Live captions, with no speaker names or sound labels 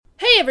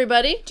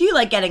everybody. Do you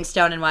like getting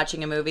stoned and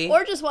watching a movie?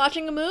 Or just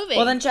watching a movie?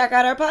 Well, then check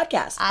out our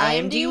podcast,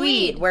 IMD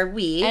Weed, where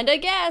we and a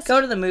guest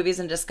go to the movies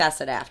and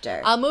discuss it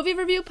after. A movie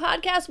review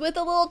podcast with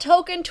a little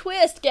token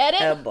twist, get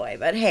it? Oh boy,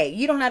 but hey,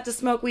 you don't have to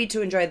smoke weed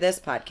to enjoy this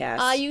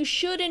podcast. You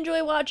should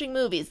enjoy watching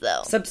movies,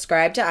 though.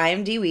 Subscribe to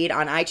IMD Weed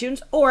on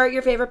iTunes or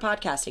your favorite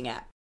podcasting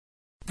app.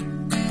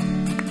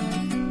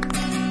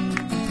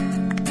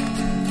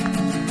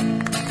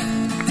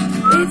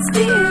 It's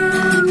the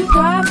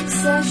Improv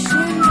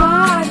Session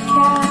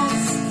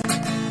Podcast.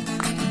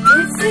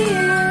 It's the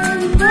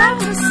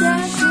Improv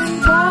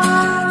Session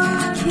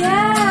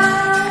Podcast.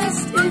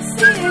 It's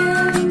the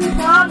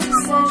Improv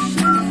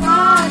Session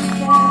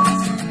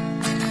Podcast.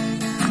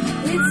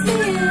 It's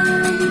the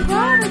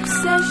Improv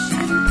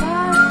Session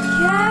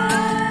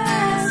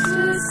Podcast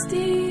with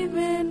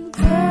Steven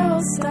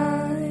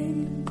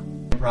Pearlstein.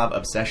 Improv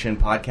Obsession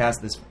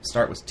Podcast. This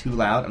start was too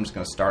loud. I'm just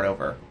going to start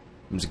over.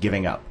 I'm just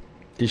giving up.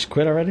 You just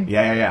quit already?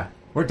 Yeah.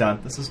 We're done.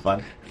 This was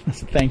fun.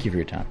 Thank you for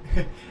your time.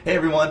 Hey,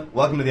 everyone.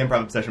 Welcome to the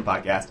Improv Obsession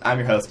Podcast. I'm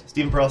your host,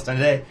 Steven Pearlstein.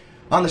 Today,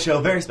 on the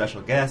show, very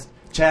special guest,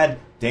 Chad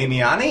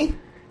Damiani.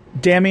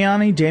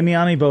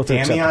 Damiani, both are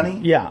acceptable.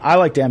 Damiani? Yeah, I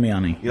like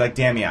Damiani. You like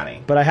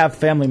Damiani? But I have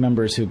family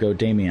members who go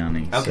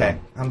Damiani. Okay.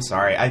 So. I'm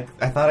sorry. I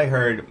thought I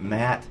heard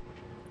Matt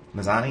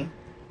Mazzani.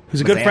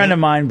 Who's a good friend of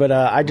mine, but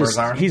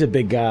he's a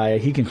big guy.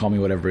 He can call me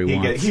whatever he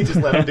wants. He just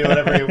let him do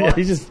whatever he wants.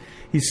 Yeah,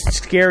 he's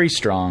scary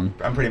strong.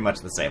 I'm pretty much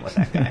the same with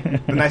that guy.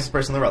 The nicest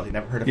person in the world. He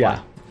never heard of Yeah.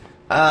 one.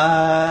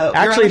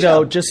 Actually,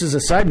 though, just as a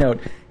side note,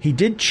 he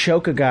did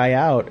choke a guy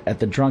out at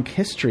the Drunk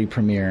History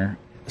premiere.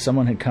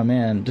 Someone had come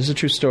in. This is a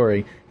true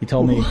story. He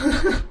told me.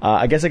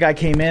 I guess a guy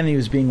came in and he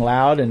was being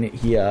loud, and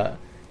he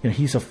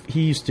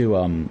used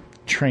to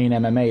train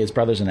MMA. His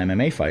brother's an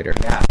MMA fighter.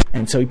 Yeah.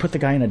 And so he put the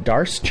guy in a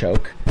Darce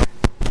choke,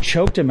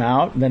 choked him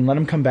out, and then let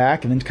him come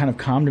back, and then kind of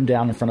calmed him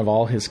down in front of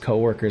all his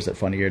coworkers at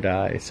Funny or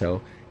Die.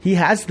 So he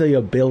has the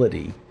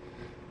ability.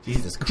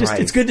 Jesus Christ.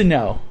 It's good to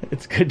know.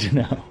 It's good to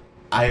know.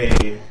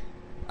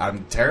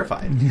 I'm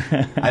terrified.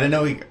 I didn't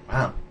know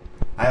wow.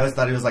 I always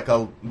thought he was like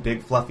a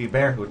big fluffy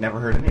bear who would never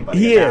hurt anybody.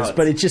 He is,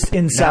 but it's just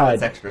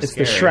inside. It's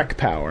the Shrek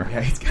power.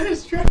 Yeah, he's got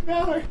his Shrek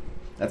power.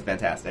 That's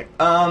fantastic.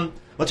 Well,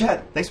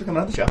 Chad, thanks for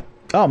coming on the show.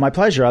 Oh, my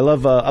pleasure. I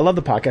love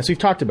the podcast. We've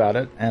talked about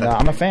it, and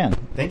I'm a fan.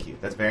 Thank you.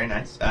 That's very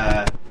nice.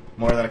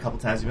 More than a couple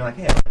times you've been like,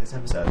 hey, I like this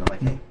episode. And I'm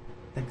like, hey,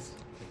 thanks.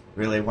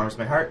 Really warms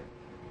my heart.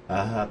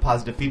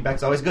 Positive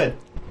feedback's always good.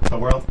 The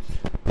world.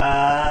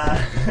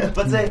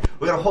 Let's say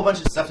we got a whole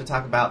bunch of stuff to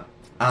talk about.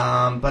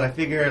 But I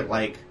figure,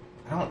 I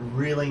don't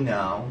really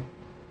know,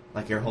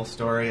 your whole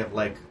story of,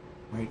 where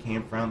you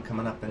came from,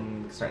 coming up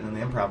and starting in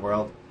the improv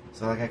world.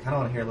 So, I kind of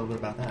want to hear a little bit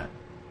about that.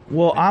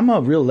 Well, I'm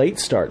a real late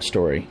start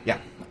story. Yeah.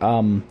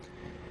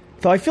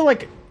 So I feel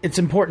like it's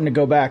important to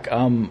go back,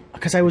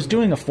 because I was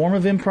doing a form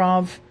of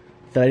improv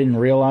that I didn't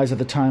realize at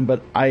the time,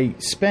 but I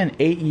spent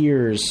 8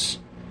 years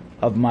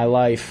of my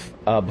life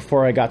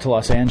before I got to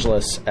Los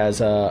Angeles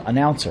as an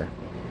announcer,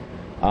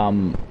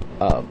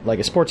 like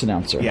a sports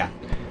announcer. Yeah.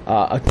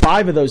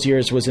 5 of those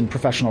years was in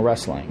professional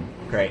wrestling.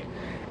 Great.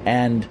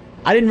 And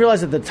I didn't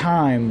realize at the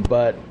time,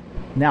 but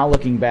now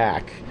looking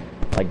back,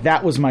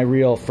 that was my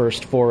real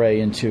first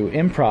foray into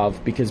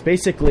improv, because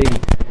basically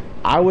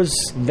I was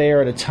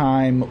there at a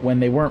time when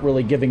they weren't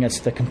really giving us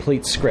the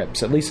complete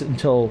scripts, at least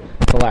until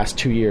the last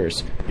 2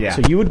 years. Yeah.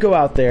 So you would go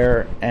out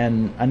there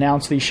and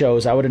announce these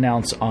shows. I would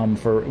announce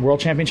for World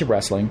Championship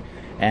Wrestling,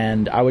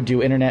 and I would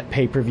do internet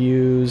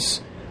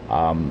pay-per-views.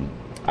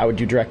 I would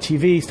do direct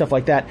TV, stuff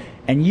like that.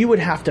 And you would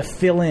have to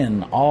fill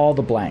in all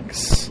the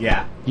blanks.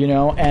 Yeah.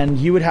 And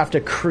you would have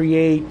to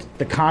create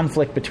the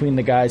conflict between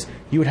the guys.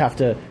 You would have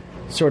to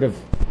sort of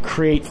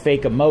create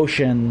fake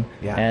emotion.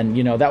 Yeah. And,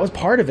 that was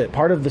part of it.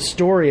 Part of the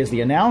story as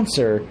the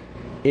announcer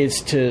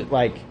is to,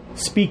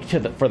 speak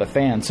for the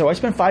fans. So I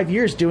spent 5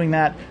 years doing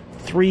that,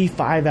 3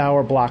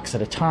 5-hour blocks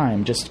at a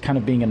time, just kind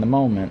of being in the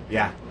moment.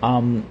 Yeah.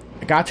 I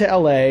got to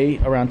L.A.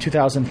 around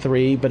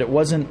 2003, but it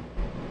wasn't...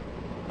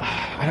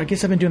 I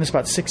guess I've been doing this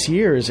about 6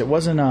 years. It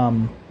wasn't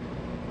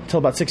until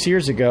about 6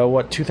 years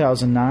ago,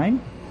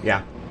 2009?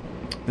 Yeah.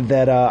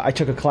 That I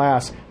took a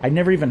class. I'd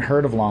never even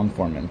heard of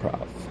long-form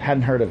improv.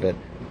 Hadn't heard of it.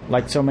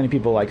 Like so many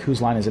people,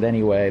 whose line is it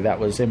anyway? That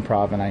was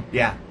improv, and I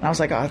was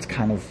like, oh,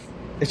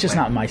 it's just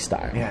not my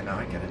style. Yeah, no,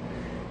 I get it.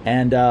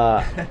 And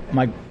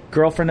my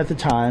girlfriend at the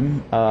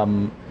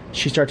time,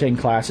 she started taking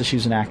classes. She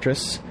was an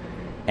actress,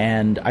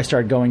 and I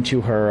started going to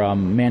her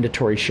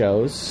mandatory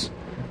shows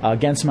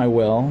against my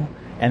will.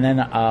 And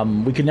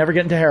then we could never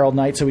get into Herald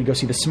Night, so we'd go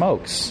see the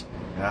Smokes.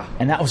 Yeah,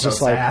 and that was so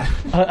just sad.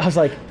 I was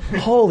like,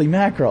 holy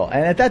mackerel.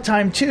 And at that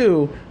time,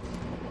 too,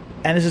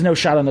 and this is no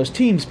shot on those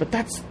teams, but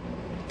that's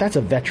a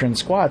veteran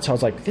squad. So I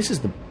was like,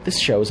 this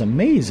show is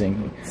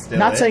amazing.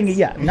 Not saying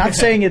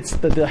it's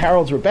the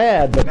Heralds were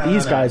bad, but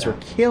these guys were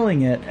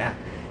killing it. Yeah.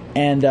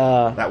 And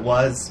that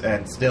was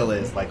and still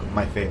is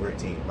my favorite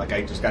team.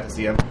 I just got to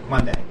see them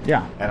Monday.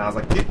 Yeah. And I was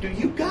like, dude,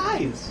 you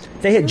guys.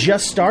 They had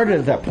just started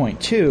at that point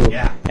too.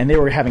 Yeah. And they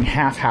were having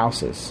half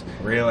houses.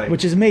 Really?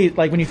 Which is amazing,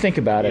 when you think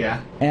about it.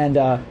 Yeah.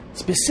 And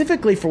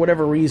specifically for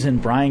whatever reason,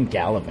 Brian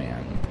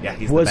Gallivan Yeah,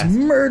 he's the was best.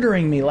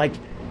 murdering me. Like,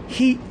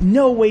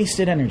 no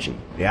wasted energy.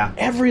 Yeah.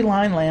 Every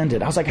line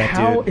landed. I was like, That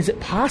how dude is it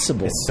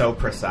possible? It's so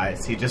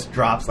precise. He just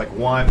drops like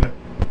one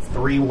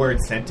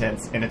 3-word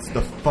sentence, and it's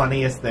the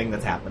funniest thing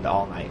that's happened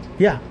all night.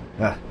 Yeah.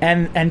 Ugh.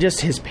 And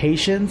just his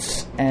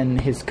patience and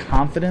his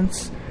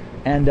confidence.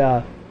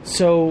 And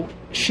so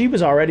she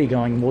was already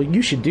going, well,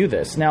 you should do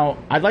this. Now,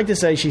 I'd like to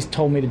say she's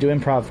told me to do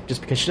improv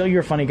just because you're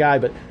a funny guy,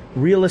 but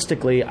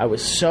realistically, I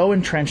was so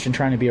entrenched in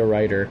trying to be a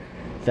writer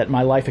that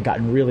my life had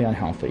gotten really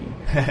unhealthy.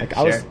 Like,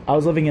 Sure. I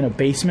was living in a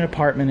basement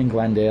apartment in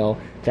Glendale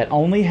that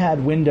only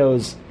had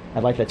windows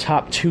at like the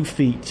top 2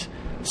 feet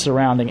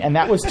surrounding, and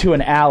that was to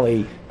an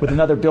alley with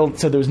another building,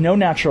 so there was no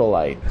natural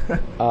light.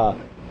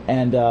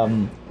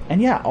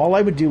 And yeah, all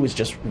I would do was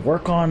just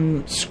work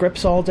on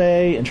scripts all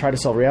day and try to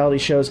sell reality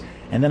shows,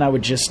 and then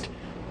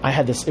I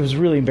had this, it was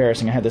really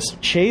embarrassing, I had this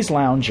chaise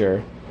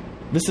lounger,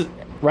 this is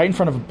right in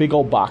front of a big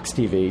old box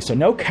TV, so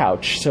no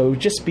couch, so it would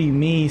just be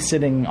me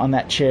sitting on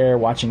that chair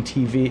watching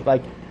TV.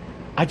 Like,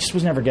 I just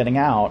was never getting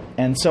out,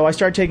 and so I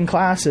started taking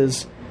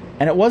classes,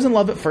 and it wasn't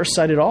love at first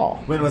sight at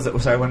all. When was it?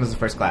 Sorry, when was the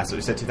first class? So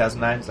you said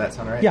 2009? Does that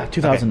sound right? Yeah,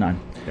 2009.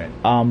 Okay.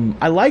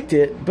 I liked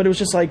it, but it was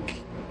just like,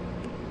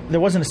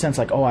 there wasn't a sense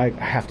like, oh, I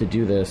have to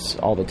do this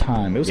all the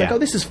time. It was like, Yeah. oh,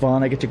 this is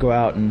fun. I get to go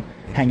out and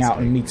hang out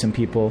and meet some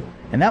people.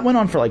 And that went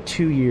on for like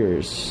 2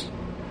 years.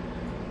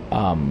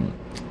 And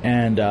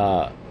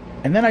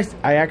then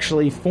I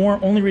actually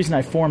only reason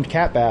I formed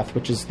Cat Bath,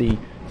 which is the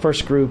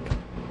first group.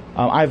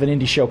 I have an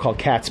indie show called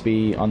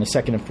Catsby on the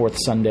second and fourth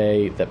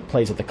Sunday that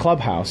plays at the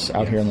Clubhouse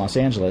out here in Los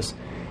Angeles.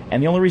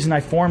 And the only reason I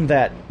formed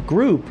that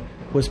group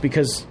was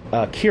because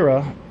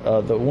Kira,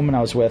 the woman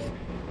I was with,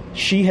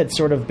 she had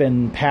sort of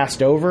been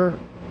passed over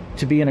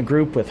to be in a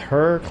group with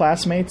her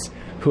classmates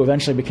who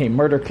eventually became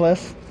Murder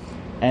Cliff.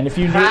 And if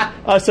you knew,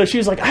 so she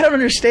was like, I don't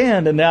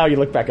understand. And now you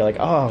look back, you're like,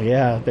 oh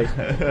yeah.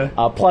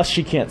 Plus,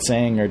 she can't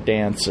sing or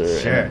dance,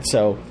 or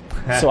so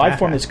I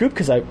formed this group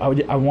because I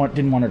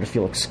didn't want her to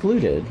feel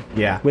excluded.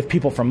 Yeah. With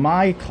people from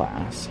my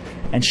class,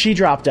 and she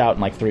dropped out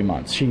in like 3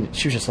 months. She was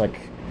just like,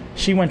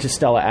 she went to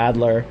Stella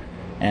Adler,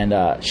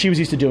 and she was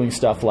used to doing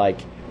stuff like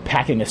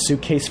packing a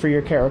suitcase for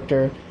your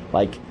character,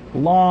 like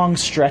long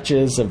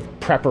stretches of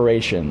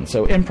preparation.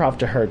 So improv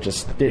to her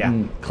just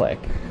didn't click.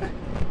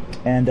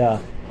 And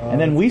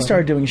then we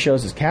started doing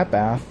shows as Cat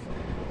Bath,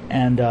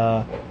 and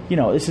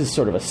this is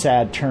sort of a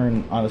sad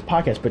turn on this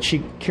podcast. But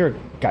Kira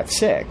got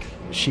sick.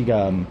 She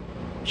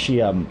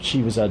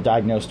was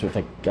diagnosed with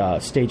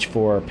like stage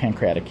 4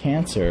 pancreatic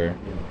cancer.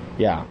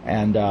 Yeah,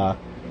 and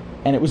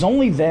it was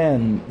only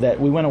then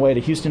that we went away to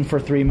Houston for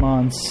 3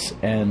 months,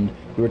 and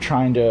we were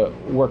trying to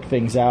work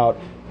things out.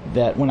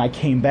 That when I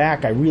came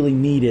back, I really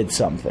needed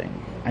something.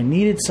 I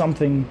needed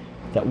something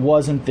that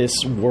wasn't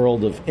this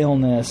world of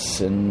illness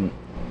and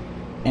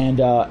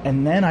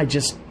then I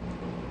just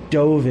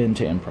dove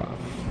into improv.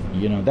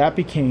 That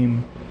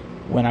became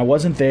when I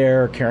wasn't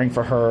there caring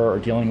for her or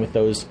dealing with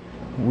those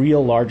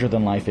real larger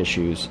than life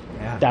issues.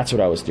 Yeah. That's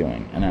what I was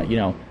doing. And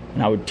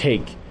I would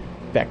take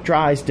Beck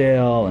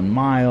Drysdale and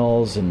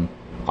Miles, and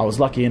I was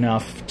lucky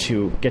enough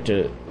to get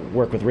to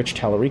work with Rich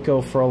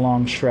Tallarico for a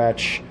long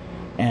stretch,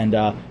 and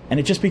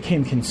it just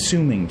became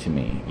consuming to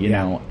me, you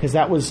know, because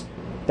that was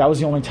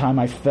the only time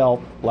I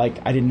felt like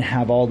I didn't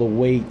have all the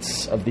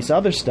weights of this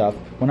other stuff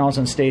when I was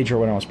on stage or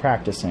when I was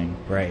practicing.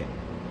 Right.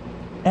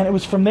 And it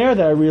was from there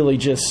that I really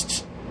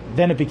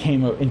then it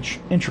became an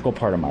integral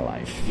part of my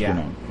life. Yeah.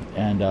 You know?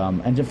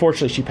 And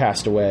unfortunately she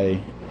passed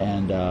away.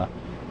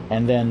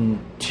 And then,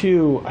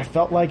 too, I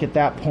felt like at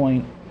that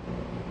point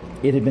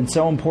it had been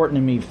so important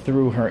to me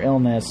through her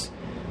illness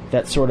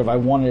that sort of I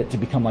wanted it to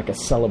become like a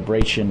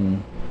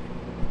celebration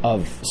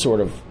of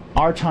sort of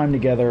our time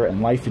together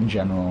and life in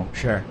general.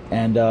 Sure.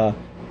 And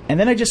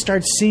then I just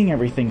started seeing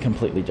everything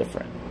completely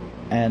different.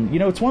 And,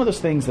 it's one of those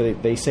things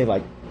that they say,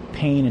 like,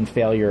 pain and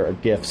failure are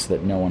gifts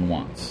that no one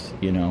wants,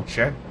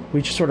 Sure.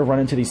 We just sort of run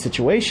into these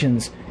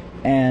situations,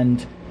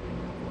 and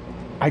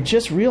I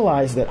just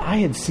realized that I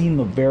had seen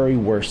the very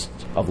worst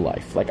of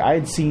life. Like, I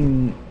had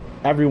seen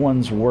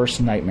everyone's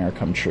worst nightmare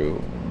come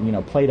true,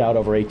 played out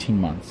over 18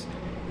 months.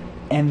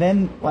 And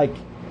then, like,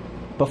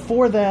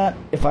 before that,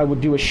 if I would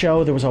do a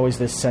show, there was always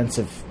this sense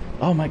of,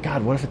 oh my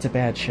God, what if it's a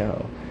bad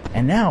show?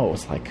 And now it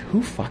was like,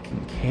 who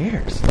fucking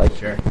cares? Like,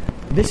 sure.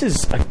 This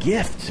is a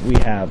gift we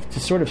have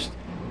to sort of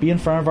be in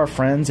front of our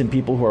friends and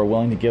people who are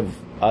willing to give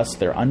us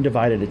their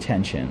undivided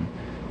attention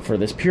for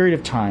this period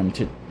of time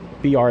to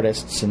be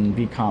artists and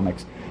be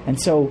comics. And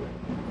so,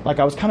 like,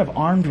 I was kind of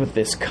armed with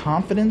this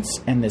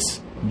confidence and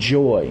this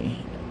joy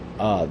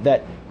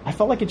that I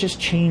felt like it just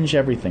changed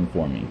everything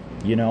for me,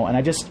 and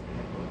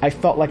I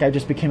felt like I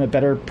just became a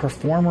better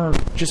performer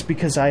just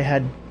because I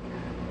had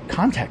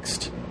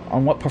context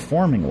on what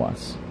performing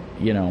was,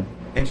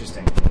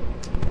 Interesting.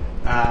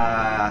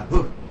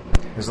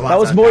 There's a lot. That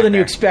was more than there.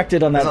 You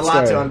expected on that There's a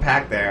story. lot to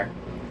unpack there.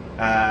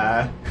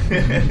 I'm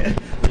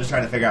just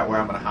trying to figure out where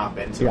I'm going to hop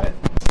into it.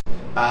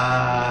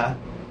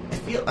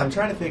 I'm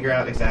trying to figure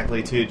out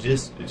exactly too,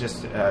 just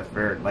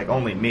for like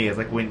only me, is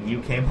like when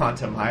you came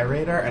onto my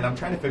radar, and I'm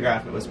trying to figure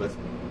out if it was with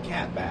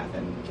Cat Bath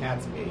and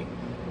Catsby.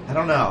 I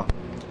don't know.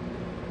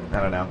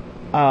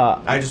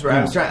 I was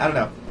trying. I don't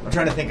know. I'm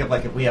trying to think of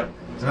like if we have.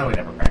 So no, we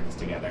never practiced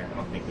together. I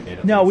don't think we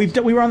did. No, we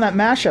were on that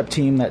mashup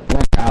team that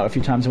went out a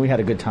few times, and we had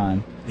a good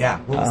time. Yeah.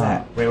 What was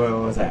that? Wait. What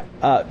was that?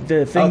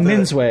 The thing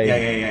Minsway.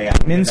 Yeah.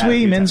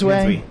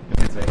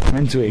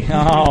 Minsway.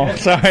 Oh,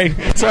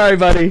 sorry,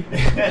 buddy.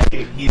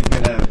 He's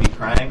gonna be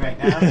crying right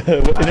now.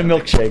 In a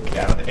milkshake.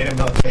 Yeah, in a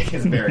milkshake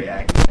is very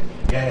accurate.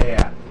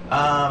 Yeah.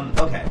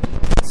 Okay.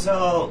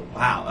 So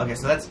wow. Okay.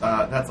 So that's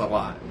a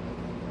lot.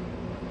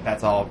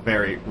 That's all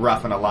very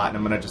rough and a lot, and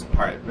I'm gonna just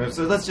part.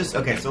 So let's just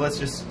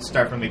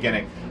start from the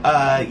beginning.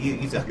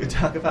 You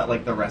talk about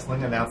like the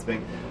wrestling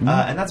announcement,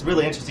 and that's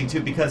really interesting too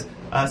because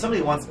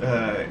somebody once,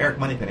 Eric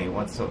Moneypenny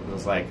once told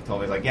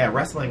me like, yeah,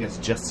 wrestling is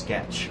just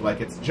sketch,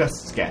 like it's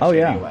just sketch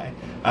anyway.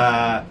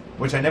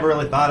 Which I never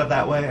really thought of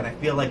that way, and I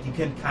feel like you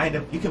can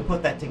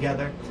put that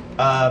together,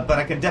 but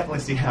I can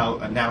definitely see how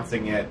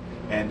announcing it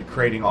and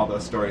creating all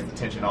those stories, the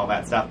tension, all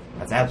that stuff,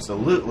 that's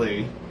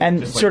absolutely...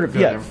 And just sort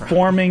of,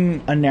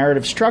 forming a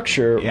narrative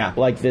structure,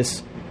 like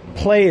this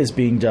play is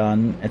being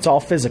done, it's all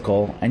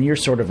physical, and you're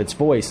sort of its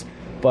voice.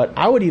 But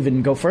I would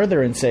even go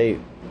further and say,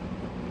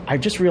 I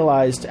just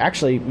realized,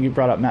 actually, you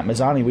brought up Matt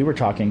Mazzani, we were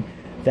talking,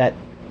 that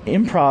not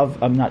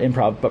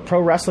improv, but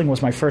pro wrestling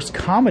was my first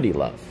comedy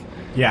love.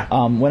 Yeah.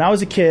 When I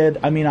was a kid,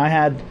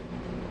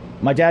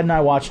 my dad and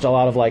I watched a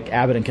lot of, like,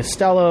 Abbott and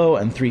Costello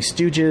and Three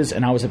Stooges,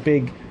 and I was a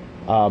big...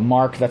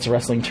 Mark, that's a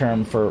wrestling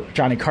term for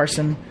Johnny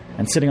Carson,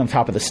 and sitting on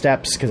top of the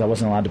steps because I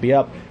wasn't allowed to be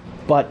up.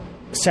 But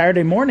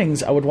Saturday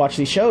mornings, I would watch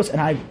these shows,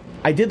 and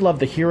I did love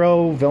the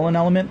hero-villain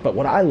element, but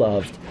what I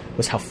loved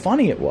was how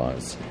funny it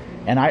was.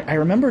 And I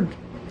remembered,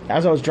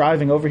 as I was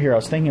driving over here, I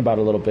was thinking about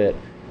it a little bit,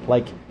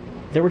 like,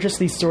 there were just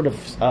these sort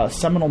of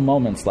seminal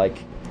moments, like,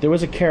 there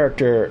was a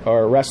character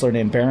or a wrestler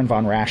named Baron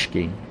von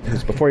Raschke, who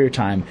was before your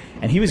time,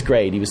 and he was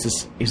great. He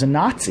was a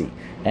Nazi,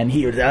 and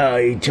he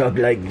talked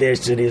like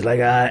this, and he's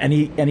like, and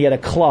he had a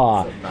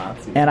claw,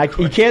 and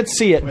you can't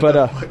see it, but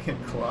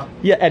fucking claw.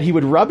 Yeah, and he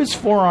would rub his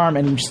forearm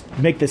and just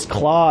make this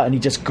claw, and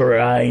he'd just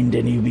grind,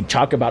 and he'd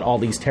talk about all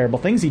these terrible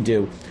things he'd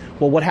do.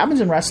 Well, what happens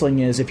in wrestling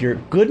is if you're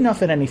good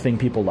enough at anything,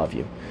 people love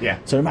you. Yeah.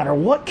 So no matter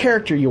what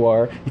character you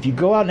are, if you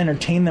go out and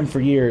entertain them for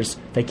years,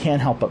 they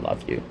can't help but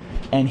love you.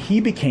 And he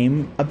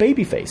became a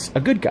babyface, a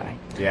good guy.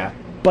 Yeah.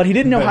 But he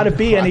didn't know how to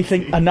be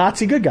anything, a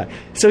Nazi good guy.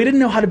 So he didn't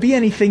know how to be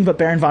anything but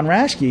Baron von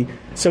Raschke.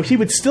 So he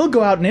would still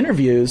go out in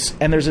interviews.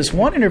 And there's this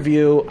one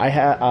interview I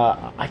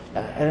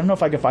don't know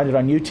if I can find it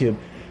on YouTube,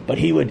 but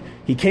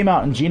he came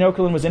out and Gene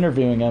Okerlund was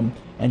interviewing him.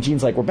 And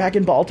Gene's like, we're back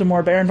in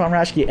Baltimore, Baron von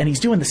Raschke. And he's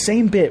doing the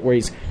same bit where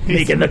he's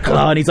making the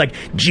claw. And he's like,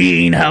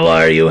 Gene, how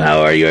are you?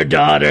 How are your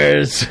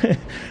daughters?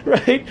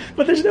 Right?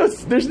 But there's no,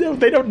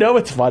 they don't know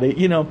it's funny,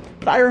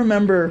 But I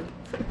remember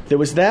there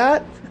was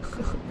that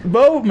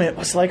moment. It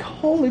was like,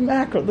 holy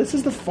mackerel, this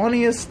is the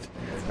funniest.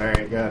 It's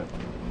very good.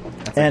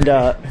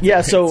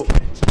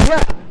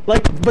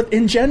 But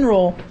in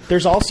general,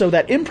 there's also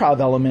that improv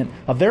element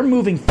of they're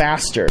moving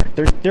faster.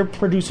 They're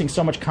producing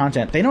so much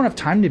content. They don't have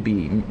time to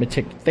be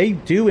meticulous. They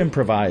do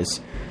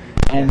improvise.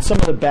 And some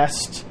of the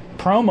best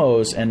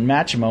promos and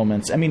match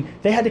moments,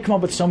 they had to come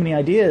up with so many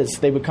ideas.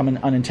 They would come in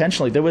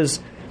unintentionally. There was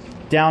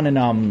down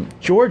in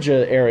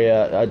Georgia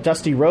area,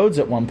 Dusty Rhodes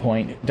at one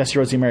point, Dusty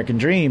Rhodes, The American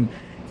Dream,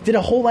 did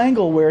a whole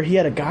angle where he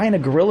had a guy in a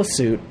gorilla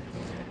suit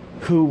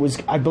who was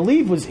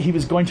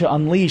going to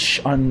unleash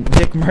on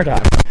Dick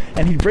Murdoch.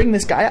 And he'd bring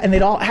this guy out, and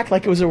they'd all act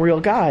like it was a real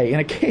guy in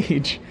a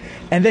cage.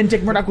 And then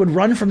Dick Murdoch would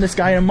run from this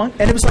guy and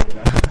it was like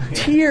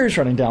tears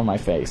running down my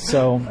face.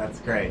 So that's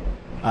great.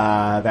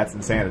 That's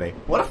insanity.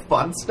 What a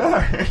fun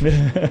start.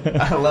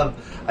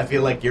 I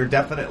feel like you're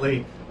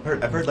definitely...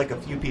 I've heard like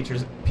a few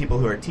people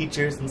who are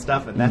teachers and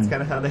stuff, and that's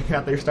kind of how they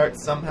got their start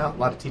somehow. A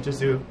lot of teachers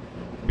who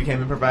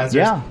became improvisers.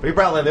 Yeah. But you're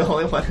probably the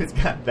only one who's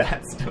got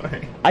that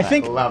story. I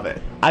love it.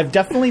 I've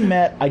definitely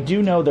I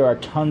do know there are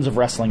tons of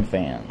wrestling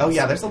fans. Oh,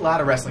 yeah, there's a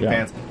lot of wrestling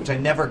fans, which I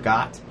never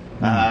got.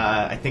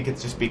 I think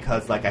it's just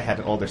because like I had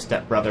an older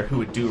stepbrother who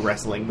would do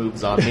wrestling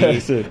moves on me,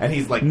 and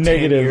he's like 10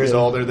 years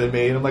older than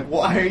me, and I'm like,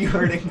 why are you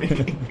hurting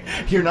me?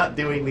 You're not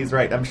doing these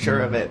right. I'm sure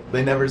of it.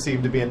 They never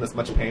seem to be in this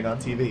much pain on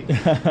TV.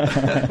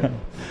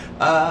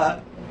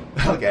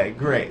 Okay,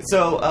 great.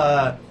 So,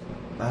 how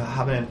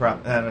about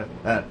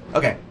improv?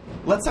 Okay,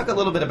 let's talk a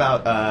little bit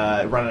about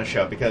running a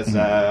show, because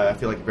I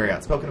feel like you're very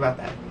outspoken about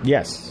that.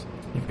 Yes.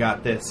 You've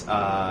got this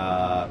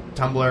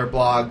Tumblr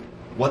blog.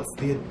 What's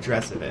the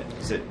address of it?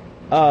 Is it...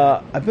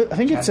 I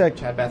think it's a...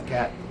 Chad Bath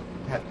Cat?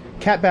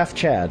 Cat Bath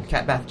Chad.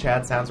 Cat Bath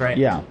Chad sounds right?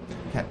 Yeah.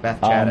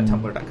 Catbathchad at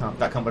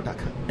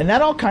tumblr.com. And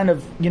that all kind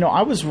of...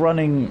 I was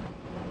running...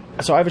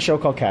 So I have a show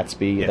called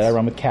Catsby that I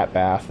run with Cat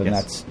Bath, and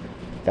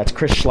that's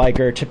Chris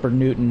Schleicher, Tipper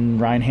Newton,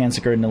 Ryan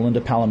Hansiker, and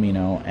Melinda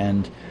Palomino.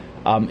 And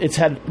it's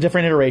had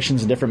different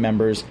iterations and different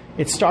members.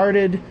 It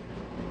started...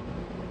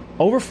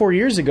 over 4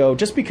 years ago,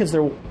 just because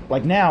they're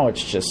like now,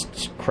 it's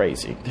just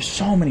crazy. There's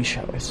so many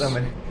shows. So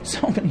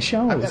many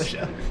shows. I've got a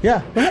show.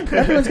 Yeah,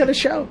 everyone's got a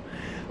show.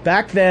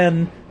 Back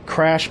then,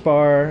 Crash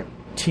Bar,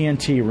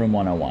 TNT, Room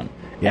 101.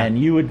 Yeah. And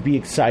you would be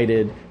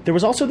excited. There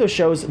was also those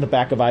shows in the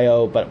back of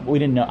I.O., but I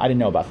didn't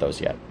know about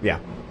those yet. Yeah.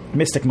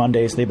 Mystic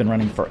Mondays, they've been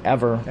running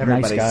forever.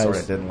 Everybody nice guys. sort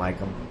of didn't like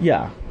them.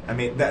 Yeah. I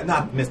mean,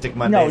 not Mystic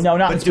Mondays. No,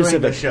 not but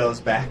specific. During the shows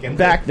back in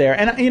Back there.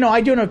 And,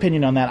 I do have an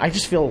opinion on that. I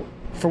just feel,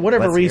 for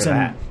whatever Let's reason...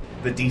 hear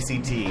that. The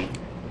DCT.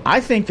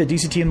 I think the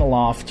DCT and the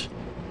Loft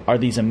are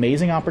these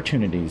amazing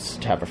opportunities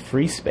to have a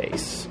free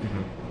space.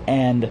 Mm-hmm.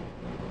 And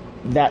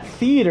that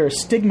theater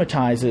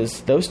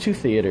stigmatizes those two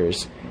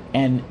theaters,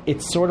 and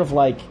it's sort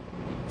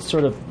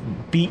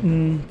of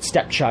beaten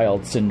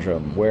stepchild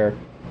syndrome, where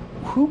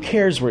who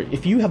cares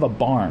if you have a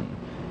barn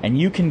and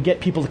you can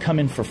get people to come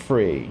in for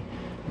free,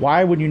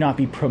 why would you not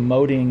be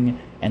promoting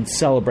and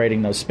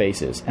celebrating those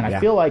spaces? And I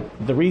feel like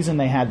the reason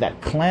they had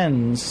that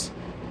cleanse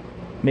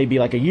maybe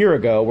like a year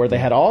ago where they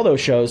had all those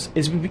shows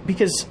is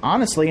because,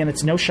 honestly, and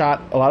it's no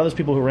shot, a lot of those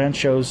people who ran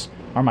shows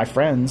are my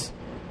friends,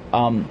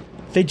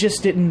 they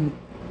just didn't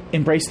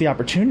embrace the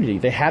opportunity.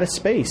 They had a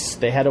space.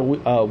 They had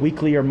a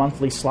weekly or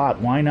monthly slot.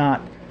 Why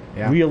not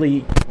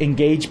really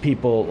engage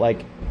people?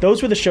 Like,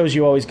 those were the shows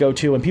you always go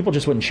to, and people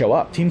just wouldn't show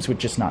up. Teams would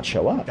just not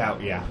show up.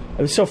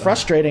 It was so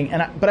frustrating.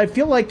 But I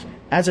feel like,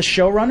 as a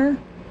showrunner,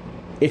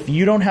 if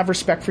you don't have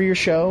respect for your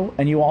show,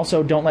 and you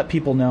also don't let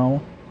people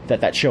know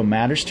that show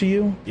matters to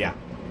you,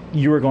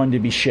 you are going to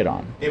be shit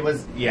on. It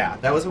was,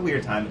 that was a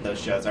weird time at those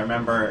shows. I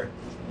remember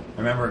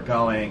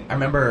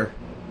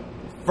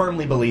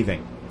firmly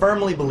believing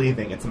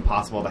it's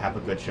impossible to have a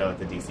good show at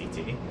the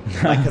DCT.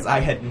 Because I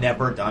had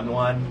never done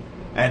one,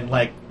 and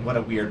what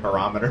a weird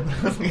barometer.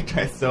 I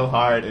tried so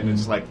hard, and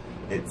it's like,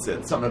 it's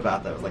something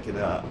about that. It was like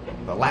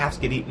the laughs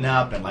get eaten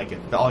up, and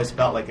it always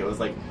felt like it was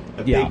like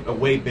a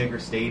way bigger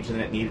stage than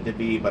it needed to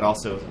be, but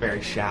also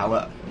very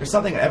shallow. There's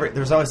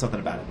always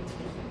something about it.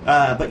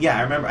 But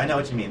yeah, I know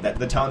what you mean. That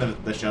the tone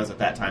of the shows at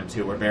that time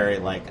too were very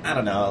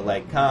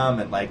come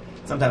and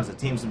sometimes the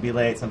teams would be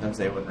late, sometimes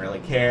they wouldn't really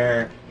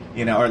care,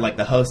 or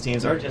the host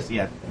teams or just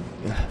well,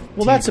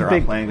 teams that's that a are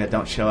big all playing that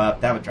don't show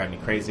up. That would drive me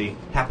crazy.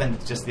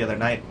 Happened just the other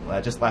night,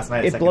 just last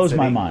night. It blows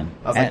my mind.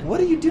 I was like, what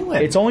are you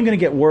doing? It's only going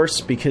to get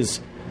worse because,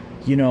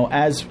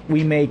 as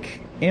we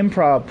make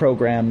improv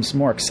programs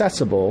more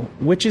accessible,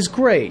 which is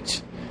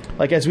great.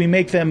 As we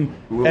make them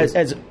as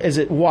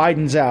it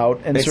widens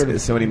out and So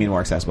what do you mean more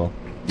accessible?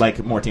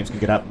 More teams can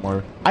get up,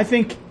 more... I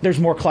think there's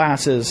more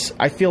classes.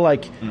 I feel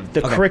like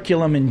the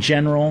curriculum in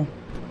general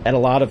at a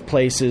lot of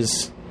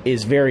places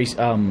is very...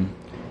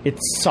 it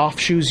soft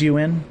shoes you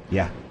in.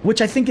 Yeah.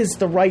 Which I think is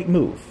the right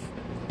move.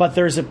 But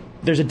there's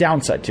a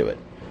downside to it,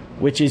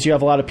 which is you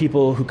have a lot of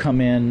people who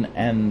come in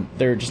and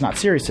they're just not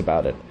serious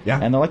about it. Yeah.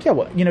 And they're like,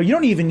 you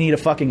don't even need a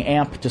fucking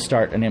amp to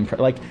start an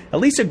improv. At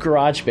least a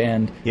garage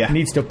band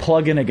needs to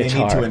plug in a guitar.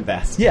 They need to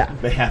invest. Yeah.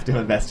 They have to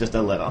invest just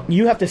a little.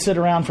 You have to sit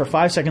around for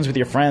 5 seconds with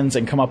your friends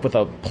and come up with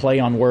a play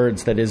on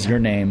words that is your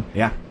name.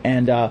 Yeah.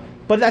 And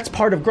but that's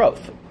part of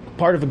growth.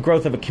 Part of the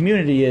growth of a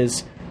community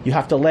is you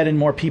have to let in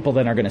more people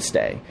than are going to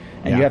stay.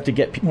 And you have to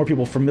get more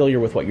people familiar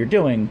with what you're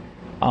doing.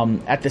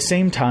 At the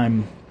same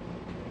time,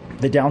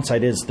 the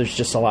downside is there's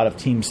just a lot of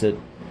teams that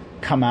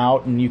come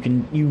out and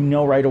you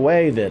know right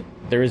away that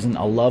there isn't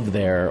a love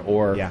there,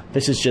 or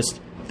this is just,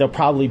 they'll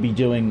probably be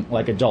doing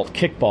adult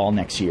kickball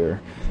next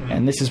year,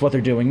 and this is what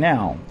they're doing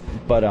now.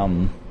 But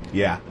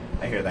yeah,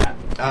 I hear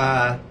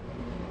that.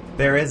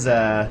 There is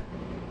a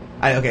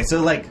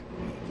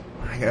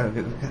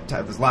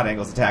there's a lot of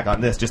angles to attack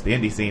on this, just the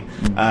indie scene.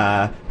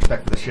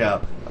 Respect for the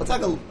show. Let's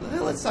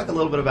talk a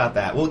little bit about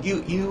that. Well,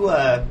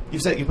 you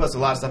said you posted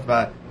a lot of stuff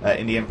about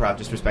indie improv,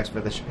 just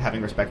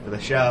having respect for the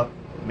show,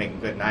 making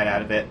a good night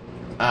out of it.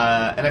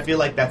 And I feel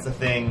like that's the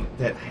thing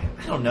that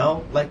I don't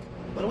know.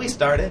 When we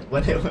started,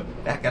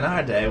 back in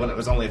our day, when it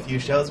was only a few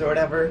shows or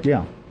whatever.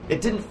 Yeah.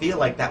 It didn't feel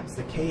like that was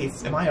the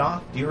case. Am I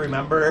off? Do you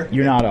remember?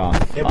 You're not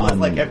off. It was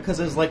because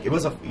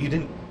you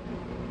didn't.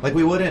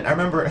 We wouldn't. I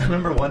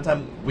remember one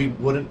time we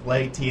wouldn't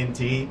play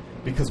TNT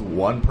because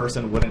one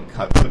person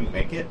couldn't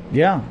make it.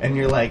 Yeah. And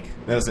you're like,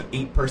 there was an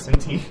 8-person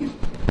team.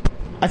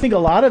 I think a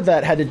lot of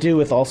that had to do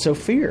with also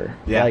fear.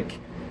 Yeah.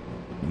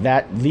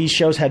 That these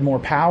shows had more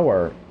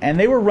power, and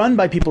they were run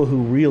by people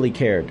who really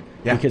cared.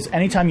 Yeah. Because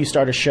anytime you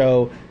start a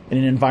show in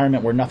an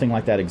environment where nothing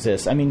like that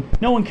exists, I mean,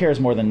 no one cares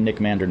more than Nick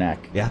Mandernack.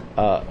 Yeah.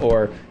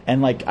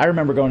 I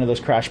remember going to those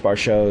Crash Bar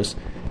shows,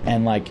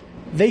 and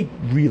they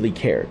really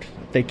cared.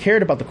 They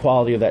cared about the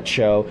quality of that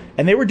show,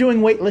 and they were doing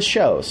waitlist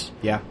shows.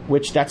 Yeah.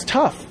 Which, that's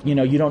tough. You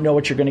don't know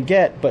what you're going to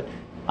get, but,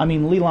 I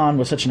mean, Leland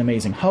was such an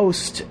amazing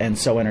host, and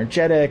so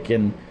energetic,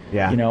 and,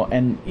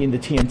 and in the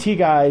TNT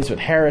guys with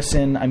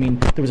Harrison, I mean,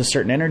 there was a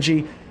certain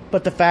energy.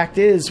 But the fact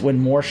is, when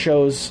more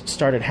shows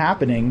started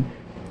happening,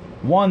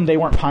 one, they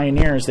weren't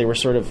pioneers, they were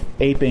sort of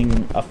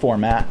aping a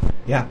format.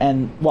 Yeah.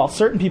 And while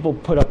certain people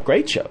put up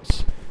great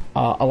shows,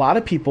 a lot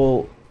of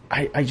people...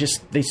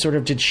 they sort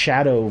of did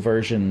shadow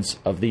versions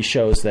of these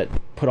shows that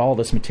put all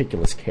this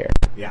meticulous care.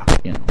 Yeah.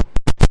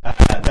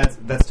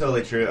 That's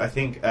totally true. I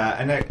think,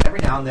 and every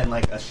now and then,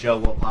 a show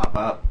will pop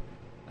up.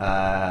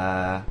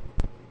 I'll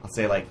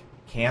say,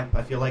 camp,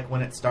 I feel like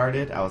when it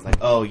started, I was like,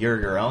 oh, you're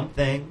your own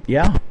thing.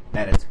 Yeah.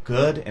 And it's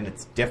good, and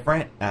it's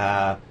different.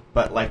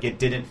 but like it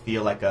didn't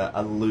feel like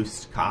a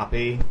loose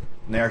copy.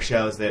 And there are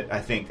shows that I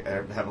think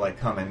have like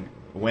come and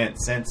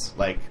went since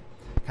like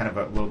kind of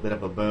a little bit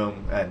of a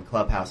boom in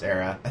Clubhouse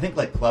era. I think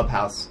like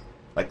Clubhouse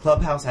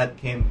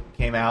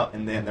came out,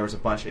 and then there was a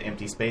bunch of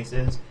empty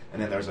spaces,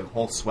 and then there was a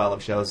whole swell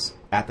of shows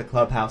at the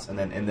Clubhouse, and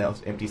then in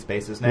those empty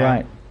spaces now.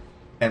 Right.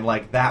 And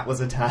like that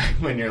was a time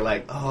when you're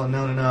like, oh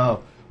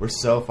no, we're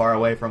so far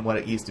away from what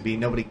it used to be.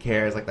 Nobody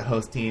cares. Like the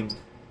host teams.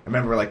 I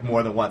remember like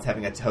more than once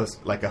having a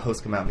host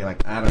come out and be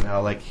like, I don't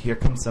know, like here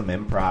comes some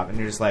improv, and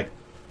you're just like,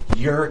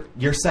 you're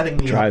setting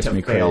me up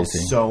to fail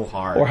so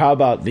hard. Or how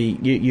about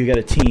you get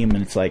a team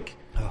and it's like,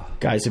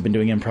 guys have been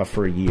doing improv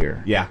for a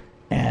year. Yeah.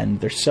 And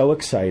they're so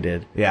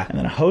excited. Yeah. And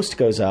then a host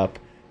goes up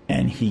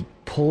and he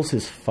pulls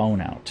his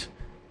phone out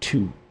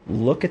to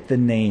look at the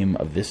name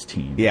of this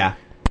team. Yeah.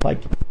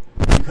 Like,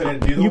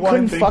 you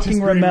couldn't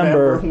fucking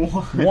remember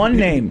one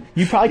name.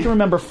 You probably can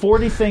remember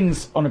 40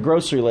 things on a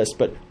grocery list,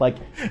 but like,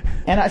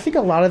 and I think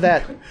a lot of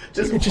that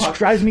just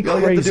drives me crazy. All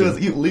you have to do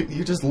is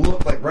you just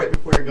look like right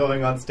before you're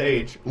going on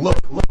stage. Look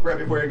right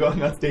before you're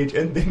going on stage,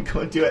 and then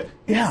go do it.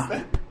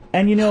 Yeah.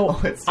 And you know,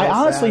 so I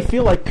honestly sad.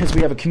 feel like because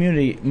we have a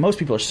community, most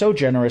people are so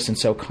generous and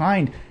so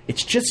kind.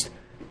 It's just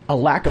a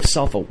lack of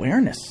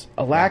self-awareness,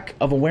 a lack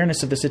of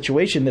awareness of the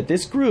situation that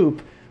this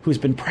group, who's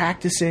been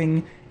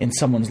practicing in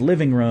someone's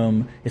living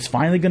room, is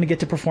finally going to get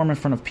to perform in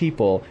front of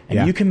people,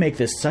 and you can make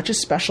this such a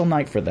special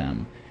night for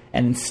them.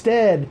 And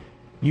instead,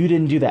 you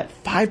didn't do that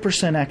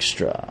 5%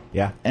 extra.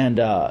 Yeah. And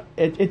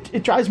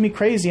it drives me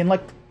crazy. And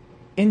like,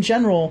 in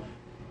general,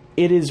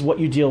 it is what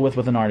you deal with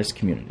an artist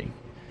community.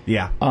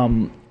 Yeah.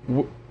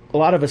 A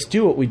lot of us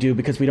do what we do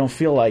because we don't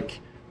feel like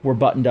we're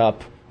buttoned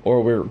up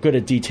or we're good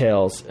at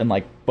details and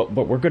like, but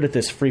we're good at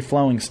this free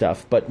flowing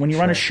stuff. But when you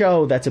run a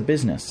show, that's a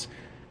business.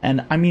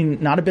 And I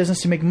mean, not a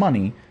business to make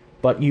money,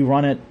 but you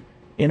run it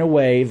in a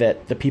way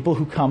that the people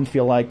who come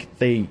feel like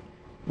they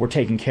were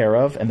taken care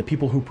of, and the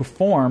people who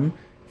perform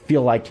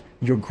feel like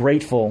you're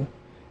grateful.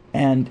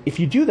 And if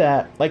you do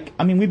that, like,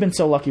 I mean, we've been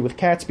so lucky with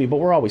Catsby, but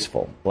we're always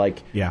full.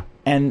 Like, yeah.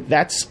 And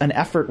that's an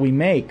effort we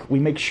make. We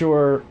make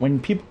sure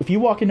if you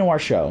walk into our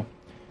show,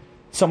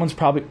 it's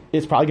probably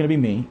going to be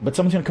me, but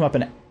someone's going to come up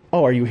and,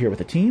 oh, are you here with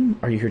a team?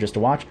 Are you here just to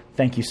watch?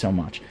 Thank you so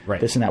much.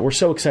 Right. This and that. We're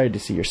so excited to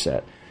see your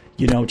set.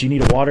 You know, do you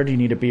need a water? Do you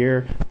need a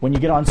beer? When you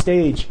get on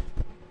stage,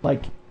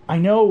 like, I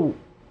know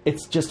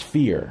it's just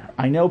fear.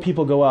 I know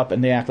people go up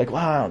and they act like,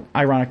 wow,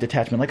 ironic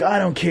detachment, like, oh, I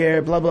don't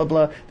care, blah, blah,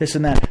 blah, this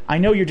and that. I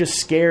know you're just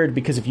scared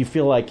because if you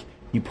feel like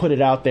you put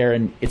it out there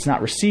and it's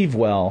not received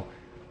well,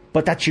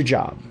 but that's your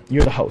job.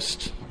 You're the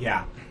host.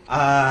 Yeah.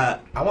 I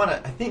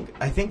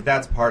think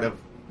that's part of,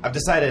 I've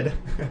decided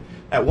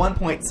at one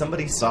point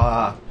somebody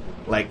saw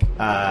like,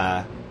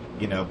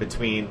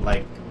 between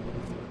like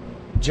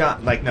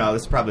John, like, no,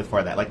 this is probably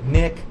before that, like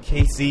Nick,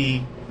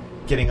 Casey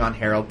getting on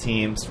Herald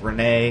teams,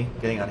 Renee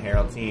getting on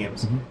Herald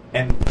teams,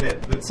 and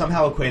that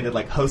somehow equated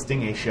like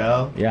hosting a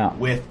show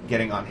with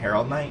getting on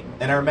Herald night.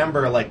 And I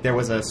remember like there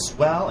was a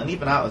swell, and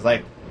even I was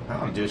like, I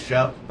don't want to do a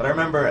show, but I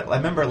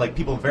remember like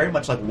people very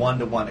much like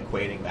one-to-one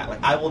equating that.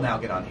 Like, I will now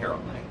get on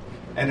Herald night.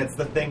 And it's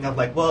the thing of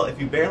like, well, if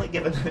you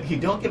you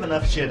don't give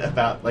enough shit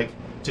about like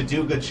to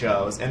do good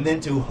shows and then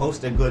to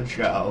host a good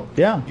show,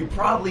 you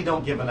probably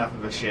don't give enough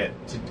of a shit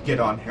to get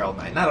on Herald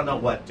night. And I don't know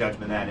what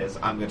judgment that is.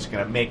 I'm just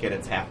gonna make it.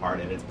 It's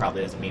half-hearted. It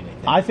probably doesn't mean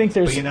anything. I think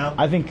there's, but,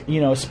 I think,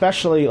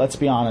 especially, let's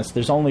be honest,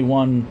 there's only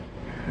one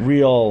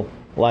real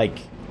like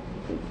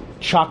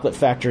chocolate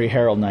factory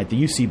Herald night,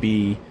 the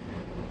UCB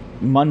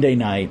Monday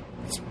night.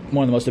 It's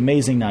one of the most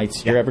amazing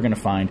nights you're ever going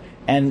to find.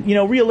 And,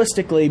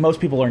 realistically,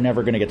 most people are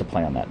never going to get to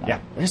play on that night. Yeah.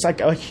 It's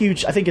like a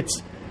huge, I think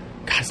it's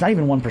not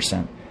even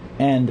 1%.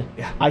 And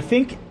I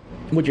think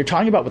what you're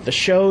talking about with the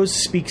shows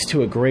speaks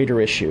to a greater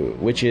issue,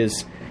 which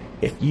is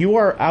if you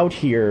are out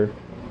here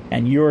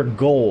and your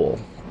goal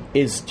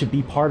is to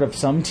be part of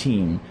some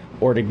team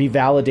or to be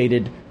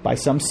validated by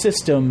some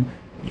system,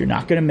 you're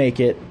not going to make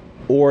it.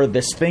 Or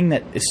this thing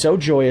that is so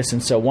joyous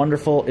and so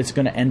wonderful, it's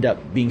going to end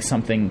up being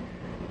something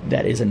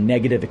that is a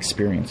negative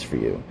experience for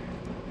you.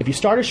 If you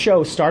start a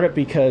show, start it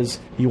because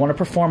you want to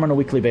perform on a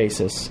weekly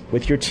basis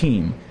with your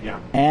team. Yeah.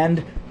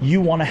 And you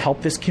want to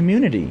help this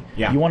community.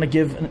 Yeah. You want to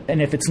give, and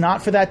if it's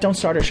not for that, don't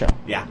start a show.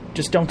 Yeah.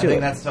 Just don't do it. I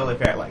think that's totally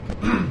fair. Like,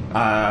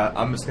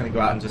 I'm just going to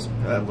go out and just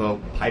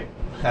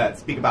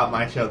speak about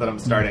my show that I'm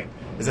starting.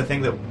 There's a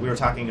thing that we were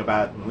talking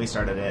about when we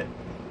started it,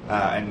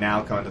 and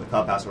now coming to the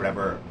Clubhouse or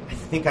whatever. I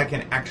think I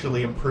can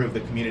actually improve the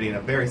community in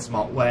a very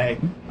small way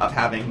of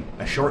having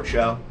a short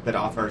show that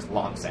offers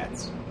long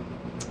sets.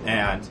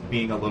 And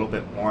being a little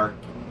bit more,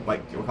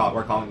 like,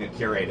 we're calling it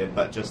curated,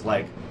 but just,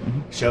 like,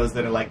 shows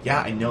that are like, yeah,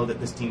 I know that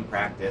this team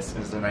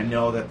practices, and I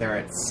know that they're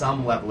at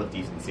some level of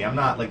decency. I'm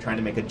not, like, trying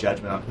to make a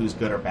judgment on who's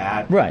good or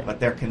bad. Right. But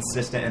they're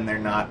consistent, and they're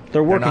not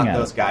working they're not at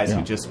those guys it.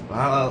 who just,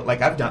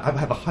 like, I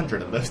have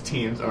 100 of those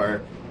teams,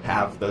 or,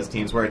 have those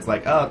teams where it's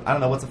like, oh, I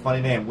don't know, what's a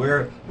funny name?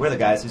 We're the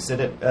guys who sit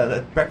at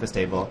the breakfast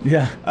table.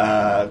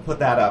 Yeah. Put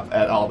that up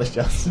at all the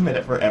shows. Submit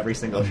it for every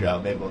single show.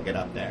 Maybe we'll get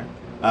up there.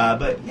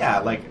 But yeah,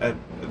 like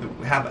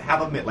have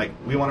a like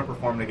we want to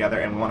perform together,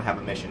 and we want to have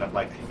a mission of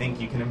like I think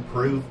you can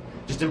improve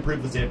the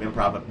state of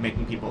improv of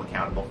making people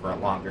accountable for a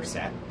longer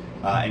set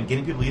and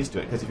getting people used to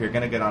it. Because if you're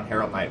going to get on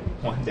Herald Night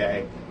one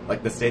day,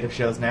 like the state of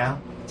shows now,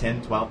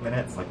 10, 12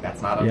 minutes, like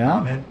that's not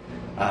uncommon.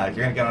 If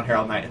you're going to get on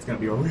Herald Night, it's going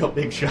to be a real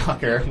big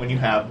shocker when you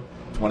have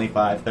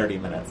 25, 30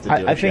 minutes to do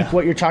it. I think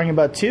what you're talking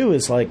about too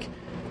is like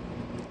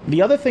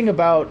the other thing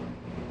about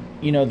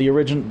the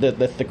original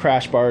the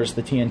Crash Bars,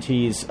 the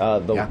TNTs,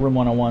 Room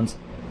 101s.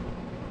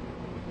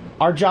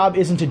 Our job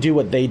isn't to do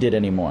what they did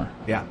anymore.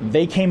 Yeah,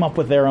 they came up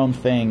with their own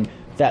thing.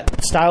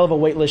 That style of a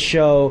waitlist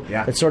show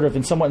that's sort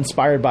of somewhat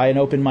inspired by an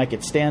open mic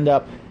at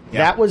stand-up.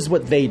 Yeah. That was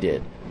what they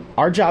did.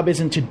 Our job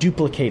isn't to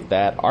duplicate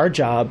that. Our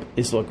job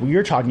is, look,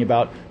 you're talking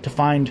about, to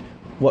find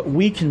what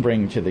we can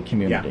bring to the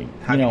community.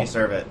 Yeah. How can you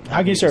serve it? How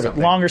can you serve it?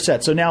 Longer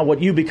sets. So now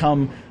what you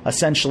become,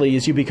 essentially,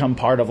 is you become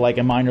part of like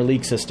a minor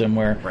league system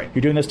where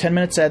you're doing those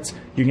 10-minute sets,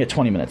 you can get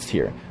 20 minutes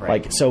here. Right.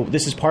 Like, so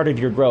this is part of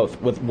your growth.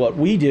 With what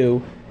we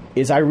do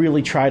is I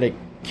really try to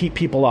keep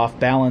people off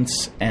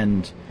balance,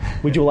 and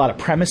we do a lot of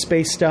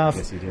premise-based stuff.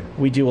 Yes, you do.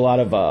 We do a lot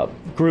of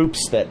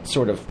groups that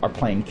sort of are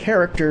playing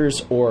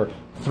characters or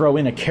throw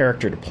in a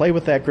character to play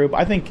with that group.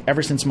 I think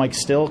ever since Mike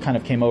Still kind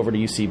of came over to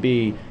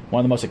UCB, one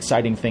of the most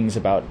exciting things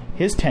about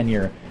his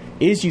tenure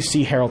is you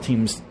see Herald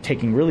teams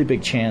taking really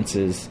big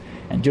chances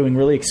and doing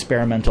really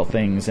experimental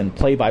things and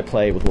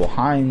play-by-play with Will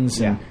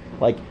Hines. And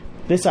like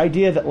this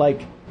idea that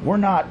like we're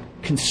not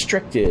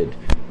constricted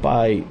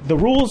by... The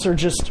rules are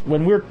just...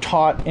 When we're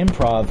taught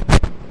improv,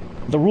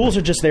 the rules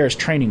are just there as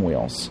training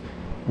wheels,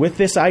 with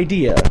this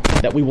idea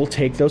that we will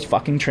take those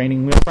fucking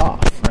training wheels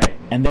off. Right.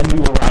 And then we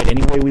will ride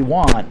any way we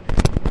want,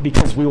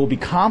 because we will be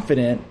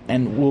confident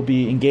and we'll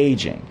be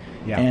engaging.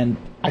 Yeah. And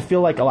I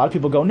feel like a lot of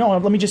people go, no,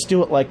 let me just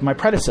do it like my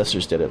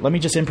predecessors did it. Let me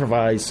just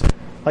improvise.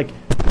 Like,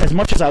 as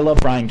much as I love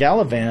Brian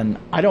Gallivan,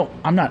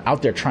 I'm not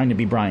out there trying to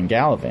be Brian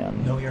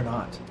Gallivan. No, you're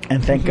not.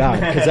 And thank God,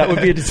 because that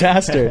would be a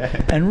disaster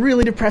and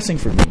really depressing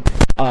for me.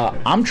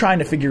 I'm trying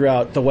to figure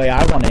out the way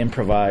I want to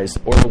improvise,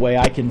 or the way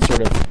I can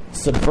sort of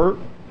subvert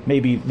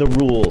maybe the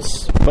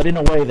rules, but in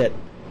a way that,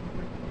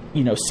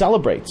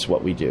 celebrates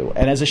what we do.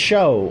 And as a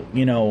show,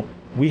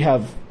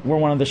 we're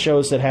one of the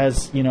shows that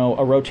has,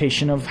 a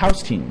rotation of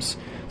house teams,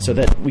 so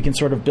that we can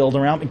sort of build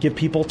around and give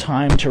people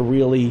time to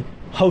really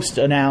host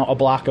a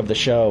block of the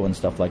show and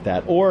stuff like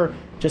that. Or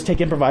just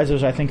take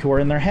improvisers, I think, who are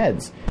in their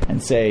heads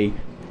and say,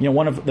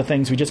 one of the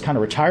things, we just kind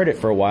of retired it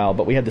for a while,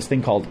 but we had this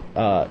thing called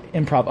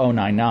Improv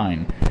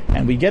 099,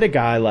 and we get a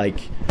guy like,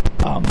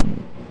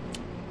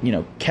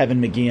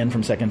 Kevin McGeehan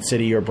from Second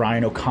City, or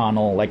Brian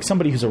O'Connell, like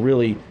somebody who's a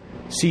really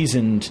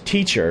seasoned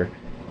teacher,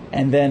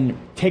 and then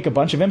take a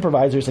bunch of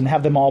improvisers and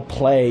have them all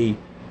play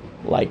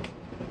like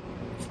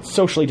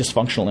socially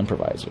dysfunctional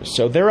improvisers.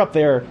 So they're up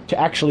there to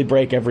actually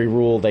break every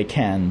rule they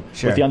can,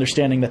 with the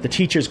understanding that the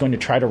teacher's going to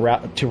try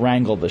to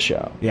wrangle the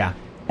show. Yeah.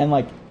 And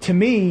like, to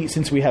me,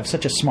 since we have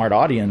such a smart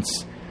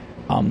audience,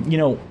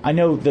 I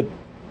know that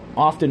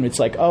often it's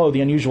like, oh,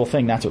 the unusual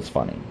thing, that's what's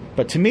funny.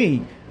 But to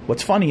me,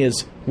 what's funny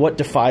is what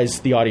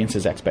defies the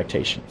audience's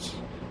expectations,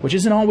 which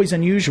isn't always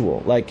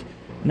unusual. Like,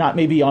 not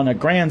maybe on a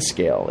grand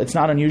scale. It's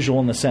not unusual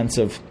in the sense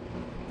of,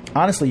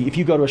 honestly, if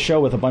you go to a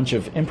show with a bunch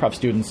of improv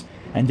students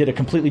and did a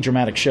completely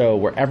dramatic show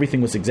where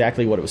everything was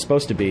exactly what it was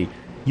supposed to be,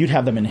 you'd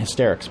have them in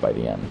hysterics by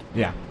the end.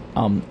 Yeah.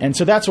 And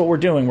so that's what we're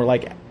doing. We're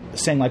like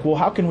saying like, well,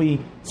 how can we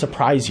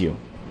surprise you?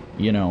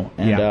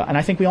 And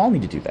I think we all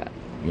need to do that.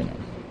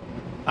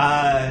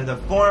 The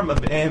form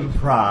of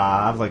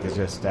improv, like, it's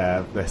just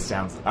this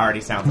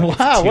already sounds like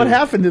wow, what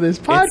happened to this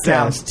podcast? It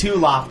sounds too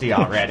lofty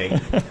already.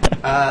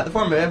 The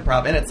form of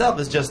improv in itself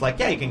is just like,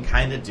 you can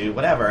kind of do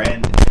whatever,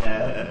 and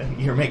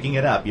you're making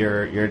it up.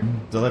 You're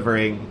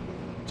delivering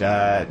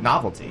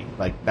novelty.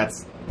 Like,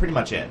 that's pretty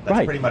much it.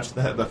 That's pretty much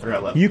the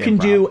thrill of you can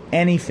improv. do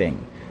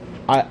anything.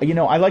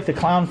 I like the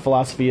clown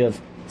philosophy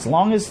of, as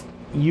long as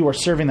you are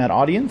serving that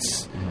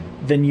audience,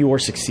 then you are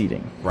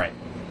succeeding. Right.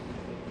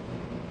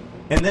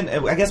 And then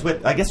I guess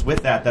with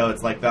that though,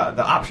 it's like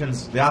the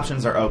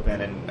options are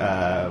open, and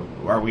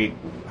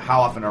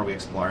how often are we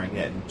exploring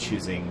it and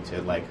choosing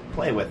to like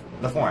play with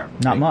the form?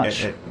 Not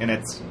much. And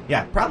it's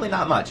probably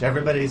not much.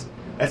 Everybody's,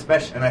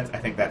 especially, and I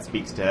think that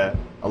speaks to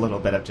a little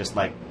bit of just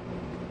like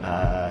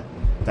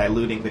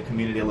diluting the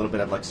community a little bit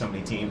of like so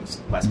many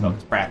teams, less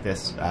focused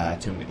practice,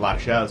 to a lot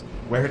of shows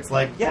where it's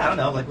like, I don't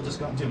know, like we'll just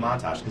go and do a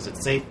montage because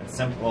it's safe and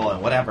simple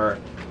and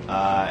whatever,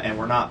 and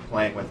we're not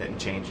playing with it and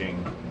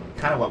changing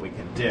kind of what we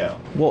can do.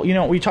 Well,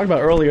 we talked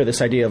about earlier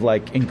this idea of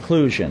like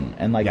inclusion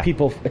and like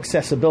people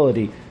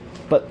accessibility,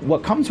 but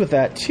what comes with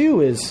that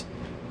too is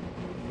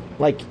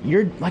like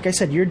I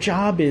said, your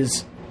job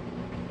is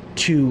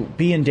to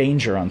be in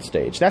danger on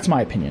stage. That's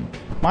my opinion.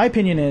 My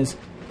opinion is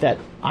that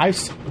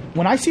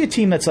when I see a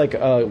team that's like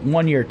a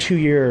 1 year, 2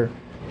 year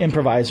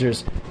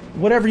improvisers,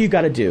 whatever you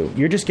got to do,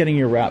 you're just getting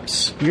your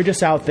reps. You're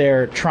just out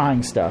there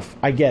trying stuff.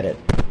 I get it.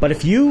 But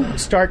if you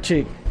start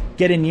to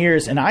get in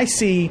years, and I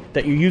see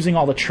that you're using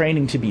all the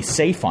training to be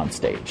safe on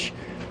stage,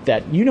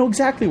 that you know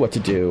exactly what to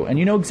do, and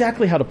you know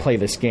exactly how to play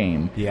this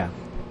game,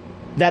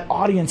 that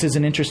audience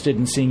isn't interested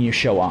in seeing you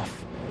show off.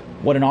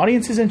 What an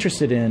audience is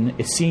interested in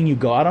is seeing you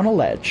go out on a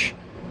ledge,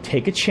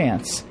 take a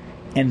chance,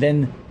 and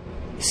then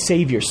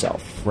save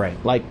yourself. Right.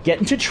 Like, get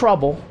into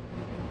trouble,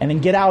 and then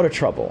get out of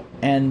trouble.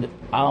 And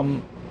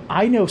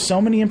I know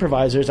so many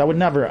improvisers, I would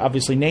never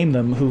obviously name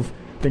them, who've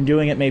been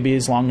doing it maybe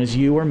as long as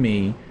you or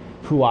me,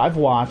 who I've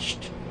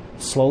watched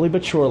slowly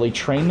but surely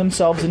train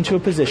themselves into a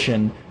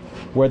position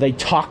where they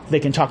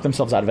can talk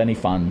themselves out of any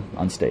fun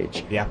on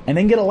stage. Yeah. And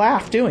then get a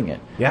laugh doing it.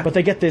 Yeah. But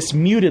they get this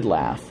muted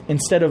laugh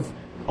instead of,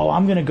 oh,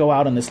 I'm going to go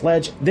out on this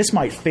ledge. This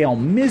might fail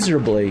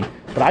miserably,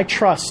 but I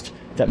trust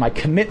that my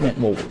commitment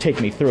will take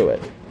me through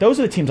it. Those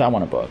are the teams I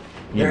want to book.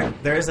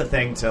 There is a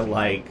thing to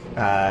like,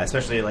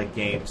 especially like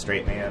game,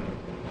 straight man,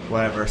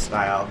 whatever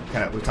style.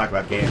 Kind of, we talk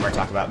about game, or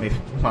talk about maybe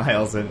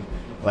Miles and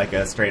like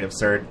a straight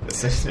absurd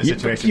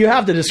situation. You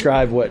have to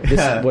describe what's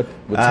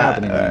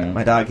happening right now.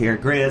 My dog here,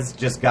 Grizz,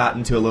 just got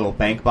into a little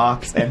bank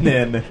box, and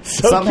then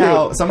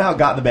somehow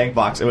got in the bank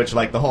box, which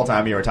like the whole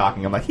time you were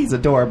talking, I'm like, he's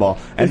adorable,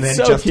 and It's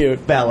then so just cute.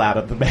 fell out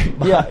of the bank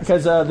box. Yeah,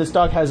 because this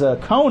dog has a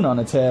cone on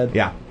its head.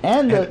 Yeah.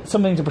 And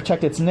something to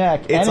protect its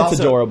neck, and it's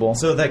also adorable.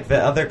 So like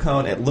the other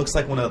cone, it looks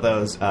like one of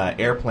those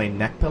airplane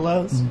neck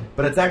pillows,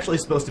 but it's actually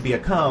supposed to be a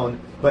cone.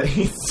 But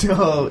he's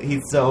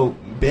so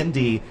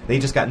bendy. They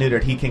just got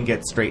neutered. He can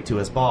get straight to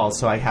his balls,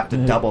 so I have to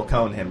double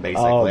cone him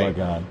basically. Oh my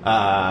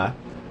god.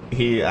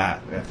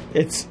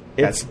 This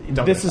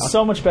This is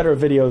so much better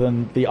video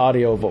than the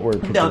audio of what we're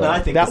No, I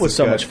think that this was is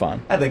so good. much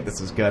fun. I think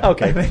this is good.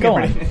 Okay, go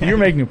on. You're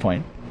making a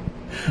point.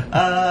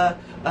 I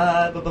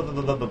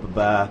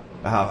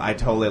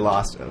totally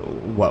lost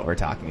what we're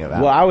talking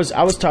about. Well, I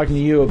was talking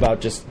to you about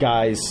just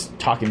guys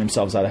talking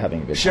themselves out of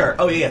having a good Sure. time.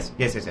 Oh, yes.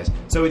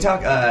 So we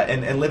talk,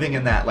 and living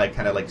in that, like,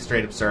 kind of like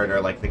straight absurd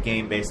or like the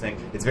game-based thing,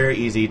 it's very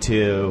easy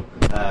to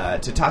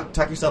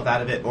talk yourself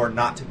out of it or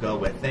not to go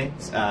with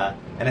things.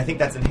 And I think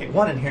that's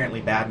inherently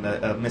bad and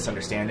a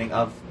misunderstanding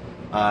of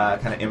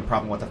kind of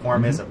improv and what the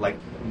form is, of like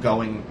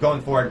going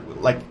forward.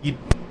 Like,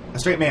 a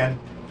straight man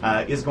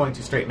is going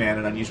to straight man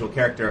an unusual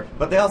character,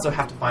 but they also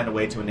have to find a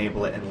way to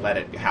enable it and let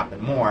it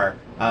happen more.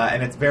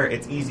 And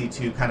it's easy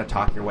to kind of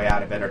talk your way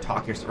out of it, or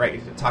talk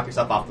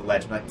yourself off the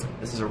ledge. Like,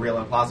 this is a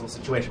real implausible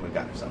situation we've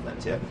gotten ourselves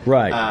into.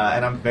 Right.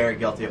 And I'm very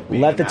guilty of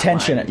being Let in the that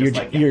tension.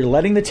 line, You're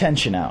letting the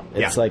tension out.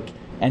 It's Yeah. like,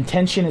 and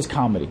tension is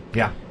comedy.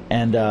 Yeah.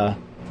 And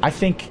I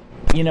think,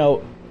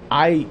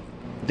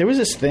 there was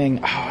this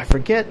thing. I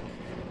forget.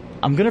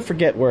 I'm gonna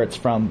forget where it's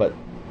from, but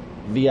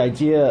the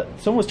idea.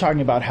 Someone was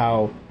talking about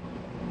how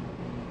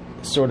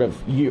sort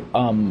of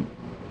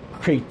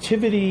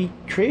creativity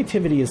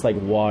is like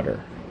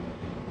water,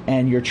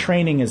 and your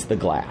training is the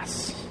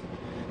glass.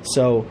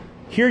 So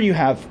here you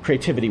have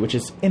creativity, which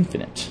is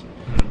infinite,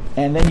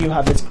 and then you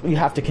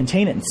have to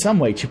contain it in some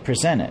way to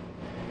present it.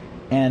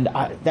 And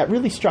that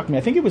really struck me.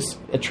 I think it was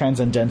a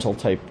transcendental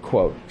type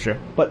quote. Sure.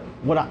 But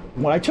what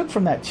I took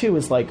from that too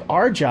is like,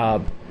 our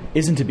job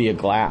isn't to be a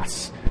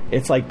glass.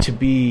 It's like to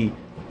be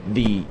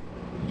the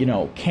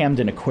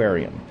Camden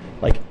Aquarium.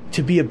 Like,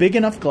 to be a big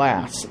enough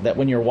glass that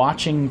when you're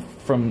watching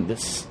from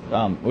this,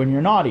 when you're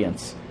an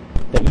audience,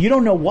 that you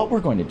don't know what we're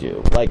going to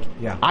do. Like,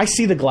 Yeah. I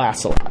see the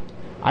glass a lot.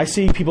 I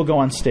see people go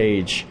on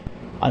stage,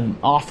 an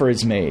offer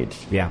is made.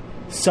 Yeah.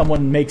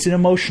 Someone makes an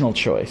emotional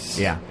choice.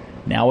 Yeah.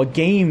 Now a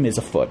game is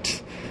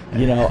afoot.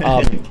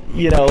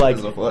 Like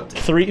Is afoot.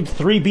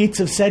 three beats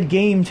of said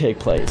game take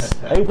place.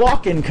 A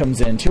walk-in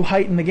comes in to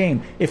heighten the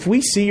game. If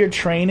we see your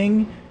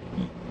training,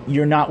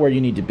 you're not where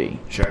you need to be.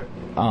 Sure.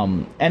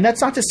 And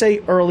that's not to say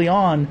early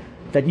on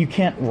that you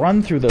can't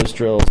run through those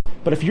drills,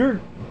 but if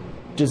your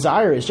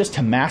desire is just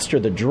to master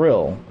the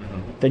drill,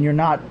 then you're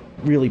not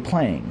really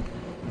playing.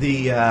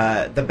 The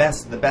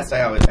best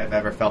I've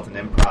ever felt in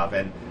improv,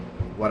 and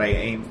what I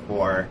aim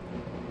for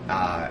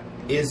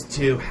is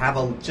to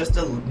have just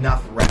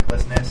enough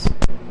recklessness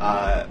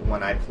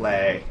when I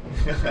play.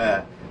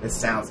 This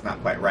sounds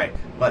not quite right,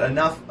 but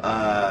enough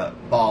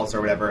balls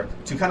or whatever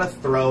to kind of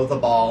throw the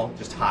ball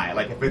just high.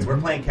 Like, if we're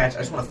playing catch, I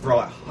just want to throw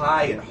it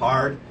high and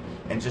hard,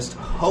 and just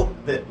hope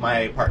that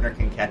my partner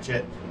can catch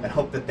it, and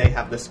hope that they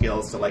have the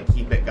skills to like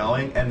keep it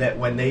going, and that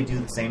when they do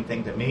the same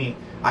thing to me,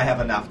 I have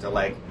enough to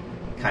like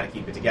kind of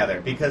keep it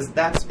together. Because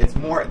that's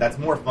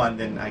more fun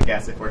than, I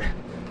guess, if we're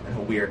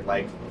a weird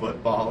like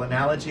football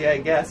analogy, I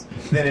guess,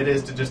 than it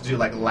is to just do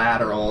like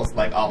laterals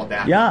like all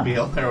down the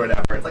field or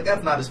whatever. It's like,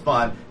 that's not as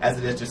fun as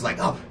it is just like,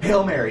 oh,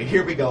 Hail Mary,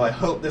 here we go, I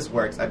hope this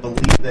works. I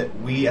believe that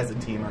we as a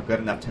team are good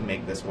enough to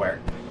make this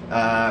work.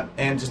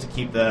 And just to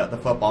keep the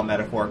football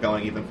metaphor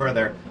going even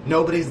further,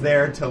 nobody's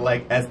there to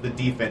like, as the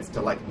defense,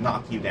 to like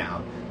knock you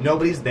down.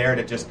 Nobody's there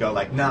to just go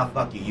like, nah,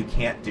 fuck you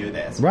can't do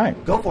this.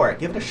 Right. Go for it,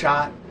 give it a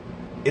shot.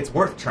 It's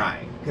worth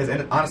trying, because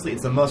honestly,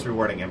 it's the most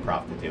rewarding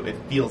improv to do. It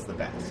feels the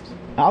best.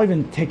 I'll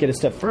even take it a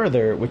step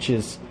further, which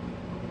is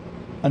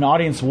an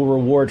audience will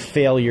reward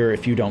failure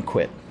if you don't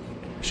quit.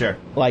 Sure.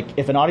 Like,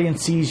 if an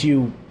audience sees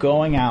you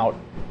going out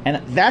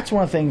And that's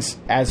one of the things,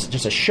 as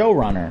just a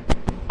showrunner,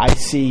 I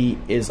see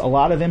is a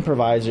lot of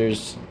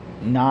improvisers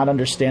not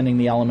understanding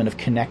the element of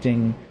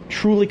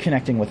truly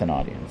connecting with an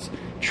audience,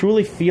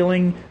 truly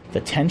feeling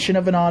the tension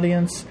of an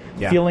audience,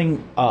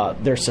 feeling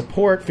their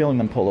support, feeling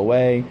them pull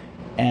away.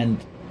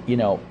 And,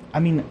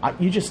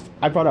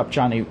 I brought up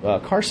Johnny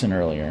Carson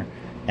earlier,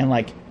 and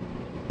like,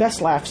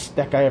 best laughs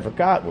that guy ever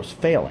got was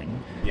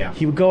failing. Yeah.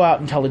 He would go out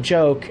and tell a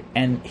joke,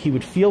 and he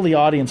would feel the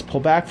audience pull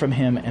back from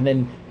him, and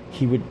then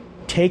he would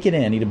take it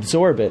in, he'd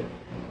absorb it,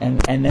 and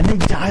then they'd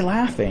die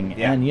laughing.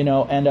 Yeah.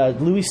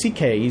 And Louis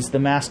C.K., he's the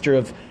master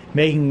of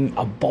making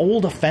a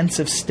bold,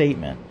 offensive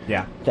statement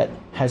that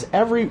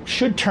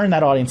should turn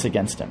that audience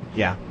against him.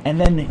 Yeah. And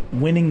then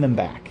winning them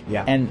back.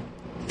 Yeah. And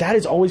that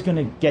is always going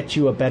to get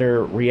you a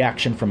better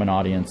reaction from an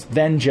audience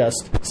than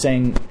just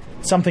saying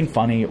something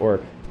funny or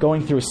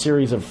going through a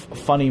series of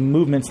funny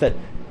movements that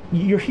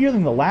you're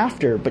hearing the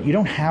laughter, but you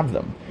don't have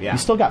them. Yeah. You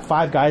still got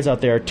 5 guys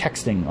out there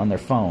texting on their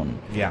phone.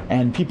 Yeah.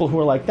 And people who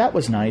are like, that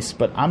was nice,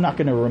 but I'm not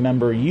going to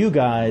remember you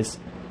guys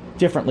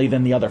differently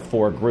than the other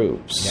 4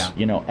 groups.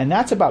 Yeah. And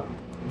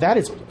that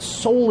is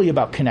solely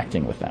about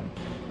connecting with them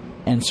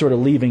and sort of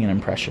leaving an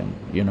impression,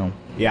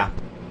 Yeah.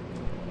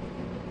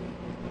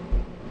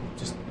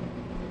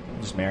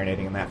 Just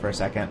marinating in that for a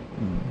second.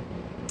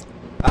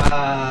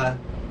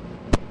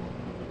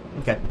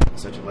 Okay,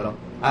 switch a little.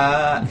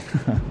 I'm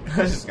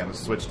just gonna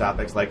switch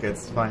topics like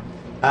it's fine.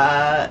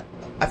 I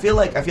feel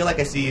like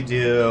I see you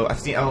do.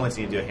 I've only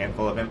seen you do a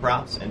handful of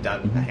improvs and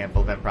done a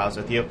handful of improvs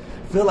with you.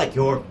 I feel like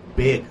you're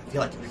big. I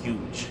feel like you're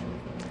huge.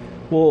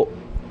 Well,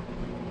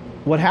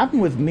 what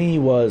happened with me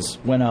was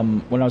when I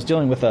was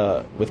dealing with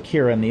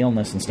Kira and the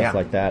illness and stuff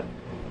like that,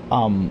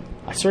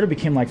 I sort of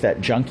became like that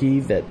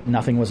junkie that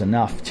nothing was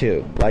enough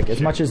too. Like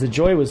as much as the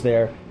joy was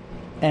there,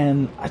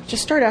 and I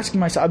just started asking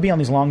myself. I'd be on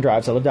these long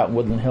drives. I lived out in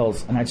Woodland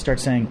Hills, and I'd start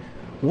saying,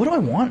 "What do I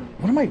want?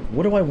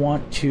 What do I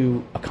want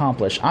to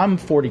accomplish?" I'm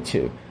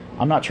 42.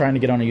 I'm not trying to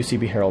get on a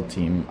UCB Herald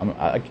team.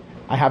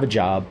 I have a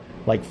job.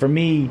 Like for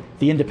me,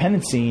 the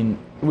independent scene,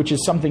 which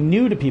is something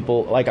new to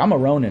people, like I'm a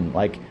Ronin,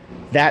 like.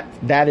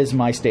 That is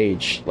my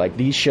stage. Like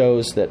these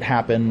shows that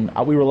happen,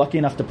 we were lucky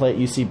enough to play at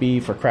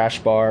UCB for Crash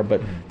Bar,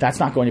 but that's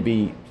not going to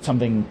be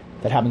something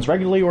that happens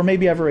regularly or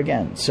maybe ever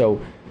again.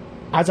 So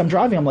as I'm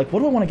driving, I'm like,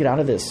 what do I want to get out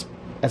of this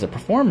as a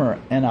performer?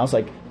 And I was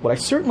like, what I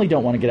certainly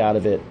don't want to get out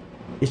of it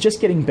is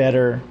just getting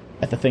better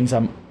at the things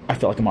I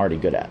feel like I'm already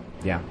good at.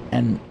 Yeah.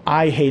 And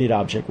I hated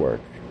object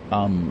work.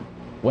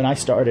 When I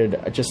started,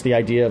 just the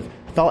idea of,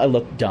 I felt I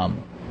looked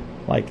dumb.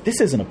 Like,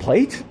 this isn't a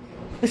plate.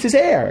 This is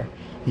air.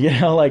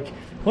 Like,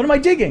 what am I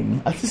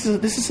digging? This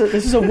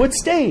is a wood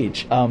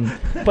stage.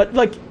 But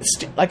like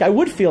I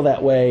would feel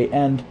that way,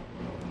 and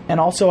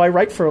also I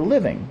write for a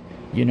living.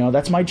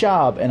 That's my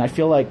job, and I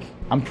feel like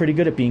I'm pretty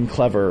good at being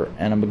clever,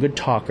 and I'm a good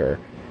talker.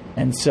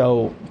 And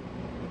so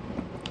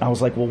I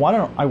was like, well, why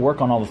don't I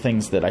work on all the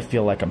things that I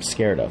feel like I'm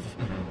scared of?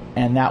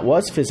 And that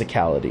was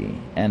physicality.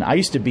 And I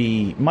used to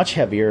be much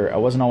heavier. I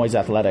wasn't always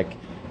athletic.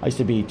 I used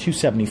to be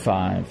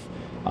 275.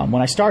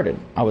 When I started,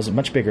 I was a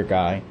much bigger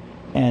guy.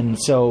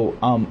 And so,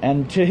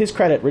 and to his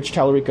credit, Rich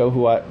Tallarico,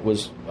 who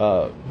was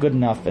good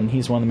enough, and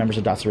he's one of the members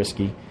of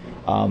Dostoevsky,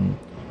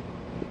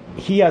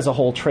 he has a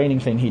whole training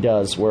thing he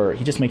does where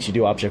he just makes you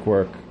do object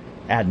work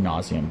ad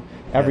nauseum.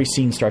 Every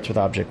scene starts with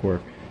object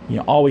work.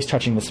 Always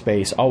touching the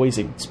space, always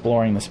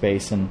exploring the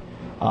space. And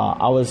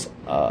I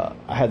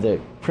had the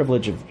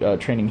privilege of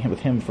training with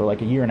him for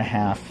like a year and a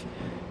half.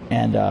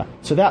 And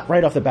so that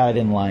right off the bat I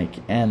didn't like.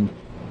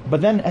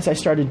 But then as I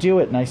started to do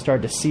it and I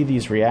started to see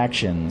these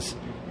reactions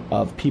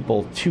of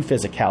people to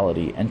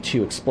physicality and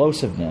to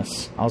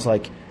explosiveness, I was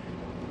like,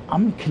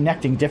 I'm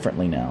connecting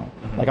differently now.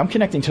 Like I'm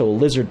connecting to a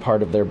lizard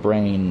part of their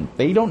brain.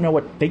 They don't know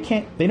what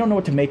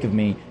to make of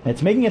me, and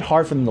it's making it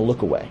hard for them to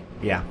look away.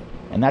 Yeah.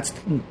 And that's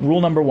rule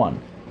number 1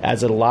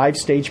 as a live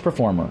stage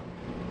performer,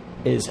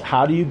 is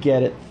how do you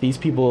get it? These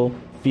people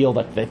feel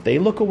that if they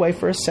look away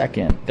for a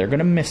second, they're going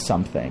to miss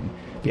something.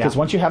 Because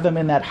once you have them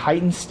in that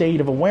heightened state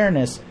of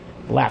awareness,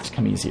 laughs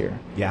come easier.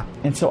 Yeah.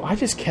 And so I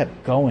just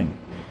kept going.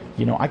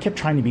 I kept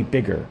trying to be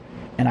bigger,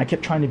 and I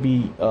kept trying to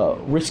be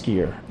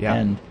riskier. Yeah.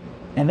 And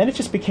then it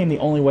just became the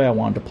only way I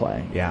wanted to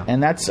play. Yeah.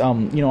 And that's, I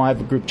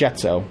have a group,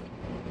 Jetso,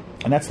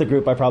 and that's the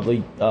group I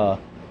probably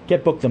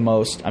get booked the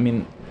most. I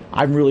mean,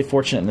 I'm really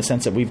fortunate in the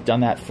sense that we've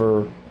done that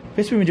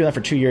basically we've been doing that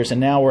for 2 years, and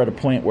now we're at a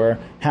point where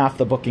half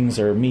the bookings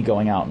are me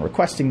going out and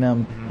requesting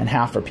them, and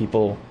half are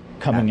people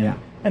coming in.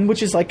 And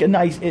which is like a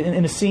nice,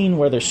 in a scene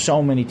where there's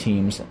so many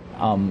teams,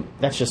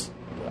 that's just,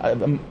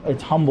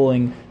 it's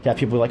humbling to have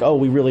people like, oh,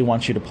 we really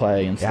want you to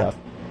play and stuff.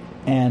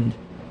 And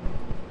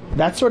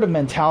that sort of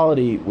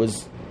mentality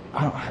was,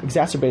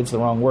 exacerbated's the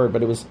wrong word,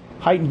 but it was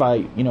heightened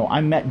by,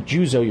 I met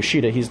Juzo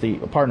Yoshida, he's the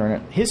partner,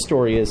 and his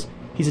story is,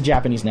 he's a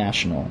Japanese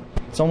national.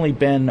 It's only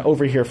been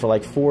over here for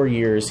like 4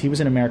 years. He was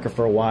in America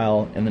for a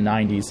while in the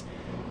 90s.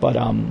 But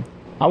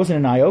I was in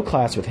an I.O.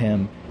 class with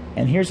him,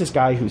 and here's this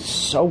guy who's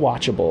so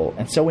watchable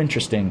and so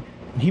interesting,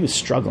 and he was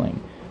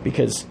struggling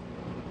because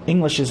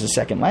English is a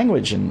second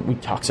language, and we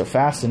talk so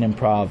fast in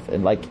improv,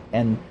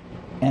 and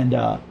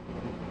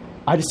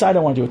I decided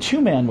I want to do a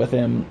 2-man with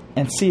him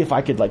and see if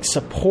I could like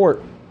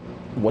support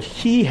what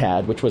he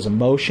had, which was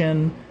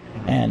emotion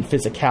and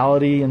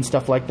physicality and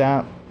stuff like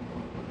that.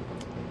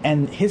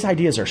 And his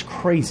ideas are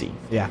crazy.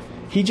 Yeah.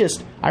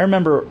 I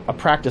remember a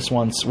practice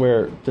once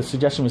where the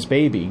suggestion was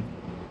baby,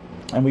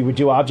 and we would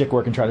do object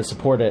work and try to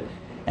support it.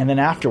 And then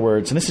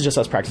afterwards, and this is just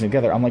us practicing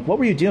together, I'm like, what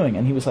were you doing?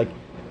 And he's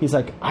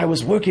like, I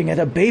was working at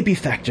a baby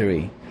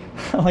factory.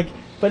 I'm like,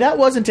 but that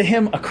wasn't to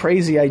him a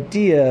crazy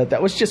idea.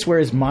 That was just where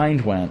his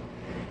mind went.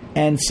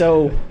 And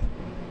so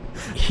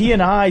he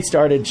and I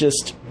started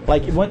just,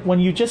 like, when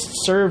you just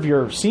serve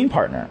your scene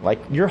partner, like,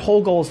 your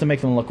whole goal is to make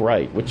them look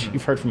right, which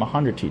you've heard from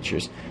 100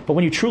 teachers. But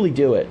when you truly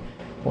do it,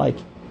 like,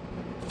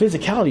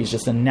 physicality is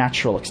just a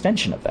natural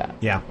extension of that.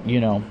 Yeah. You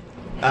know?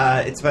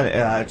 It's funny,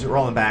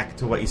 rolling back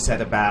to what you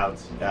said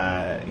about,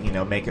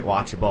 make it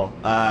watchable.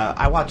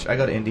 I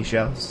go to indie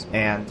shows,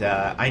 and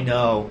I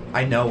know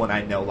when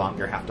I no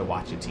longer have to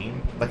watch a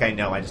team. Like, I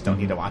know I just don't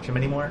need to watch them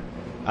anymore.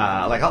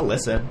 Like, I'll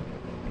listen.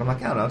 I'm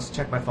like, I don't know, just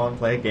check my phone,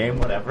 play a game,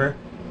 whatever.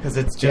 Because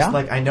it's just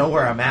like, I know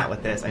where I'm at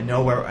with this. I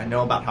know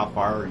about how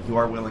far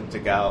you're willing to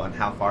go and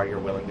how far you're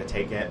willing to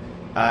take it.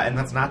 And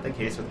that's not the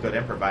case with good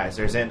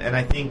improvisers. And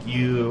I think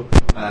you're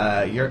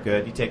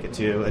good. You take it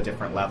to a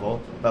different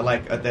level. But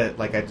like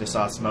I just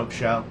saw a Smoke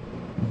show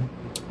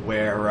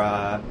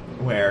where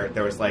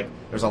there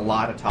was a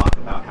lot of talk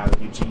about how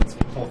Eugene's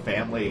whole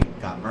family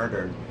got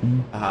murdered.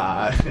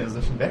 It was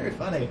very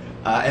funny.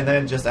 And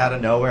then just out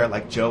of nowhere,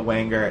 like Joe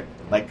Wanger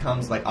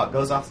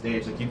goes off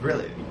stage. Like you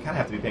kind of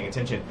have to be paying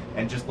attention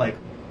and just like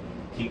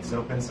peeks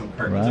open some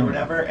curtains or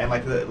whatever. And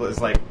like it was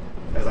like,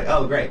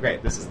 oh,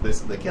 great, this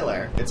is the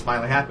killer. It's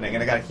finally happening,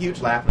 and I got a huge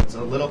laugh. And it's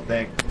a little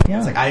thing. Yeah.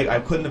 It's like I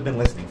couldn't have been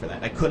listening for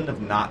that. I couldn't have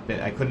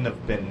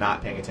been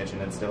not paying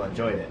attention and still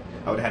enjoyed it.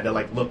 I would have had to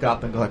like look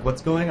up and go like,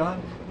 what's going on?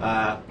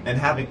 And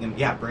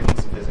bringing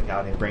some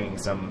physicality, and bringing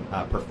some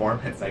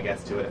performance, I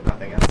guess, to it, if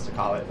nothing else to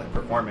call it, like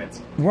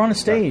performance. We're on a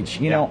stage,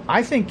 you know.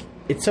 I think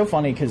it's so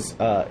funny because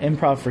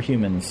Improv for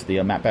Humans,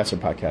 the Matt Besser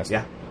podcast.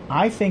 Yeah.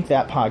 I think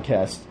that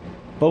podcast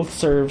both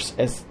serves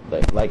as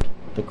like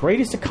the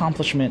greatest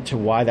accomplishment to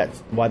why the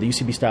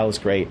UCB style is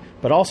great,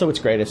 but also its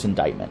greatest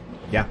indictment.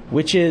 Yeah.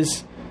 Which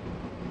is,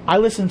 I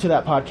listen to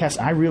that podcast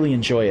and I really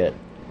enjoy it,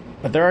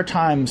 but there are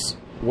times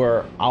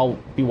where I'll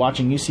be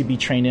watching UCB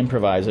trained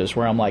improvisers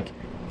where I'm like,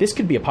 this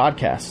could be a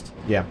podcast.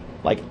 Yeah.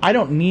 Like, I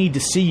don't need to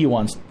see you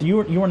on...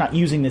 You are not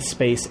using this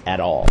space at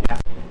all. Yeah.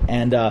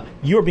 And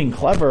you're being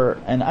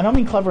clever, and I don't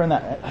mean clever in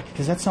that...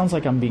 Because that sounds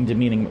like I'm being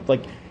demeaning.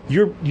 Like,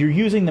 you're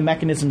using the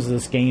mechanisms of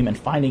this game and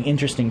finding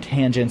interesting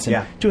tangents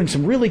and doing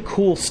some really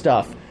cool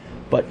stuff.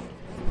 But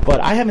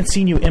I haven't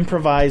seen you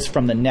improvise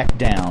from the neck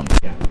down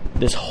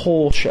this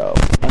whole show.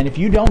 And if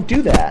you don't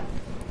do that,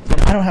 then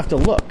I don't have to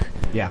look.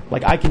 Yeah.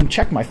 Like, I can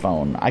check my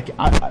phone.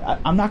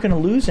 I'm not going to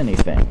lose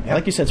anything. Yeah.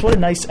 Like you said, it's what a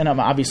nice... And I'm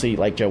obviously,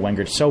 like Joe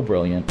Wenger, so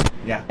brilliant.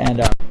 Yeah.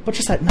 And but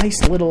just that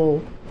nice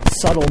little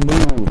subtle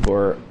move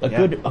or a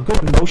good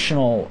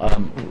emotional...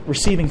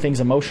 receiving things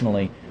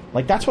emotionally.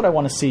 Like, that's what I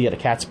want to see at a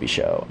Catsby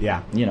show.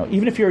 Yeah. You know,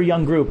 even if you're a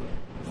young group,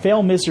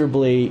 fail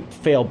miserably,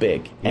 fail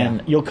big,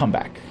 and you'll come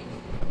back.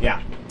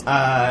 Yeah.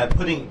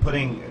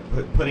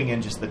 Putting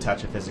in just the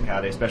touch of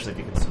physicality, especially if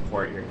you can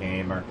support your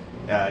game or,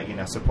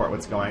 support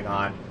what's going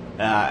on.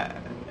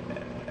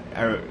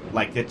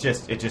 It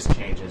just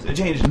changes. It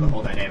changes the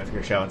whole dynamic of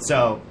your show, and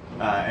so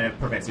and it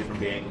prevents you from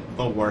being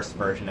the worst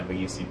version of a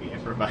UCB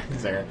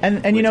improviser.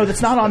 And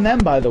that's not on them,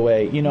 by the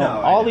way.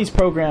 All these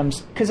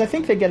programs, because I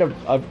think they get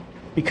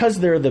because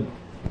they're the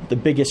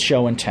biggest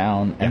show in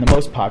town and the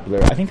most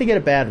popular. I think they get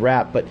a bad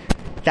rap, but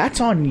that's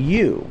on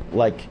you.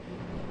 Like,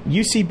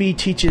 UCB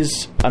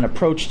teaches an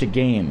approach to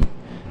game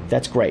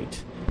that's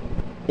great.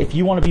 If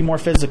you want to be more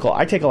physical,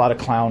 I take a lot of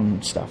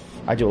clown stuff.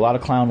 I do a lot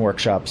of clown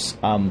workshops.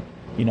 I've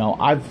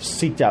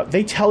seeked out...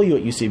 They tell you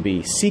at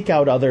UCB, seek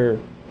out other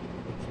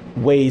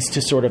ways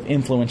to sort of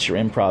influence your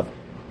improv.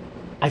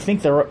 I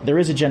think there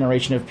is a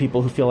generation of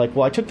people who feel like,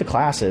 well, I took the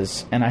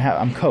classes and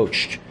I'm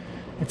coached.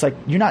 It's like,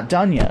 you're not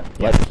done yet.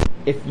 Like,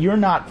 if you're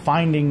not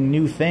finding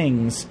new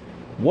things,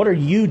 what are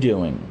you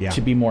doing to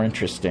be more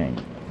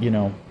interesting?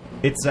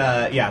 It's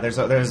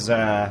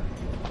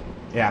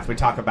if we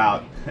talk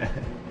about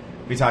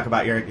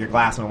your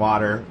glass and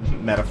water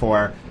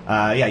metaphor,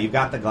 you've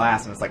got the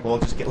glass, and it's like, well,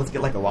 let's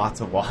get like lots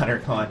of water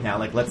going now.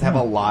 Like, let's have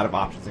a lot of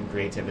options and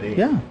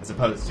creativity, as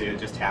opposed to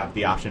just have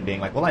the option being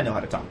like, well, I know how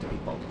to talk to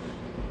people.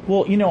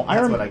 Well,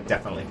 that's what I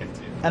definitely can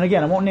do. And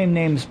again, I won't name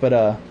names,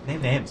 but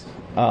name names.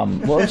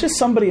 Well, it's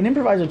just an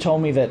improviser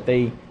told me that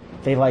they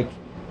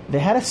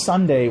had a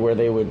Sunday where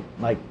they would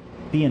like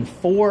be in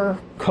 4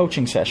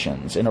 coaching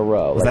sessions in a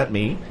row. Was that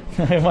me?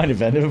 It might have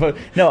been. But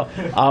no,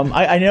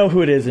 I know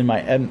who it is and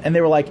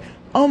they were like,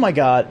 oh my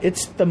God,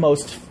 it's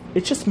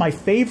just my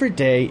favorite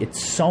day.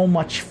 It's so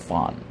much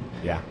fun.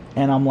 Yeah.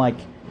 And I'm like,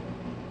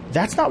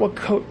 that's not what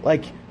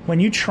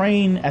when you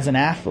train as an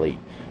athlete,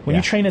 when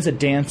you train as a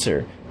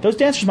dancer, those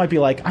dancers might be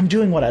like, I'm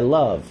doing what I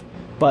love,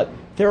 but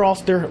their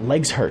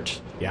legs hurt.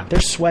 Yeah.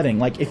 They're sweating.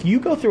 Like, if you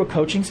go through a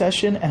coaching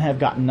session and have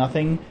gotten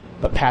nothing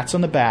but pats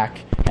on the back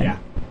and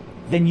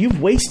then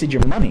you've wasted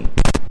your money.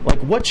 Like,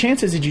 what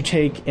chances did you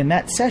take in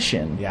that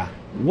session? Yeah.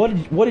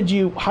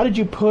 How did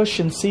you push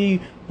and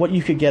see what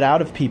you could get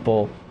out of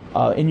people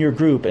in your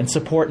group and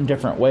support in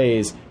different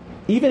ways,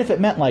 even if it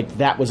meant like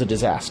that was a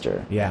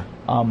disaster? Yeah.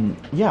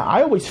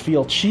 I always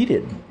feel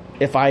cheated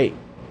if I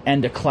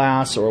end a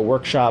class or a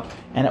workshop,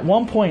 and at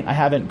one point I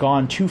haven't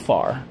gone too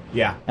far.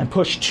 Yeah. And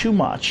pushed too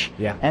much.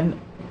 Yeah. And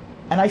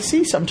I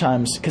see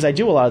sometimes, because I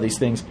do a lot of these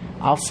things,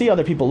 I'll see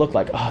other people look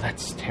like, oh,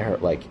 that's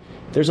terrible. Like,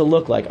 there's a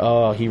look like,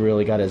 oh, he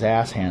really got his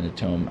ass handed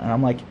to him. And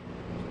I'm like,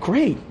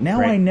 great.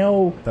 Now I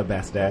know. The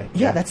best day.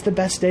 Yeah, that's the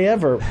best day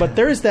ever. But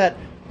there is that,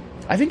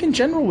 I think in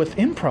general with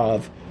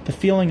improv, the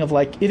feeling of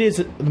like, it is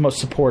the most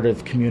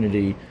supportive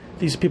community.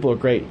 These people are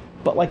great.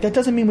 But like, that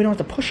doesn't mean we don't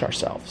have to push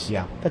ourselves.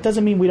 Yeah. That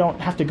doesn't mean we don't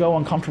have to go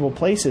uncomfortable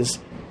places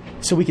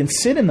so we can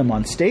sit in them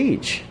on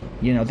stage.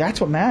 You know, that's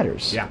what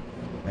matters. Yeah,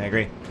 I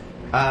agree.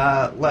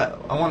 I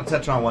want to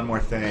touch on one more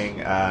thing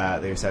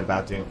that you said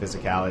about doing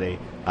physicality,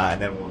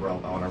 and then I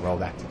want to roll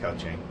back to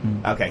coaching.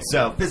 Okay,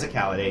 so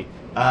physicality.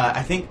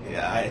 I think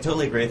I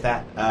totally agree with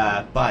that.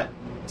 But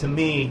to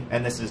me,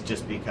 and this is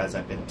just because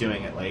I've been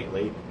doing it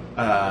lately,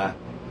 that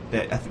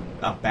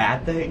a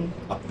bad thing,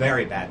 a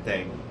very bad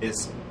thing,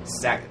 is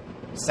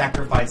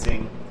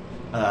sacrificing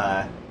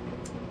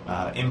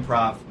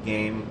improv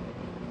game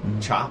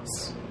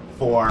chops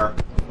for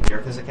pure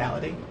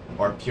physicality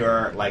or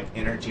pure like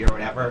energy or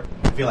whatever.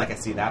 I feel like I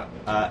see that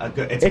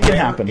it can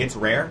happen. It's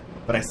rare,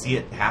 but I see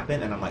it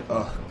happen, and I'm like,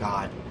 oh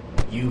God,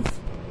 you've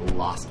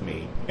lost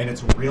me, and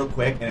it's real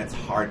quick, and it's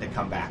hard to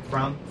come back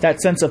from.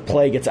 That sense of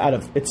play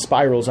it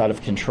spirals out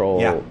of control.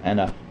 Yeah. And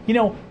a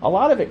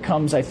lot of it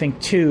comes, I think,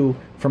 too,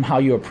 from how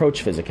you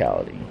approach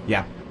physicality.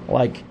 Yeah.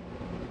 Like,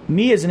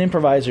 me as an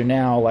improviser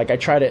now, like, I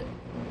try to,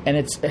 and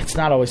it's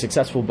not always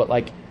successful, but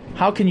like,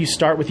 how can you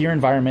start with your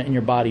environment and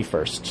your body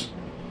first?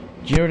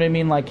 Do you know what I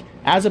mean? Like,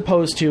 as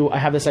opposed to, I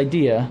have this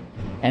idea,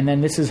 and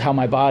then this is how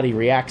my body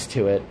reacts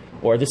to it,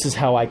 or this is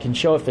how I can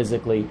show it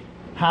physically.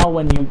 How,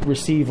 when you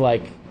receive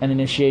like an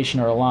initiation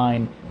or a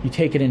line, you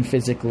take it in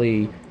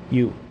physically.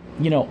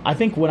 I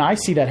think when I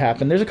see that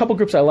happen, there's a couple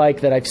groups I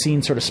like that I've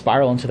seen sort of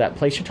spiral into that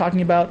place you're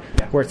talking about,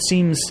 where it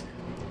seems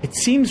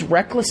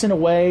reckless in a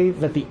way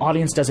that the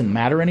audience doesn't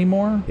matter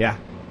anymore. Yeah.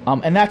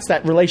 And that's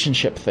that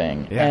relationship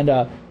thing. Yeah. And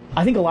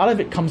I think a lot of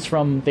it comes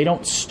from they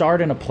don't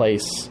start in a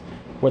place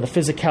where the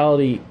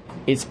physicality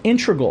is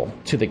integral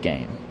to the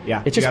game.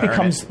 Yeah. It just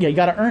becomes, you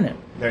got to earn it.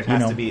 There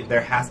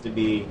has to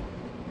be.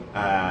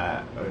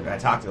 I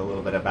talked a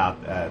little bit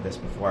about this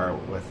before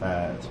with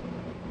a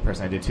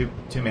person I do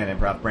two-man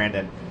improv,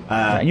 Brandon.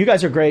 And you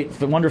guys are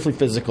great, wonderfully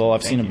physical.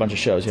 I've seen a bunch of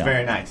shows. It's yeah.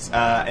 very nice,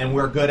 and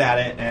we're good at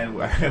it. And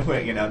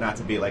we're, not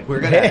to be like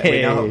we're good at it.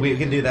 We know we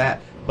can do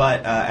that.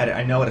 But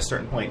I know at a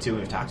certain point too,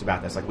 we've talked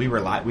about this. Like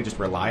we just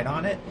relied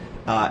on it,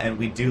 and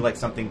we do like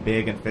something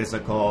big and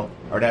physical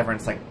or whatever. And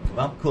it's like,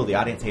 well, cool. The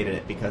audience hated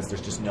it because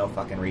there's just no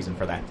fucking reason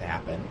for that to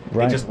happen.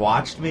 Right. They just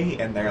watched me,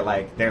 and they're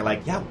like,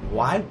 yeah,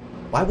 why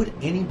would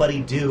anybody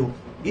do,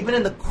 even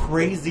in the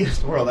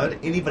craziest world, why would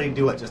anybody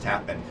do what just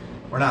happened?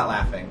 We're not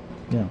laughing.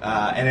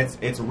 Yeah. And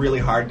it's really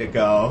hard to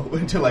go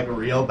to like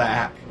reel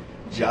back,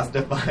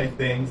 justify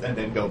things, and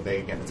then go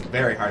big again. It's a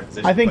very hard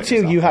position. I think to put too,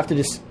 yourself you have to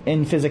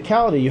in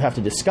physicality, you have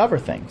to discover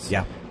things.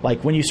 Yeah.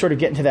 Like when you sort of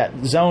get into that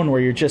zone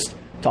where you're just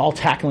all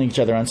tackling each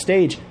other on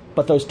stage,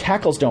 but those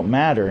tackles don't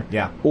matter.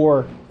 Yeah.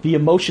 Or the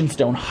emotions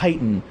don't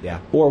heighten. Yeah.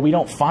 Or we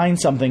don't find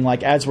something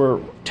like as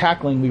we're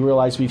tackling, we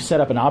realize we've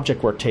set up an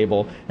object work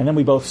table, and then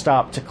we both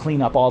stop to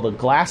clean up all the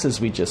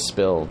glasses we just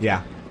spilled.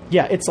 Yeah.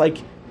 Yeah. It's like.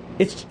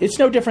 It's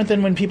no different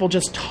than when people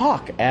just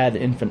talk ad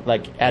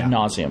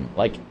nauseum.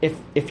 Like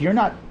if you're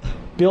not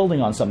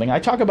building on something, I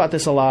talk about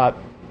this a lot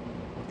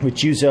with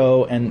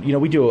Juzo, and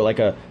we do like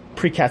a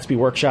pre-Catsby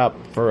workshop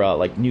for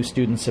like new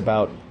students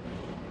about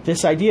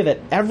this idea that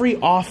every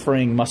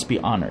offering must be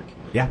honored.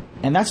 Yeah,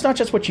 and that's not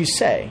just what you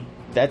say.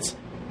 That's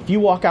if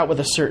you walk out with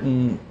a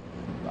certain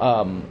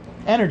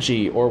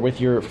energy, or with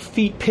your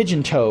feet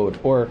pigeon-toed,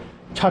 or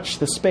touch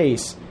the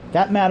space.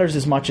 That matters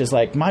as much as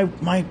like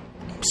my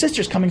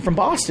sister's coming from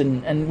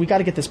Boston and we got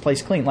to get this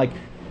place clean. Like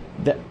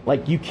that,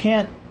 like you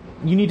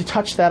need to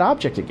touch that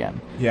object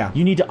again. Yeah.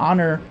 You need to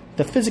honor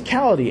the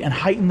physicality and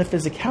heighten the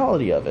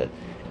physicality of it.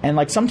 And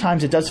like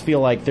sometimes it does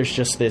feel like there's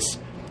just this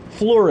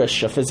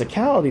flourish of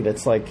physicality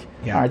that's like,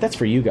 all right, that's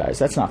for you guys.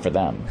 That's not for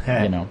them.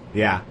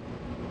 Yeah.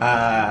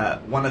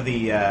 One of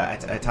the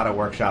I taught a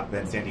workshop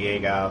in San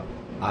Diego,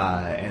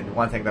 and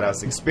one thing that I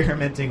was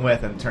experimenting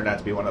with and turned out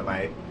to be one of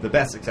the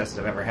best successes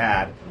I've ever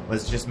had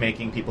was just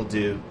making people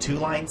do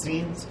 2-line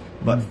scenes,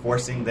 but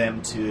forcing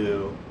them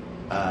to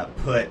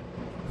put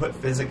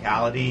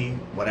physicality,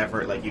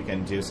 whatever, like you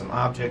can do some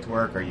object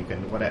work or you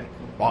can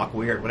walk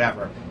weird,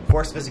 whatever.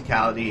 Force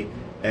physicality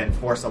and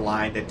force a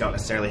line that don't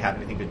necessarily have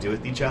anything to do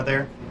with each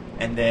other,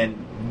 and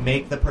then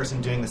make the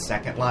person doing the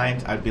second line,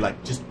 I would be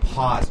like, just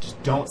pause,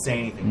 just don't say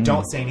anything,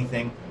 don't say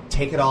anything.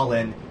 Take it all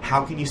in.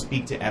 How can you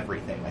speak to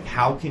everything? Like,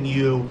 how can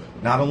you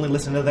not only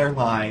listen to their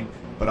line,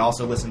 but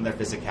also listen to their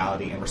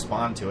physicality and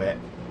respond to it?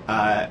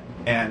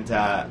 And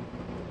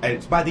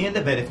by the end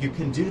of it, if you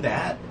can do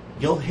that,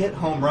 you'll hit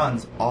home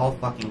runs all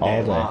fucking day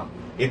All day. long.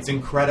 It's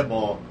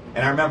incredible.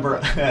 And I remember,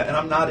 and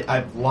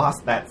I've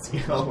lost that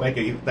skill. Like,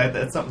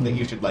 that's something that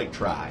you should, like,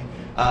 try.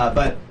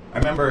 But I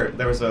remember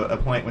there was a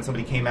point when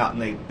somebody came out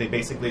and they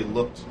basically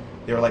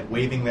they were, like,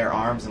 waving their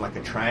arms in, like,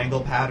 a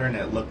triangle pattern,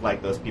 and it looked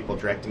like those people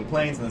directing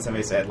planes, and then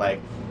somebody said, like,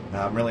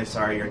 I'm really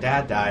sorry your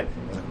dad died.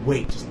 I was like,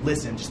 wait, just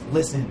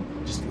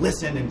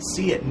listen and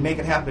see it and make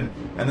it happen.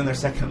 And then their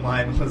second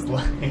line was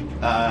like,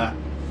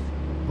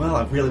 well,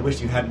 I really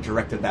wish you hadn't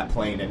directed that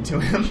plane into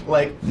him.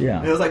 Like,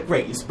 Yeah. It was like,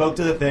 great, you spoke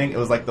to the thing. It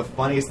was like the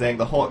funniest thing,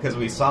 because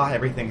we saw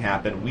everything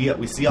happen.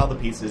 We see all the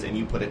pieces, and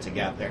you put it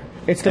together.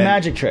 It's the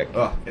magic trick.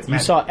 It's you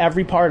magic. saw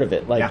every part of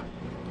it. Like, Yeah.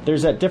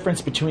 there's that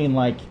difference between,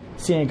 like,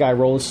 seeing a guy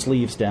roll his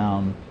sleeves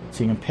down,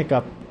 seeing him pick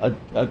up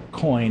a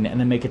coin and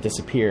then make it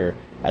disappear,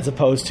 as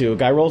opposed to a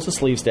guy rolls his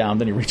sleeves down,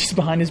 then he reaches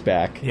behind his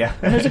back, Yeah.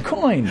 and there's a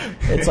coin.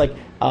 It's like,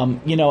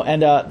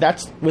 and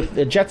that's with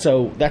the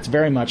Jetso. That's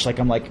very much like,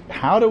 I'm like,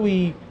 how do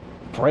we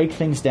break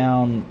things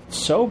down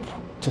to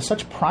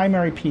such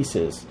primary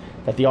pieces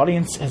that the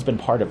audience has been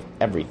part of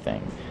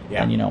everything?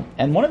 Yeah.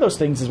 And one of those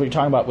things is what you're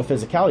talking about with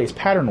physicality is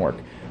pattern work.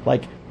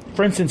 Like,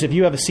 for instance, if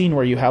you have a scene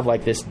where you have,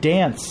 like, this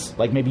dance,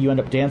 like maybe you end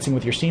up dancing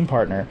with your scene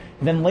partner,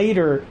 and then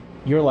later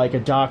you're like a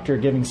doctor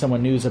giving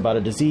someone news about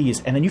a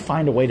disease, and then you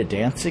find a way to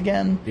dance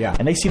again, Yeah.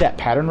 and they see that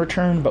pattern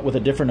return, but with a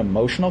different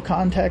emotional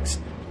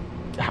context,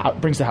 it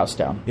brings the house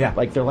down. Yeah.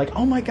 Like, they're like,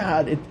 oh my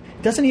God, it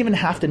doesn't even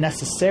have to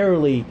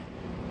necessarily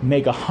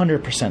make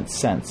 100%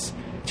 sense.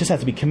 It just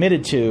has to be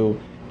committed to,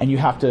 and you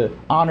have to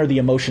honor the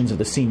emotions of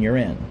the scene you're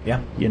in.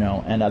 Yeah.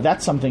 And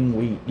that's something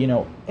we,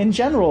 in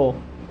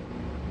general,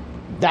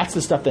 that's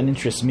the stuff that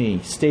interests me.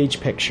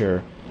 Stage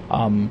picture,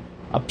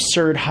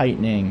 absurd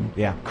heightening,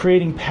 Yeah.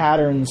 creating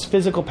patterns,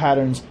 physical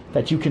patterns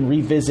that you can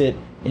revisit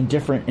in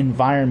different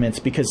environments,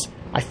 because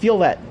I feel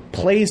that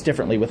plays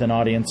differently with an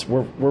audience.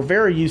 We're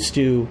very used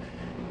to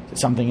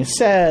something is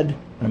said,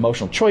 an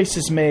emotional choice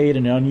is made,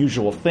 an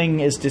unusual thing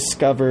is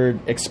discovered,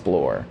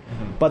 explore.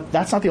 Mm-hmm. But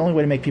that's not the only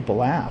way to make people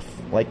laugh.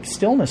 Like,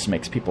 stillness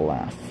makes people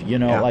laugh,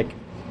 Yeah. like,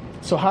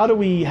 so how do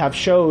we have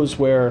shows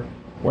where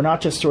we're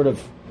not just sort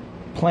of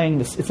playing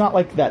this? It's not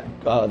like that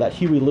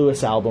Huey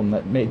Lewis album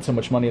that made so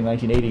much money in the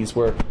 1980s,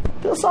 where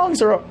the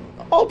songs are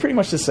all pretty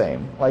much the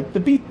same. Like, the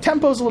beat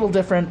tempo's a little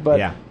different, but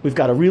Yeah. we've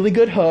got a really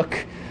good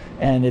hook,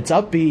 and it's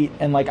upbeat.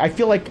 And, like, I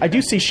feel like I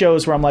do see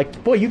shows where I'm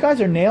like, boy, you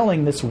guys are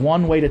nailing this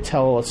one way to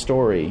tell a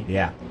story.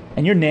 Yeah.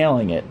 And you're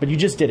nailing it, but you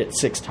just did it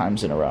 6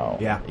 times in a row.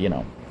 Yeah.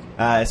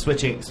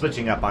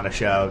 Switching up on a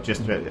show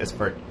just as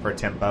for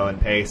tempo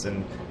and pace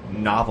and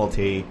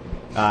novelty,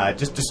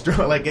 just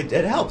destroy, like, it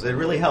helps. It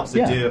really helps to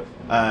Yeah. do.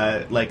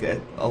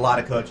 A lot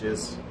of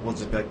coaches will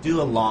just be like,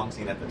 do a long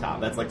scene at the top.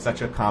 That's like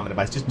such a common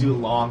advice. Just do a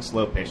long,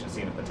 slow, patient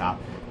scene at the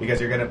top,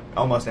 because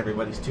almost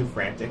everybody's too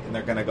frantic and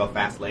they're gonna go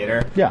fast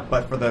later. Yeah.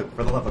 But for the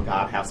love of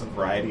God, have some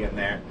variety in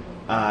there.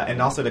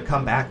 And also to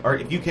come back, or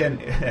if you can,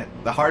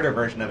 the harder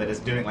version of it is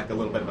doing like a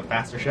little bit of a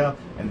faster show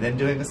and then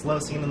doing a slow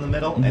scene in the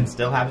middle and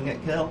still having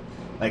it kill.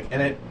 Like,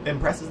 and it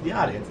impresses the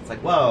audience. It's like,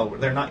 whoa,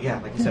 they're not,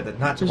 like you said, they're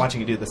not just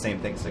watching you do the same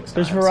thing 6 times.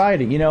 There's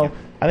variety.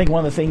 I think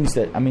one of the things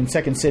that,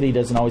 Second City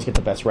doesn't always get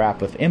the best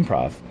rap with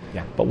improv.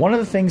 Yeah. But one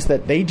of the things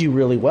that they do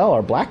really well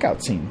are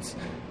blackout scenes.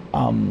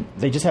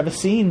 They just have a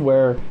scene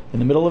where in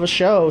the middle of a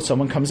show,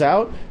 someone comes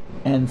out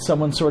and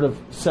someone sort of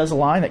says a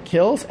line that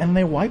kills, and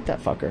they wipe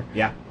that fucker.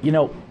 Yeah.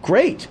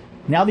 Great.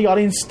 Now the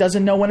audience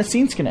doesn't know when a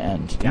scene's going to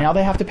end. Yeah. Now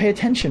they have to pay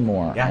attention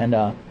more.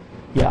 Yeah.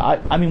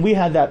 And we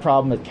had that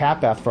problem at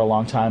Cat Bath for a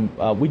long time.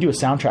 We do a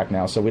soundtrack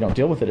now, so we don't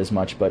deal with it as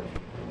much. But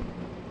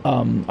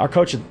our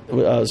coach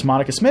is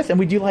Monica Smith, and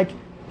we do like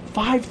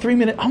 5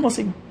 3-minute, almost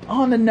like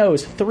on the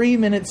nose,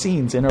 3-minute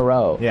scenes in a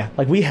row. Yeah.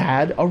 Like, we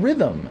had a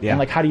rhythm. Yeah. And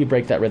like, how do you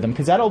break that rhythm?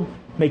 Because that'll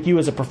make you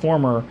as a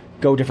performer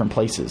go different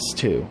places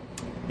too.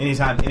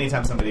 Anytime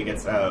somebody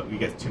gets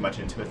too much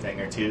into a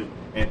thing or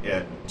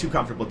too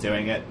comfortable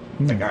doing it,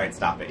 it's like, all right,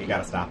 stop it. You got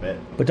to stop it.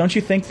 But don't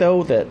you think,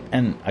 though, that,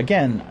 and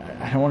again,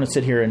 I don't want to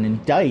sit here and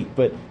indict,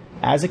 but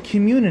as a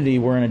community,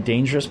 we're in a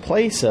dangerous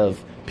place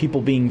of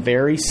people being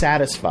very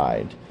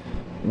satisfied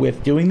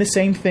with doing the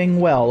same thing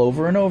well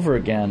over and over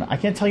again. I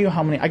can't tell you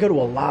how many. I go to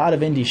a lot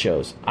of indie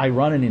shows. I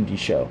run an indie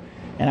show.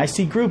 And I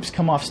see groups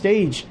come off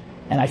stage,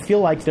 and I feel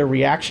like their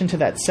reaction to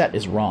that set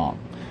is wrong.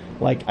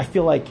 Like, I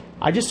feel like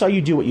I just saw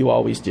you do what you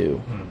always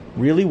do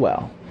really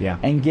well. Yeah.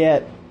 And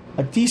get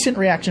a decent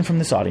reaction from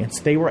this audience.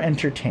 They were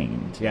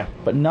entertained. Yeah.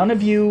 But none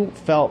of you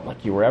felt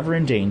like you were ever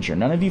in danger.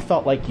 None of you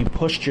felt like you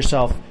pushed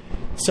yourself.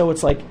 So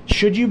it's like,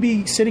 should you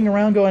be sitting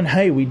around going,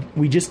 hey,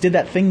 we just did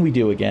that thing we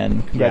do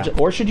again? Yeah.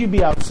 Or should you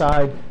be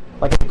outside,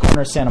 like at the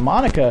corner of Santa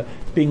Monica,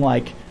 being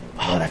like,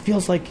 oh, that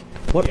feels like,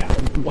 what?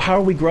 Yeah. How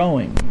are we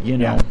growing?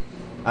 Yeah.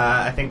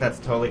 I think that's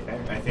totally fair.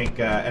 I think,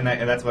 and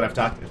that's what I've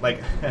talked.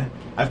 Like,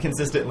 I've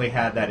consistently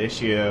had that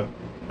issue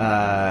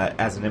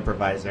as an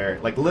improviser,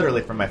 like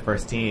literally from my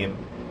first team,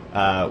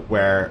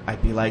 where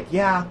I'd be like,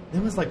 "Yeah,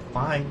 it was like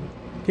fine,"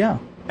 Yeah.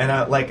 and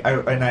I've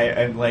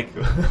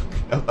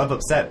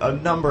upset a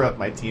number of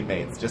my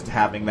teammates just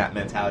having that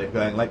mentality of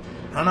going like,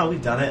 "I don't know,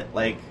 we've done it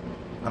like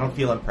I don't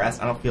feel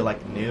impressed. I don't feel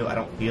like new. I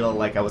don't feel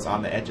like I was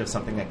on the edge of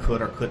something I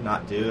could or could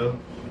not do.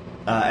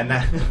 And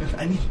that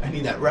I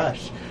need that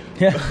rush.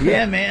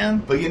 Yeah, man.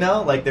 But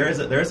like there is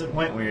a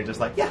point where you're just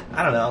like, yeah,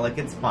 I don't know, like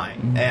it's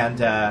fine. And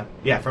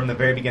from the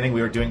very beginning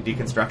we were doing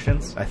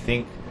deconstructions.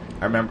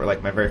 I remember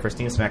like my very first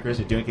Team Smackers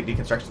were doing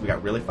deconstructions. We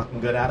got really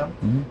fucking good at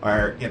them,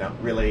 or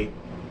really.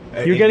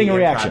 You're getting a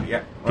reaction.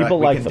 Yeah. People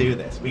like them.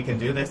 We can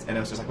do this, and it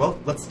was just like, well,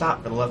 let's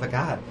stop for the love of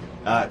God,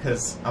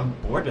 because I'm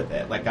bored with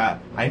it. Like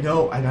I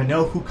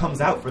know who comes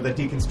out for the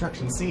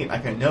deconstruction scene.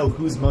 Like I know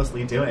who's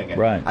mostly doing it.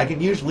 Right. I can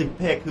usually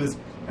pick who's.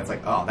 And it's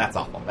like, oh, that's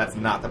awful. That's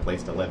not the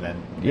place to live in.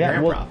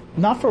 Yeah. Well,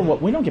 not for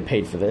what we don't get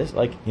paid for this.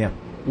 Like, yeah,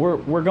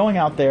 we're going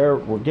out there.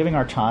 We're giving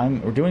our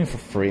time. We're doing it for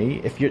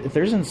free. If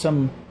there isn't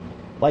some,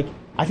 like,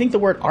 I think the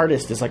word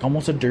artist is like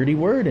almost a dirty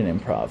word in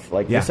improv.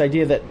 Like this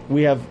idea that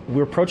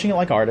we're approaching it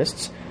like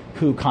artists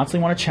who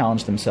constantly want to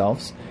challenge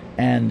themselves,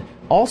 and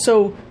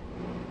also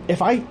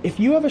if I've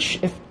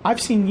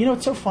seen,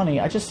 it's so funny.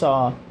 I just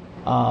saw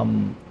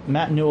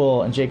Matt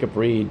Newell and Jacob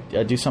Reed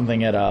do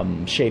something at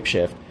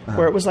Shapeshift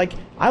where it was like,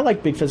 I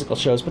like big physical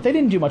shows, but they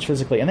didn't do much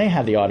physically, and they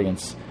had the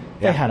audience.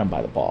 They had them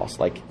by the balls.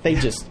 Like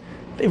it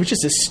was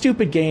just a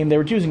stupid game. They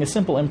were using a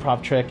simple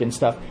improv trick and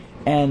stuff,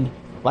 and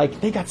like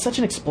they got such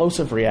an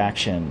explosive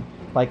reaction.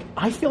 Like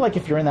I feel like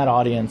if you're in that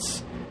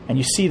audience and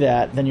you see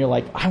that, then you're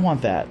like, I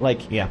want that.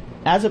 Like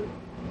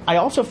I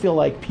also feel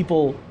like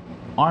people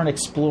aren't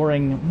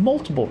exploring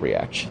multiple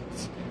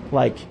reactions.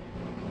 Like,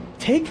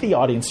 take the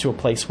audience to a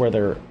place where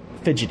they're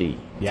fidgety.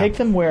 Yeah. Take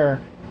them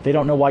where they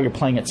don't know why you're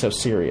playing it so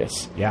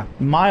serious. Yeah.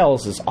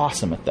 Miles is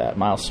awesome at that,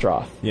 Miles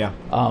Stroth. Yeah.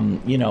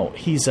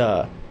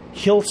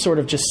 He'll sort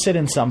of just sit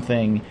in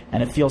something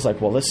and it feels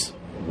like, well, it's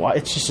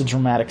just a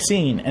dramatic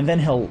scene, and then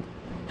he'll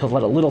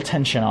let a little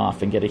tension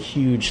off and get a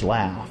huge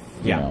laugh.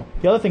 You know?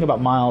 The other thing about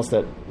Miles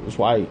that was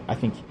why I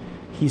think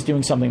he's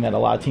doing something that a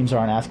lot of teams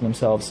aren't asking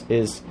themselves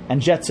is,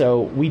 and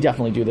Jetso, we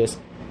definitely do this,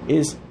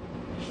 is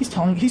he's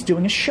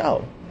doing a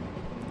show.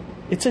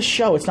 It's a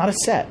show. It's not a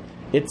set.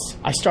 It's,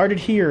 I started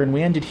here and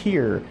we ended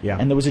here,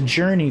 and there was a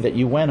journey that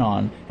you went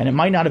on, and it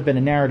might not have been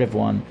a narrative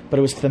one, but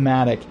it was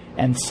thematic,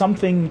 and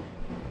something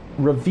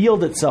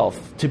revealed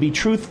itself to be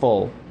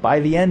truthful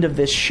by the end of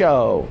this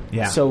show.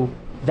 Yeah. So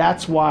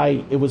that's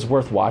why it was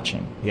worth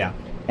watching. Yeah.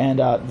 And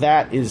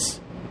that is,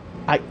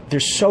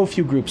 there's so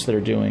few groups that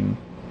are doing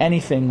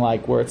anything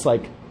like where it's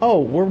like, oh,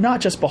 we're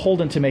not just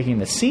beholden to making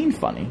the scene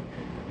funny.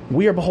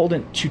 We are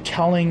beholden to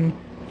telling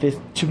this,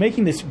 to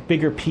making this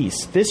bigger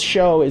piece. This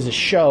show is a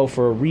show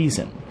for a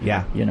reason.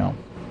 Yeah.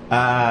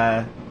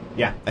 I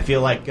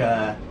feel like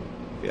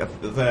it's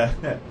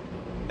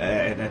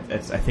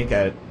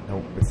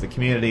the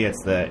community,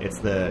 it's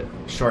the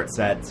short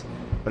sets,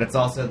 but it's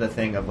also the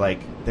thing of like,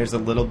 there's a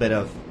little bit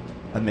of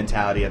a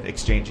mentality of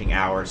exchanging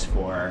hours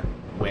for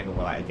when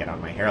will I get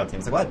on my Herald team.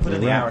 It's like, well, I put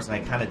in the hours, and I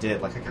kind of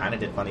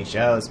did funny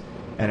shows,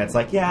 and it's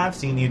like, yeah, I've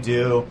seen you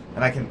do,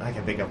 and I can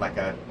think of like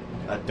a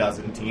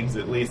dozen teams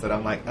at least that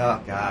I'm like, oh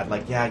god,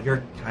 like, yeah,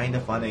 you're kind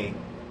of funny,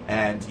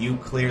 and you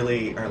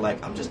clearly are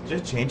like, I'm just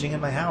changing in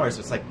my hours.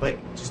 It's like, but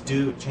just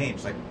do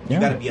change. Like, you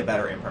got to be a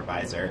better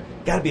improviser.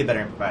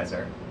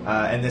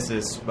 And this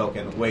is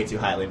spoken way too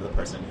highly of the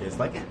person who's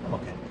like, yeah, I'm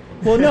okay.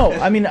 Well, no,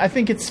 I mean, I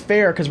think it's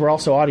fair because we're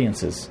also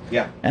audiences.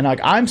 Yeah. And like,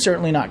 I'm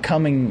certainly not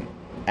coming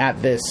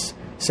at this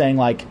saying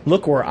like,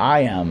 look where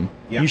I am.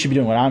 Yeah. You should be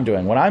doing what I'm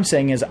doing. What I'm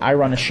saying is, I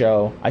run a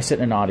show. I sit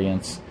in an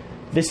audience.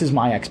 This is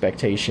my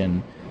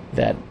expectation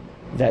that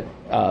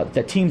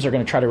teams are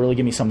going to try to really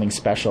give me something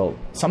special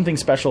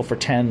for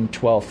 10,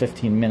 12,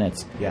 15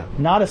 minutes. Yeah.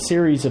 Not a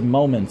series of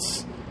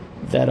moments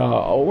that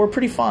were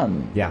pretty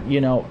fun. Yeah.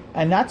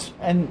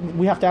 And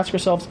we have to ask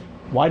ourselves,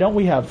 why don't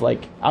we have,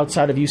 like,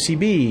 outside of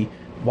UCB,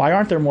 why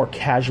aren't there more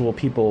casual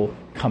people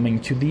coming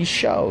to these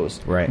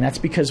shows? Right. And that's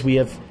because we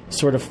have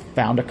sort of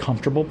found a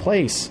comfortable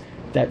place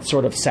that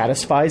sort of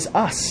satisfies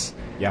us.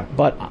 Yeah.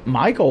 But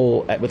my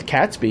goal with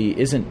Catsby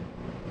isn't,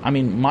 I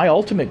mean, my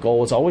ultimate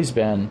goal has always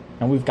been,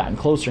 and we've gotten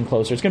closer and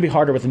closer, it's going to be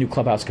harder with the new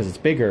clubhouse because it's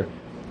bigger,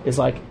 is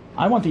like,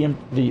 I want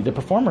the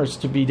performers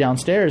to be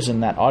downstairs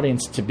and that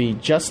audience to be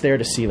just there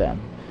to see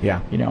them.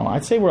 Yeah.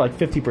 I'd say we're like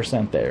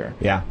 50% there.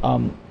 Yeah.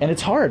 And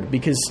it's hard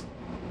because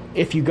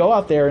if you go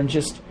out there and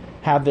just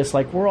have this,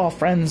 like, we're all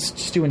friends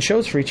just doing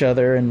shows for each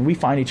other and we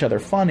find each other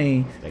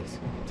funny. Stakes,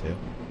 too.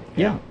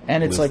 Yeah.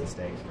 And it's like,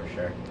 stakes for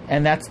sure.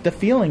 And that's the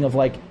feeling of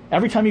like,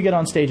 every time you get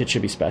on stage, it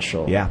should be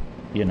special. Yeah.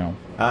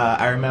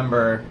 I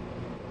remember,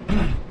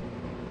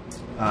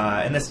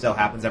 and this still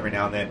happens every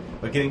now and then,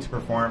 but getting to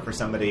perform for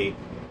somebody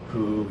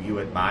who you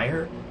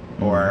admire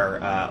or,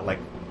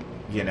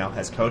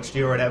 has coached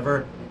you or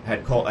whatever. I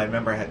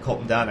remember I had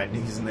Colton Dunn. I knew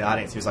he was in the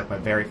audience. He was like my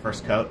very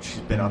first coach. He's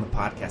been on the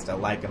podcast. I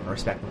like him. I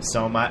respect him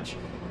so much.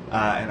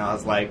 And I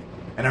was like,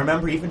 and I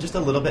remember even just a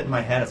little bit in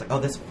my head, I was like, oh,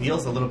 this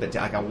feels a little bit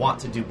like I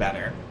want to do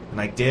better.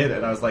 And I did,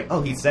 and I was like,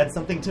 oh, he said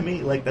something to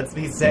me. Like, that's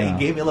what he said. Yeah.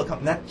 He gave me a little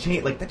compliment.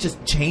 That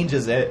just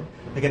changes it,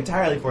 like,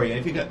 entirely for you. And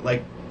if you got,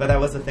 like, but that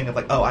was the thing of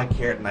like, oh, I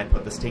cared and I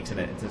put the stakes in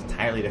it. It's an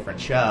entirely different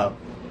show.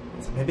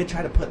 So maybe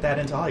try to put that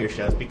into all your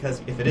shows,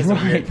 because if it is a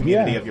weird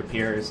community of your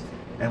peers,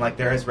 And like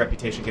there is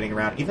reputation getting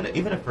around, even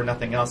if for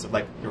nothing else,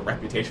 like your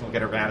reputation will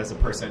get around as a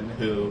person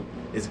who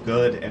is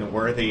good and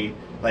worthy.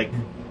 Like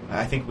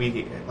I think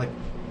we like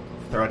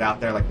throw it out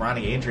there, like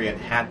Ronnie Adrian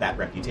had that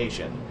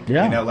reputation.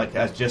 Yeah. You know, like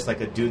as just like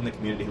a dude in the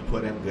community who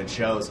put in good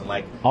shows and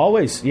like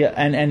always, yeah,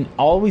 and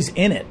always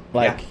in it.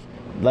 Like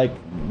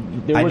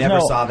there was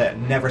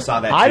never saw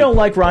that. I don't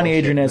like Ronnie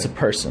Adrian as a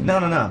person.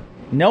 No.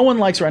 No one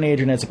likes Ronnie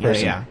Adrian as a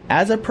person. Yeah.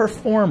 As a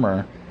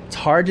performer, it's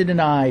hard to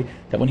deny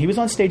that when he was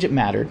on stage, it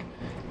mattered.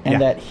 And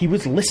that he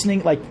was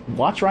listening, like,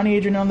 watch Ronnie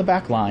Adrian on the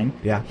back line.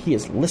 Yeah. He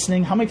is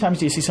listening. How many times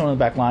do you see someone on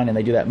the back line and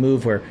they do that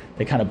move where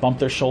they kind of bump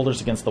their shoulders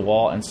against the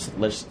wall and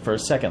for a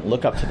second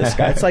look up to the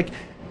sky? It's like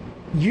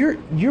you're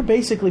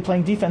basically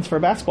playing defense for a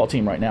basketball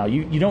team right now.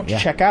 You don't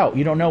check out.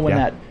 You don't know when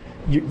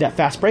that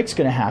fast break's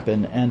going to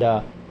happen.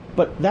 And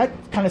but that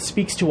kind of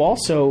speaks to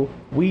also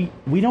we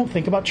don't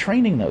think about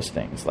training those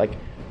things. Like,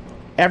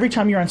 every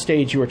time you're on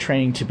stage, you are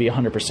training to be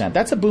 100%.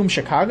 That's a Boom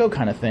Chicago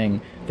kind of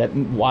thing. That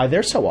why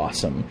they're so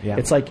awesome. Yeah.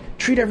 It's like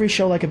treat every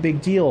show like a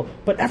big deal,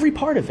 but every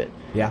part of it.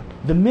 Yeah.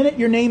 The minute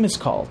your name is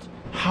called,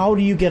 how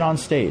do you get on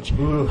stage?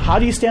 Ooh. How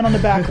do you stand on the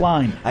back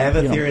line? I have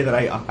a theory that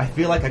I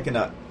feel like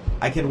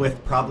I can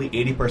with probably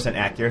 80%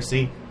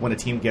 accuracy when a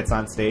team gets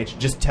on stage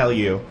just tell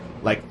you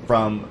like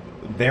from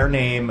their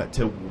name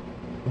to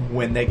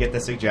when they get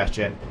the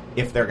suggestion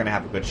if they're going to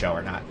have a good show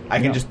or not.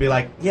 I can just be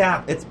like,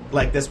 yeah, it's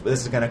like this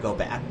is going to go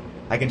bad.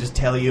 I can just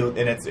tell you,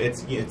 and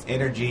it's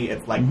energy.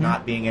 It's like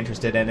not being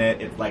interested in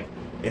it.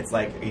 It's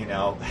like you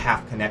know,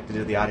 half connected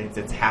to the audience.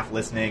 It's half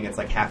listening. It's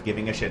like half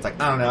giving a shit. It's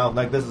like I don't know,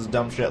 like this is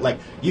dumb shit. Like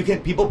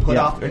people put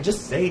off or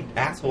just say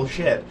asshole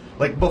shit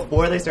like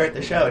before they start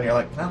the show, and you're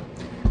like, no.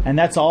 And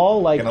that's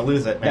all like gonna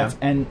lose it, man.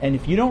 And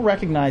if you don't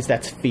recognize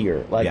that's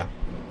fear, like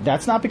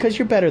that's not because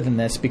you're better than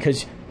this,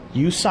 because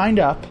you signed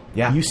up.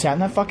 Yeah. You sat in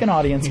that fucking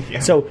audience.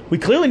 So we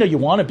clearly know you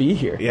want to be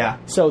here. Yeah.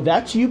 So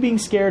that's you being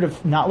scared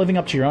of not living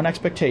up to your own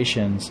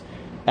expectations,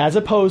 as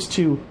opposed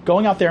to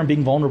going out there and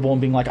being vulnerable and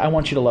being like, I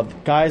want you to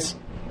love guys.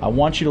 I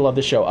want you to love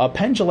the show.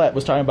 Penn Jillette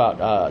was talking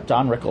about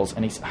Don Rickles,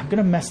 and I'm going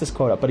to mess this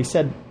quote up, but he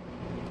said,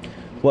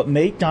 what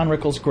made Don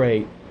Rickles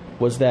great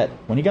was that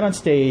when he got on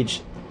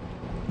stage,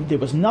 there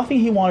was nothing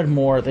he wanted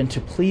more than to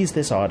please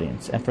this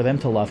audience and for them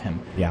to love him.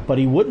 Yeah. But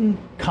he wouldn't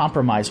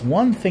compromise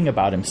one thing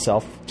about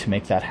himself to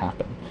make that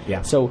happen.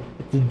 Yeah. So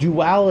the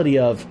duality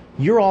of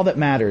you're all that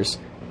matters,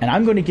 and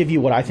I'm going to give you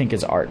what I think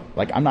is art.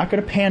 Like, I'm not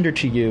going to pander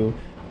to you.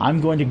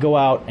 I'm going to go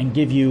out and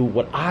give you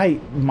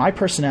my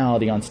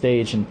personality on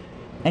stage, and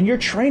you're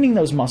training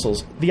those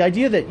muscles. The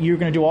idea that you're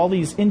going to do all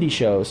these indie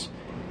shows,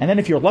 and then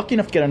if you're lucky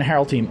enough to get on a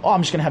Herald team,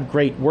 I'm just going to have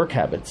great work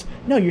habits.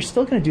 No, you're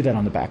still going to do that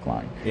on the back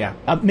line. Yeah.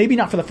 Maybe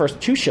not for the first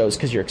 2 shows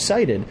because you're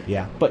excited.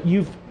 Yeah. But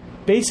you've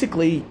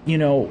basically, you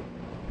know,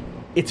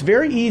 it's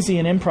very easy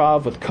in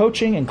improv with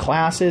coaching and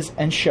classes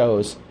and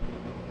shows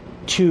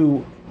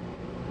to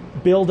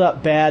build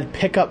up bad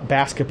pickup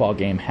basketball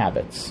game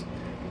habits.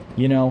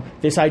 You know,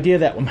 this idea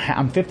that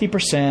I'm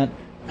 50%,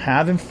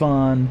 having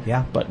fun,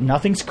 but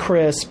nothing's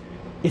crisp.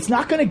 It's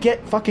not going to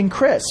get fucking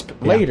crisp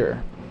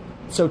later.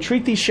 So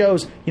treat these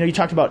shows, you know, you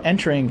talked about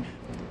entering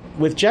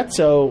with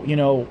Jetso, you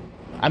know,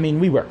 I mean,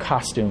 we wear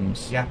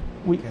costumes. Yeah.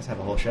 You guys have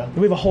a whole show.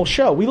 We have a whole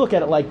show. We look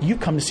at it like you've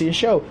come to see a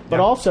show.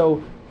 But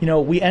also, you know,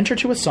 we enter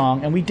to a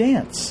song and we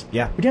dance.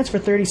 Yeah. We dance for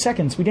 30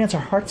 seconds. We dance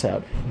our hearts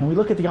out. And we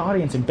look at the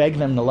audience and beg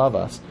them to love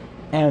us.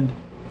 And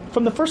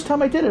from the first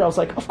time I did it, I was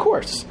like, of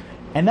course.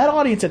 And that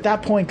audience at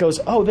that point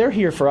goes, oh, they're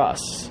here for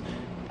us.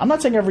 I'm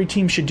not saying every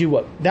team should do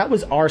what... That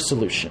was our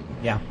solution.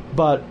 Yeah.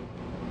 But...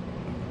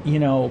 You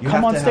know,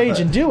 come on stage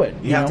and do it.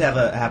 You have to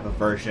have a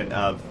version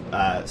of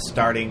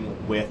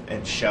starting with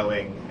and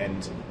showing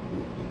and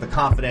the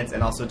confidence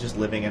and also just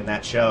living in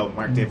that show.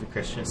 Mark David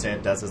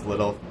Christensen does his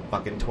little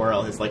fucking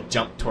twirl, his like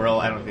jump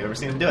twirl. I don't know if you've ever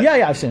seen him do it.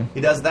 Yeah, I've seen him.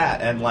 He does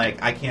that, and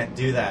like I can't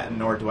do that,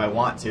 nor do I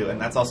want to,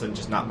 and that's also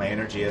just not my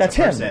energy as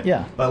a person. Him,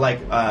 yeah. But like,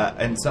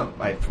 and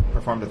I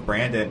performed with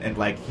Brandon, and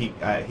like he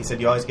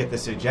said, you always get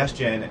this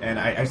suggestion, and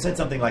I said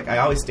something like, I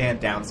always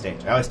stand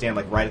downstage. I always stand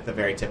like right at the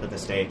very tip of the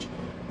stage.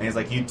 And he's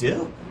like, you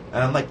do?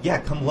 And I'm like, yeah,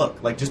 come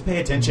look. Like, just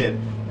pay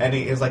attention. And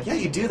he was like, yeah,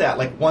 you do that.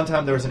 Like, one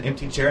time there was an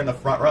empty chair in the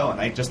front row,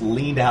 and I just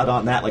leaned out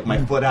on that, like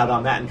my foot out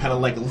on that, and kind of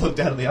like looked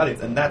out at the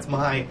audience. And that's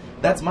my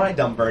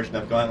dumb version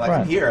of going, like,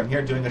 I'm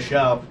here doing a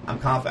show. I'm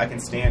confident. I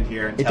can stand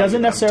here and it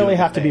doesn't necessarily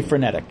have to be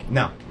frenetic.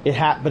 No.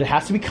 But it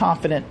has to be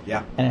confident.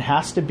 Yeah. And it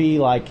has to be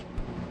like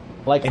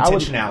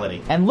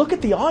intentionality. And look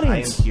at the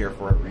audience. I am here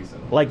for a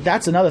reason. Like,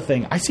 that's another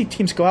thing. I see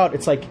teams go out.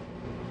 It's like,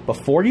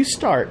 before you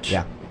start,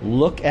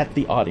 look at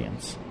the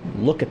audience.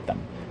 Look at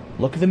them.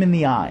 Look at them in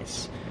the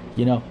eyes.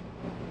 You know,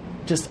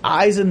 just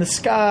eyes in the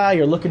sky.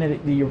 You're looking at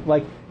it. You're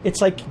like,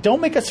 it's like,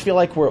 don't make us feel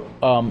like we're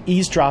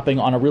eavesdropping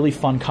on a really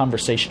fun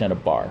conversation at a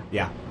bar.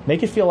 Yeah.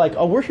 Make it feel like,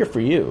 oh, we're here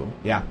for you.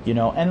 Yeah. You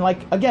know, and like,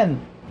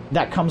 again,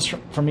 that comes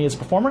from me as a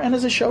performer and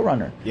as a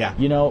showrunner. Yeah.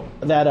 You know,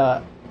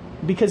 that,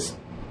 because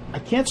I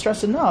can't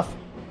stress enough,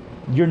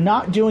 you're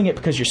not doing it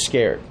because you're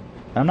scared.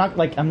 I'm not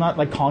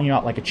like calling you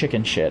out like a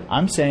chicken shit.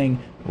 I'm saying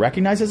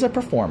recognize as a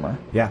performer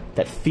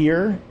that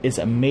fear is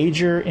a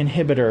major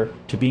inhibitor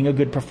to being a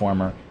good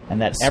performer,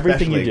 and that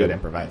everything you do, especially a good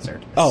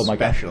improviser. Oh my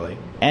god! Especially,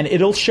 and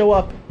it'll show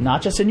up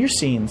not just in your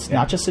scenes,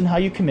 not just in how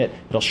you commit.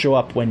 It'll show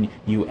up when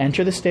you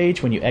enter the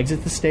stage, when you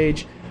exit the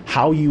stage,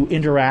 how you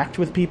interact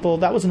with people.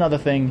 That was another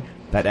thing.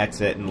 That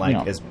exit and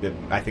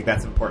I think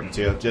that's important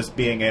too. Just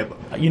being able,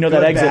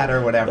 that exit bad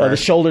or whatever. The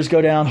shoulders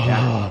go down.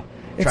 Yeah.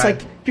 It's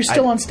like you're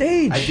still on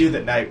stage. I do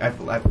that.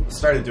 I've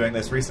started doing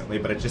this recently,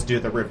 but I just do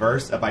the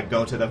reverse. If I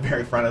go to the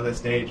very front of the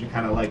stage and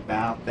kind of like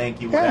bow,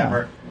 thank you,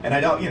 whatever, and I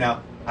don't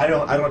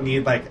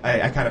need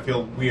I kind of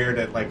feel weird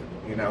at like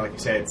you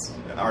say, it's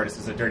artist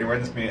is a dirty word in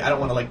this community. I don't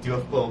want to like do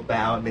a full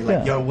bow and be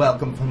like, you're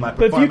welcome for my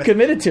performance. But if you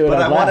committed to it,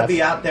 but I want to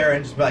be out there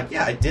and just be like,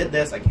 I did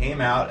this. I came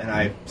out and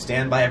I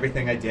stand by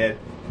everything I did.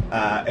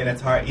 And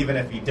it's hard, even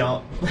if you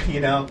don't,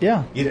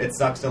 it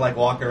sucks to like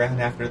walk around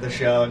after the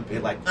show and be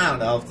like, I don't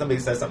know, if somebody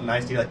says something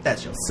nice to you, like, that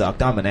show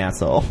sucked, I'm an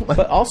asshole.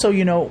 But also,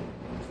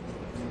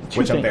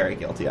 which I'm very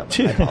guilty of.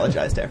 I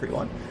apologize to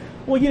everyone.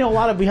 Well,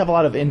 we have a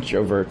lot of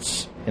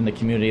introverts in the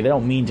community. They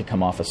don't mean to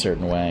come off a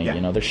certain way.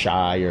 Yeah. They're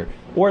shy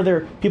or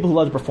they're people who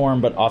love to perform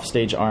but off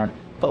stage aren't.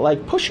 But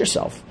like, push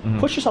yourself. Mm-hmm.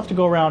 Push yourself to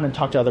go around and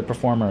talk to other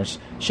performers,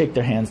 shake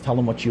their hands, tell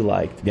them what you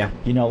liked. Yeah.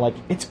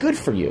 It's good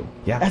for you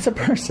as a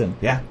person.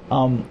 Yeah.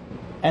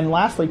 And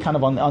lastly, kind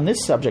of on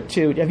this subject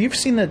too, have you ever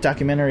seen the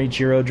documentary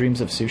Jiro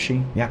Dreams of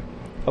Sushi? Yeah.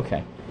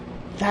 Okay.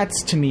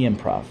 That's, to me,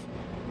 improv.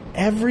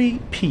 Every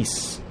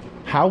piece,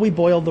 how we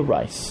boil the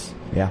rice,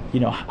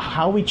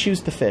 how we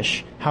choose the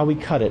fish, how we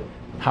cut it,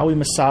 how we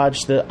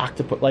massage the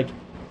octopus, like,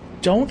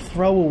 don't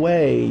throw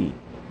away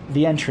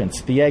the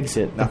entrance, the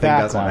exit, the backline. Nothing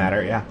doesn't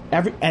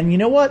matter, And you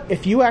know what?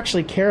 If you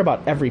actually care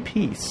about every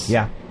piece,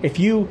 if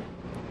you...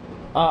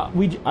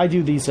 I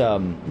do these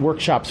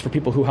workshops for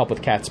people who help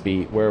with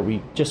Catsby, where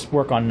we just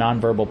work on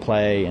nonverbal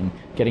play and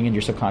getting into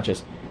your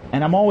subconscious.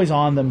 And I'm always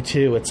on them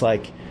too. It's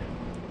like,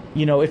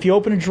 if you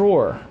open a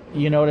drawer,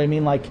 you know what I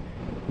mean. Like,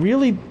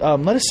 really,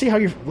 let us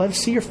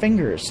see your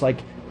fingers. Like,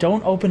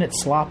 don't open it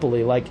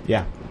sloppily. Like,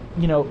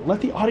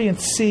 let the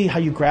audience see how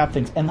you grab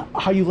things and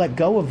how you let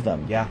go of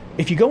them. Yeah.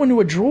 If you go into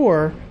a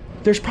drawer,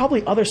 there's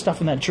probably other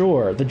stuff in that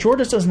drawer. The drawer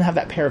just doesn't have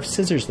that pair of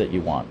scissors that you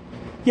want.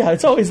 Yeah,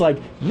 it's always like,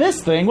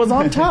 this thing was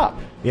on top.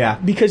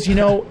 Because,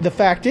 the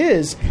fact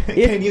is...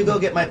 Can you go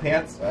get my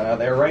pants?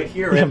 They're right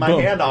here in my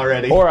hand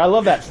already. Or I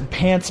love that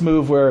pants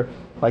move where,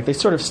 like, they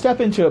sort of step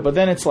into it, but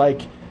then it's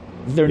like,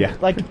 they're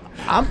like,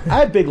 I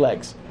have big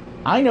legs.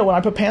 I know when I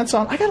put pants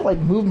on, I gotta, like,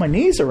 move my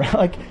knees around.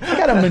 Like, I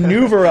gotta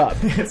maneuver up.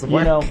 It's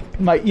work.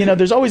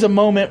 There's always a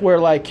moment where,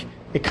 like,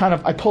 it kind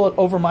of, I pull it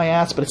over my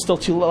ass, but it's still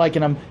too, like,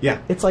 and I'm...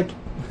 Yeah. It's like,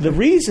 the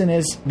reason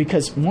is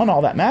because, one,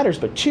 all that matters,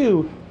 but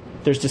two...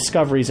 there's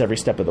discoveries every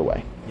step of the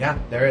way. Yeah,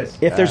 there is.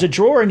 If there's a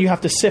drawer and you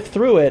have to sift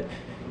through it,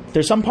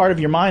 there's some part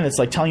of your mind that's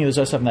like telling you there's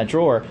other stuff in that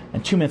drawer,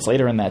 and 2 minutes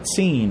later in that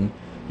scene,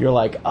 you're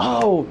like,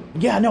 oh,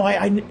 yeah, no,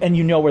 I and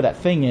you know where that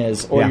thing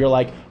is, or you're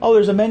like, oh,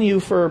 there's a menu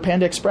for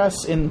Panda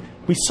Express, and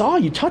we saw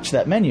you touch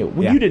that menu.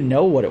 Well, you didn't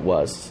know what it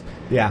was.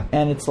 Yeah.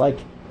 And it's like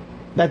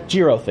that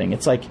Jiro thing.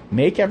 It's like,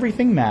 make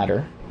everything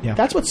matter. Yeah.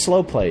 That's what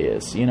slow play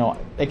is.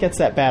 It gets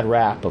that bad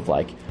rap of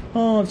like,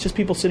 oh, it's just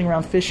people sitting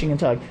around fishing and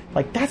talking.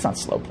 Like, that's not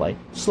slow play.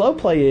 Slow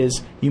play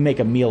is you make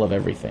a meal of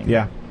everything.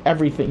 Yeah.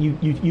 Everything.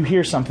 You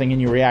hear something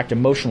and you react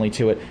emotionally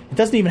to it. It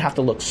doesn't even have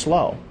to look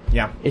slow.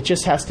 Yeah. It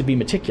just has to be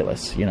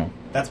meticulous,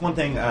 That's one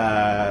thing,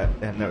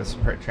 and that was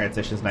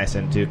transitions nice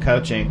into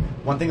coaching.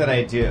 One thing that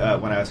I do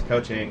when I was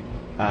coaching,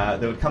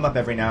 that would come up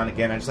every now and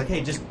again. I'm just like,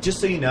 hey, just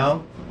so you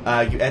know,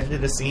 you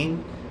edited a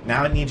scene.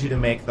 Now I need you to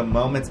make the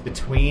moments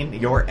between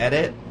your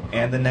edit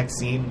and the next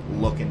scene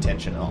look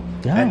intentional.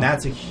 Yeah. And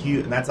that's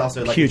that's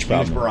also like huge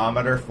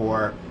barometer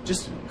for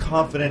just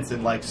confidence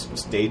in like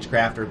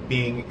stagecraft or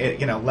being,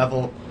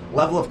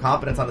 level of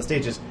competence on the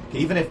stage. Is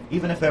even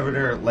if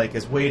editor like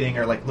is waiting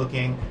or like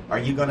looking, are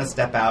you going to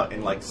step out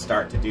and like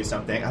start to do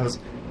something? I was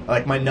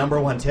like, my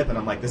number one tip, and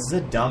I'm like, this is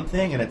a dumb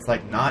thing and it's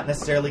like not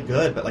necessarily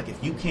good, but like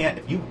if you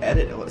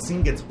edit, a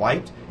scene gets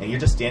wiped and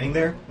you're just standing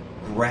there,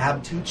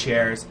 grab 2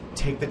 chairs,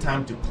 take the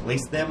time to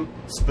place them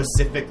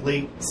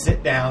specifically,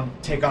 sit down,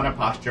 take on a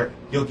posture,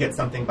 you'll get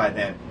something by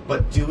then.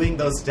 But doing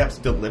those steps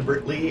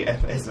deliberately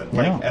isn't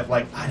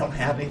like I don't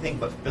have anything,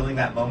 but filling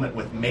that moment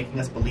with making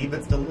us believe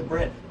it's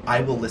deliberate,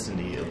 I will listen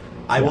to you.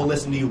 I will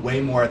listen to you way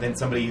more than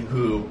somebody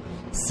who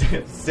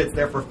sits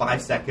there for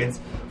 5 seconds,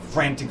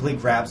 frantically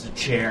grabs a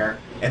chair,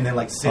 and then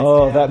like sits down.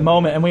 Oh, that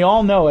moment. And we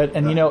all know it.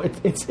 And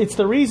it's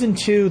the reason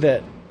too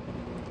that,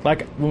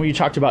 like, when we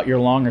talked about your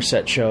longer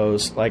set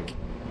shows, like,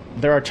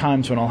 there are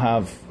times when I'll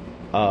have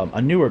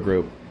a newer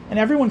group, and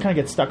everyone kind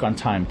of gets stuck on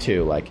time,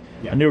 too. Like,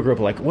 a newer group,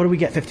 like, what do we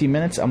get, 15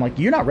 minutes? I'm like,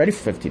 you're not ready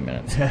for 15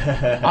 minutes.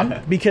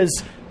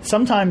 Because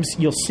sometimes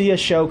you'll see a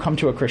show come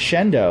to a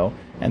crescendo,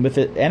 and with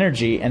the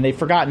energy, and they've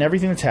forgotten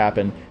everything that's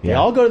happened. They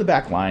all go to the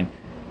back line,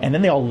 and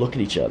then they all look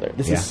at each other.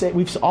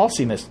 We've all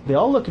seen this. They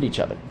all look at each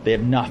other. They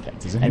have nothing.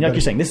 And like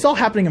you're saying, this is all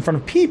happening in front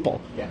of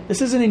people. Yeah.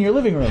 This isn't in your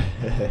living room.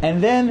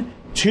 And then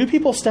two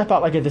people step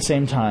out like at the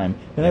same time,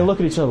 and they look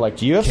at each other like,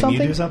 do you have Can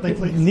something? you do something,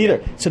 please?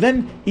 Neither. So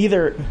then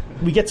either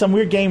we get some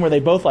weird game where they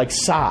both like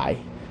sigh,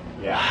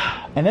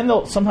 Yeah. and then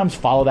they'll sometimes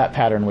follow that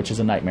pattern, which is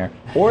a nightmare.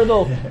 Or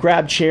they'll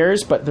grab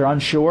chairs, but they're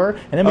unsure,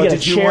 and then we get a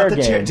chair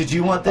game. Did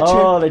you want the chair?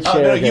 Oh, the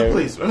chair no, game. you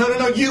please.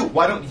 No, you.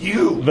 Why don't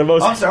you?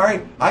 I'm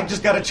sorry. I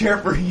just got a chair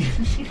for you.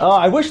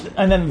 I wish,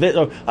 and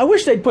then I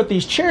wish they'd put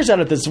these chairs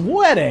out at this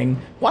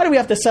wedding. Why do we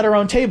have to set our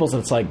own tables?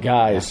 And it's like,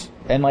 guys,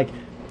 and like,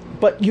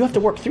 but you have to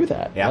work through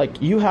that. Yeah.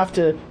 Like, you have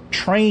to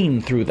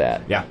train through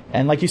that. Yeah.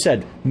 And like you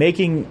said,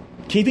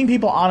 keeping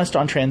people honest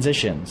on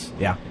transitions.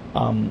 Yeah.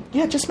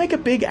 Just make a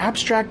big,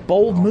 abstract,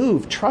 bold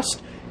move.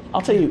 Trust.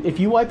 I'll tell you, if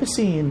you wipe a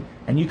scene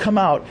and you come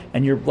out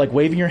and you're like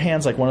waving your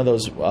hands like one of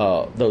those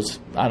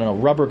I don't know,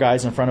 rubber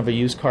guys in front of a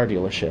used car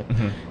dealership,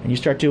 and you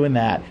start doing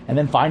that, and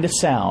then find a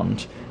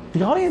sound,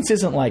 the audience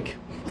isn't like,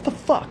 what the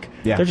fuck?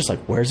 Yeah. They're just like,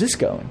 where's this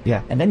going?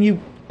 Yeah.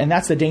 And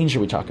that's the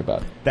danger we talk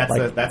about. That's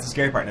the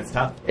scary part, and it's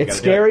tough. It's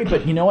scary,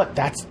 but you know what?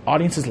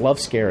 Audiences love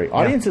scary.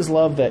 Audiences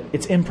love that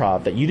it's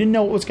improv, that you didn't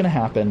know what was going to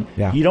happen.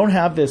 Yeah. You don't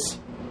have this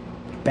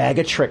bag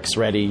of tricks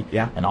ready,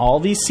 and all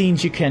these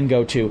scenes you can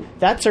go to.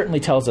 That certainly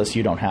tells us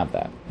you don't have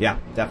that. Yeah,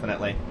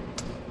 definitely.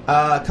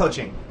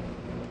 Coaching.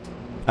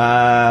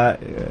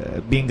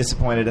 Being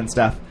disappointed and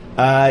stuff.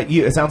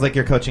 It sounds like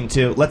you're coaching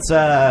too. Let's,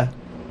 yeah.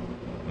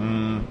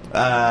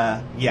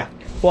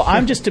 Well,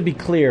 I'm just to be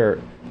clear,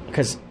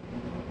 because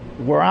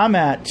where I'm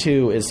at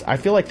too is I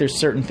feel like there's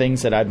certain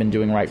things that I've been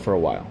doing right for a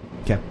while.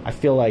 Okay. I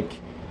feel like,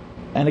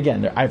 and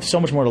again, I have so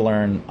much more to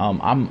learn.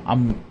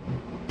 I'm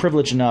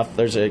privileged enough.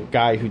 There's a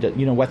guy who does,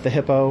 Wet the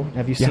Hippo.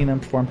 Have you seen him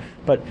perform?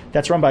 But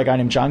that's run by a guy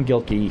named John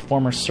Gilkey,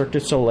 former Cirque du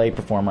Soleil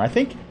performer. I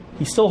think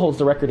he still holds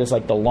the record as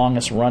like the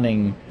longest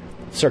running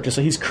Cirque du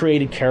Soleil. He's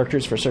created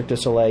characters for Cirque du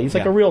Soleil. He's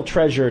like a real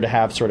treasure to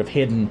have sort of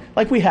hidden,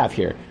 like we have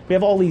here. We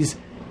have all these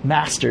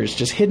masters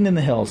just hidden in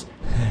the hills.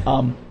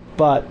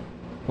 But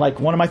like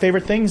one of my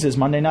favorite things is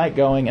Monday night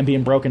going and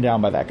being broken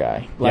down by that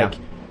guy. Like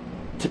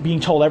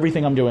being told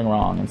everything I'm doing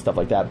wrong and stuff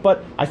like that.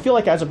 But I feel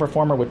like as a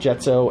performer with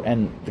Jetso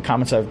and the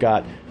comments I've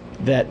got,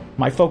 that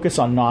my focus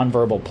on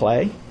nonverbal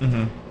play,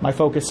 my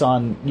focus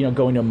on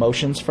going to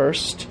emotions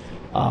first,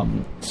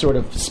 sort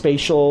of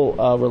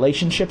spatial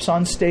relationships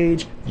on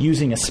stage,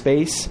 using a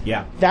space,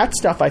 that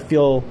stuff I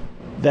feel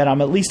that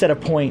I'm at least at a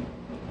point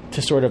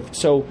to sort of,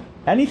 so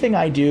anything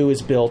I do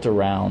is built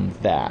around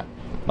that.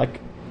 Like,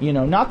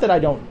 not that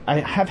I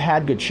have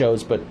had good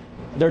shows, but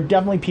there are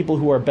definitely people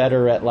who are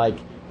better at like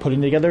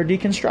putting together a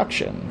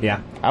deconstruction.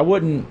 Yeah. I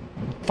wouldn't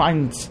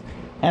find,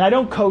 and I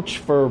don't coach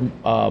for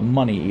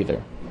money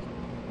either.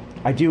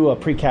 I do a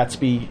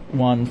pre-Catsby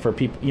one for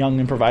young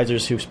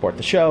improvisers who support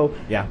the show.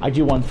 Yeah. I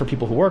do one for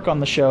people who work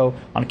on the show.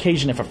 On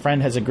occasion, if a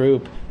friend has a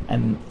group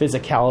and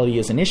physicality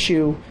is an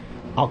issue,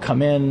 I'll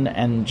come in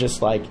and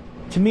just like,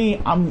 to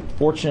me, I'm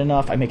fortunate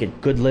enough. I make a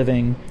good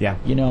living. Yeah.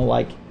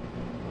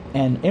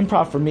 And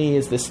improv for me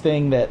is this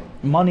thing that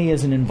money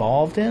isn't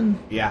involved in.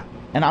 Yeah.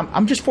 And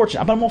I'm just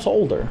fortunate. I'm almost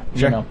older.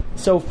 Sure.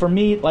 So for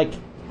me, like,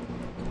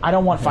 I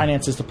don't want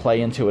finances to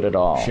play into it at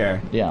all. Sure.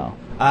 Yeah.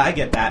 I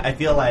get that. I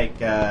feel like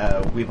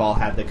we've all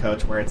had the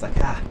coach where it's like,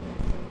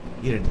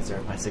 you didn't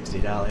deserve my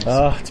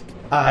 $60.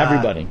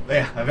 Everybody.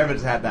 Yeah, I've ever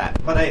just had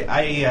that. But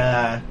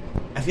I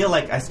feel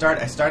like I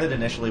started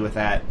initially with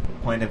that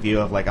point of view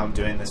of like, I'm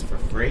doing this for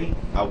free.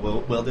 I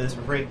will do this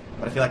for free.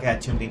 But I feel like I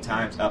had too many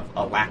times of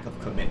a lack of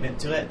commitment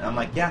to it. And I'm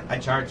like, I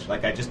charge.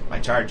 Like I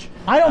charge.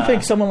 I don't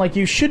think someone like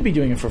you should be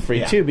doing it for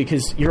free too,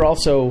 because you're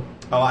also.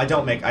 Oh, I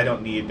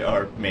don't need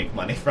or make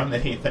money from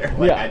it either.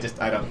 Like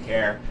I don't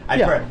care.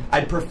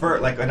 I'd prefer,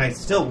 like, and I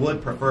still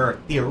would prefer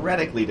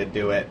theoretically to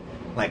do it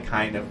like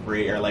kind of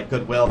free or like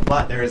goodwill,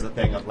 but there is a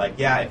thing of like,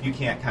 if you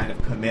can't kind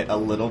of commit a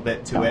little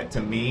bit to it,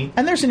 to me.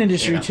 And there's an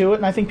industry to it,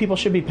 and I think people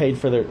should be paid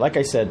for their, like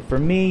I said, for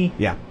me,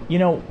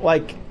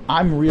 like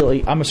I'm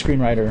a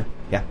screenwriter.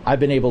 Yeah. I've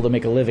been able to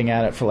make a living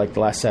at it for like the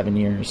last 7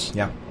 years.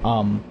 Yeah.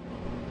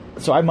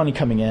 So I have money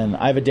coming in.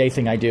 I have a day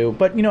thing I do.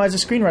 But, as a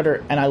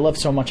screenwriter, and I love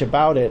so much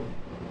about it,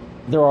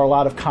 there are a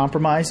lot of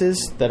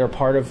compromises that are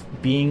part of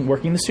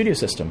working the studio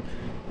system.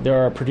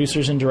 There are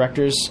producers and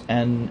directors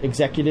and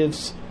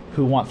executives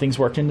who want things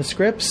worked into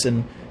scripts,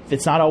 and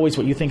it's not always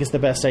what you think is the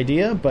best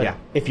idea, but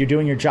if you're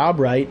doing your job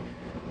right,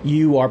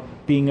 you are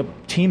being a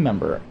team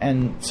member.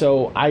 And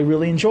so I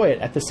really enjoy it.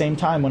 At the same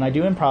time, when I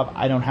do improv,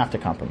 I don't have to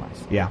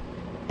compromise. Yeah.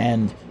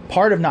 And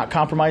part of not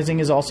compromising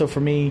is also,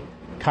 for me,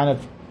 kind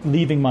of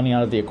leaving money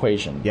out of the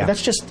equation. Yeah. But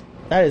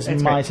that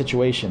is my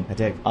situation. I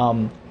dig.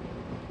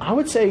 I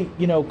would say,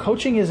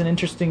 coaching is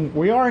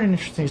we are in an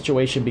interesting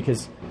situation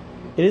because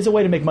it is a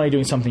way to make money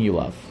doing something you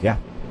love. Yeah.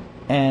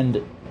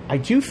 And I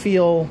do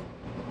feel,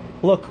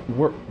 look,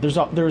 there's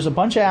a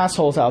bunch of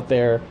assholes out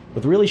there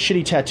with really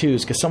shitty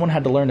tattoos because someone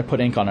had to learn to put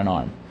ink on an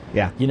arm.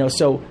 Yeah.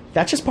 So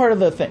that's just part of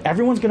the thing.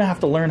 Everyone's going to have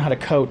to learn how to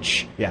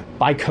coach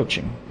by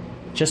coaching,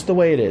 just the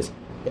way it is.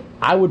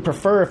 I would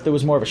prefer if there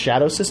was more of a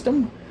shadow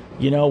system,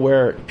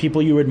 where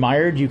people you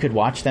admired, you could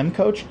watch them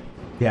coach.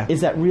 Yeah. Is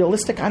that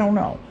realistic? I don't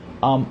know.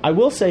 I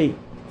will say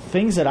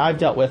things that I've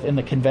dealt with in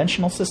the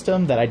conventional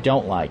system that I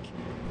don't like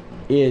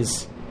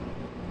is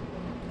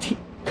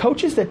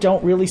coaches that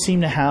don't really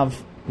seem to have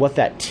what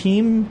that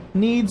team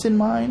needs in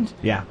mind.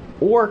 Yeah.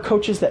 Or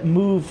coaches that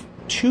move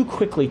too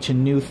quickly to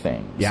new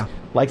things. Yeah.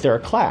 Like they're a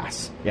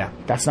class. Yeah.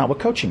 That's not what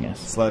coaching is.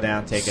 Slow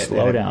down, take it.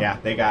 Slow down. Yeah,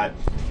 they got...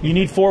 You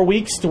need 4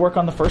 weeks to work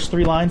on the first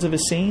 3 lines of a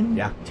scene.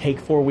 Yeah.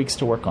 Take 4 weeks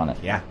to work on it.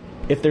 Yeah.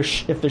 If they're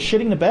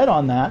shitting the bed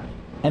on that,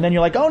 and then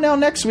you're like, oh, now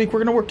next week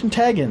we're going to work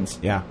tag-ins.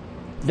 Yeah.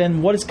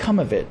 Then what has come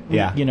of it?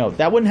 Yeah. You know,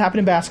 that wouldn't happen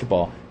in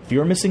basketball. If you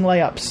were missing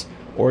layups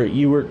or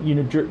you were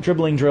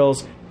dribbling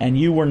drills and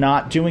you were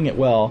not doing it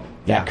well,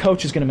 that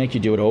coach is going to make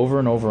you do it over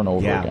and over and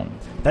over again.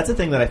 That's the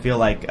thing that I feel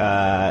like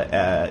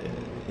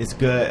is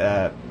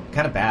good,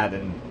 kind of bad,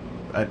 and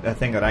a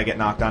thing that I get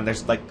knocked on.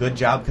 There's like good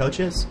job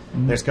coaches.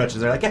 Mm-hmm. There's coaches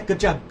that are like, yeah,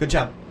 good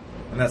job,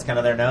 and that's kind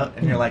of their note.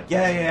 And you're like,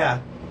 yeah,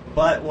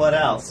 but what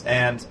else?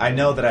 And I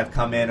know that I've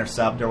come in or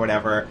subbed or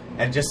whatever,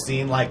 and just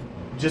seen like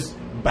just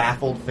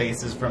baffled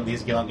faces from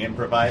these young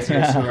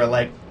improvisers who are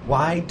like,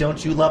 why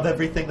don't you love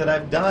everything that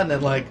I've done?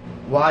 And like,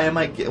 why am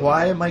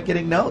I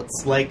getting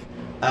notes? Like.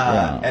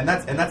 And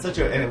that's such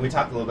a, and we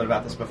talked a little bit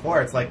about this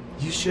before. It's like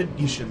you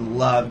should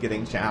love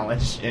getting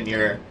challenged in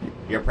your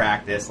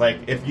practice. Like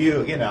if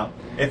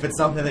if it's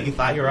something that you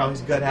thought you were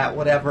always good at,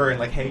 whatever, and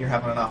like, hey, you're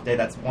having an off day,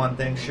 that's one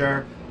thing,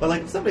 sure. But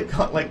like if somebody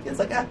it's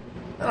like, I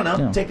don't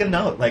know, take a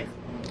note, like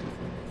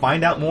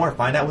find out more,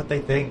 find out what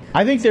they think.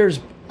 I think there's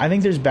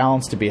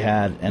balance to be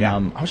had, and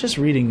I was just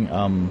reading,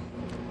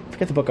 I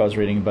forget the book I was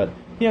reading, but.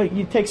 You know,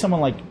 you take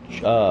someone like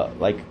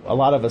a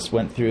lot of us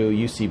went through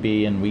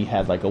UCB and we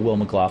had like a Will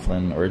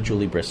McLaughlin or a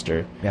Julie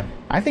Brister. Yeah.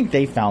 I think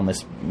they found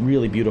this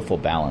really beautiful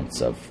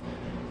balance of,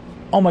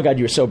 oh my God,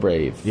 you were so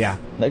brave. Yeah.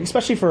 Like,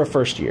 especially for a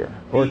first year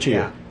or 2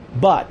 year.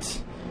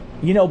 But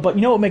you know what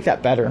would make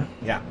that better?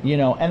 Yeah. You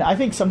know, and I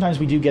think sometimes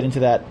we do get into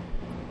that.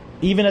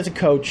 Even as a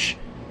coach,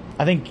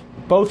 I think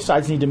both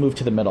sides need to move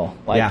to the middle.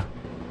 Like,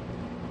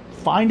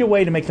 find a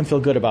way to make them feel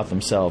good about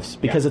themselves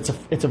because it's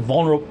a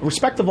vulnerable,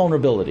 respect the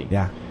vulnerability.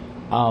 Yeah.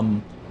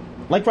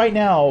 Like right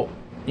now,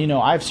 you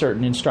know, I have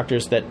certain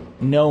instructors that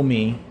know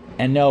me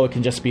and know it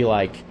can just be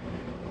like,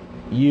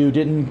 you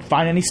didn't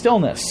find any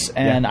stillness,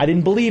 and I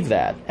didn't believe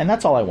that, and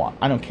that's all I want.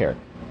 I don't care.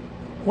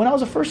 When I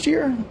was a first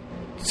year,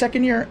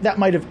 second year, that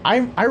might have...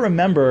 I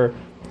remember,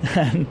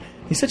 and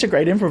he's such a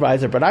great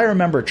improviser, but I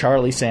remember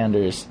Charlie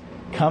Sanders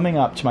coming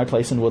up to my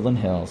place in Woodland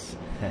Hills,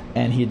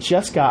 and he had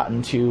just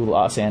gotten to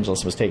Los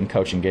Angeles, was taking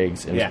coaching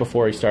gigs. It was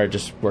before he started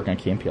just working on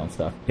Key and Peele and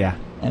stuff. Yeah.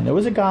 And there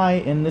was a guy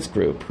in this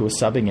group who was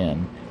subbing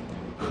in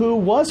who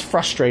was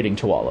frustrating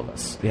to all of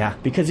us. Yeah.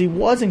 Because he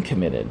wasn't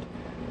committed.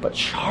 But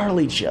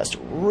Charlie just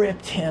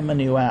ripped him a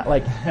new out.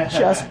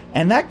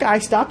 And that guy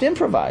stopped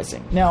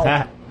improvising.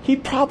 Now, he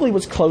probably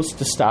was close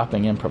to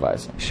stopping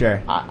improvising.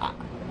 Sure.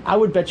 I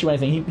would bet you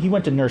anything. He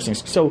went to nursing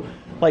school. So,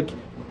 like,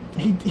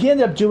 he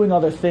ended up doing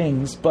other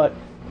things, but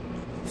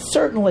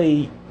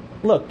certainly...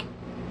 Look,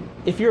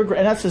 if you're...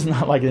 And that's just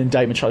not like an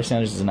indictment. Charlie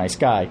Sanders is a nice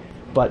guy.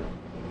 But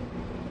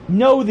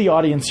know the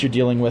audience you're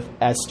dealing with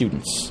as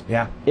students.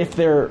 Yeah. If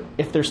they're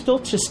still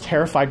just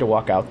terrified to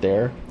walk out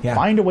there,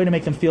 find a way to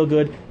make them feel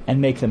good and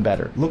make them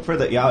better. Look for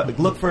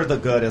the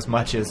good as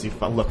much as you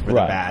look for the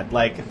bad.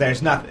 Like,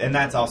 there's nothing... And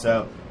that's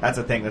a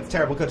thing that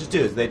terrible coaches do,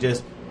 is they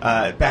just...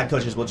 bad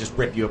coaches will just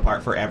rip you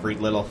apart for every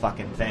little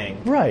fucking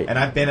thing. Right. And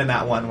I've been in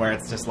that one where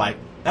it's just like...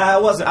 I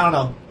don't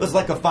know. It was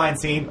like a fine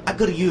scene. I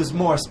could have used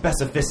more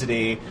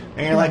specificity.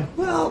 And you're like,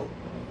 well,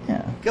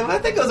 I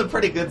think it was a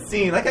pretty good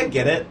scene. Like, I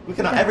get it. We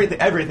can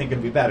everything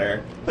can be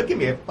better. But give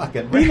me a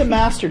fucking break. Be the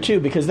master too,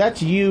 because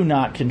that's you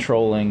not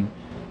controlling.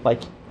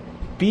 Like,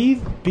 be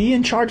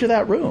in charge of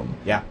that room.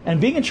 Yeah. And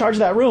being in charge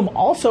of that room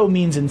also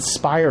means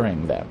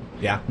inspiring them.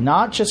 Yeah.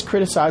 Not just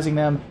criticizing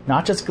them,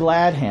 not just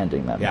glad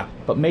handing them. Yeah.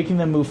 But making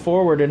them move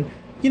forward. And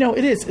you know,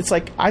 it's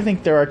like, I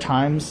think there are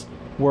times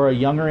where a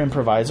younger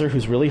improviser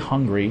who's really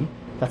hungry,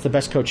 that's the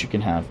best coach you can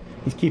have.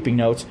 He's keeping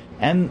notes,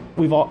 and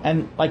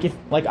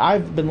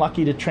I've been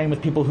lucky to train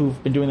with people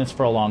who've been doing this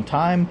for a long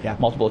time,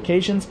 multiple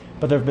occasions.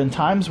 But there have been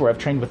times where I've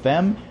trained with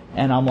them,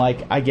 and I'm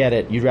like, I get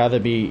it. You'd rather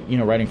be,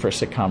 writing for a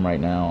sitcom right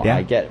now. Yeah.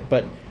 I get it.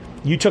 But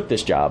you took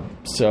this job,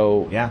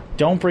 so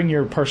don't bring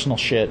your personal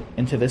shit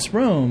into this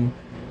room,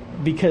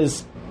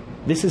 because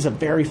this is a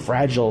very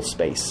fragile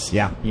space.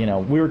 Yeah.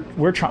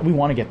 We're trying. We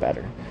want to get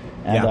better.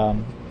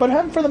 And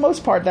but for the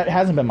most part, that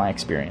hasn't been my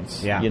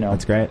experience. Yeah,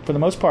 that's great. For the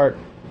most part,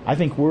 I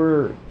think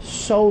we're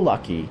so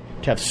lucky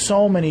to have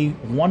so many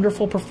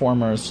wonderful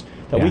performers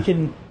that we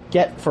can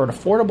get for an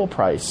affordable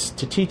price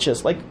to teach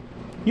us. Like,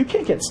 you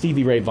can't get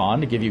Stevie Ray Vaughan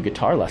to give you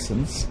guitar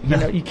lessons.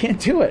 You can't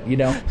do it. You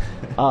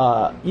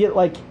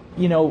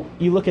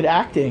look at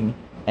acting,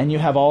 and you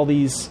have all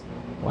these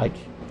like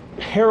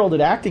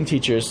heralded acting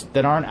teachers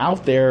that aren't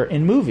out there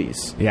in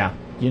movies. Yeah.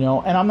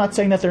 And I'm not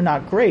saying that they're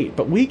not great,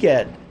 but we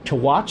get to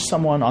watch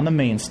someone on the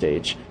main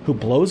stage who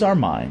blows our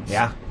minds.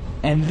 Yeah.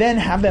 And then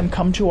have them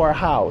come to our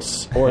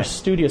house or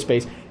studio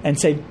space and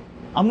say,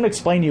 I'm going to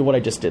explain to you what I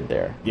just did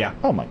there. Yeah.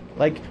 Oh my,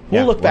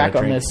 we'll look back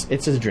on this.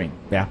 It's a dream.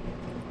 Yeah.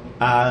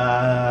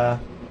 I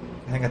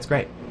think that's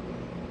great.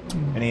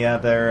 Any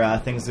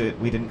other things that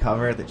we didn't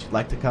cover that you'd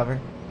like to cover?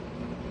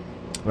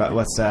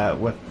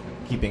 With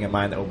keeping in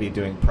mind that we'll be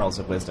doing Pearls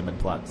of Wisdom and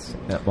plugs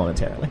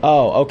momentarily.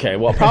 Oh, okay.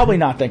 Well, probably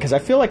not then, because I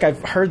feel like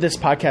I've heard this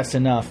podcast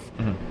enough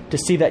to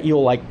see that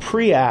you'll like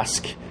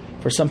pre-ask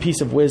for some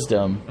piece of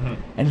wisdom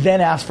and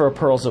then ask for a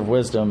Pearls of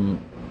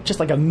Wisdom just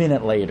like a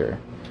minute later.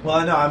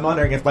 Well, no, I'm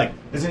wondering if like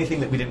there's anything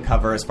that we didn't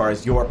cover as far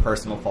as your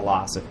personal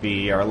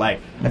philosophy or like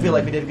I feel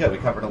like we did good. We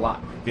covered a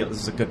lot. I feel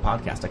this is a good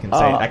podcast.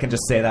 I can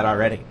just say that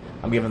already.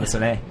 I'm giving this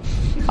an A.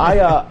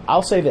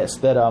 I'll say this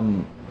that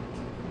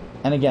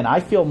and again, I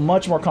feel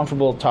much more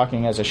comfortable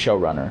talking as a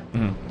showrunner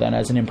than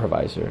as an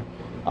improviser.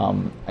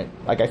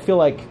 I feel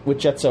like with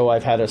Jetso,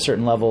 I've had a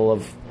certain level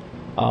of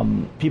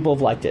people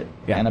have liked it,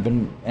 and I've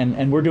been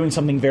and we're doing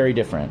something very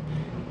different.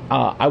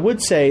 I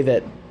would say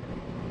that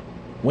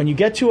when you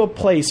get to a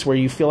place where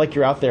you feel like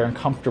you're out there and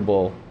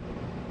comfortable,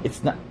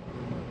 it's not.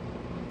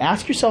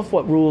 Ask yourself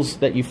what rules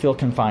that you feel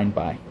confined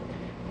by,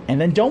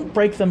 and then don't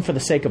break them for the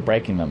sake of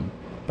breaking them.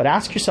 But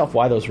ask yourself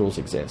why those rules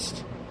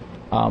exist.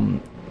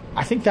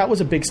 I think that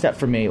was a big step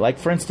for me. Like,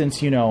 for instance,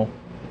 here's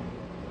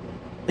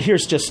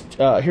just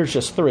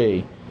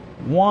 3.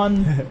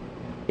 One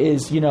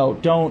is,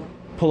 don't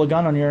pull a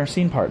gun on your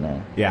scene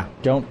partner. Yeah.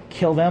 Don't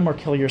kill them or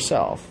kill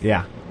yourself.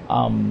 Yeah.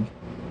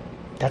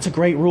 That's a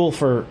great rule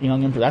for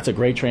young. That's a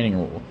great training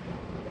rule.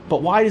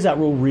 But why does that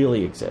rule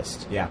really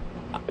exist? Yeah.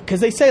 Because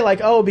they say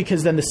like, oh,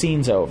 because then the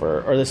scene's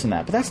over or this and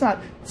that. But that's not.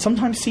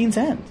 Sometimes scenes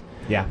end.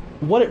 Yeah.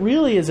 What it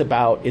really is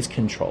about is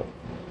control.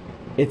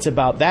 It's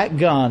about that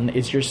gun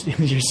is your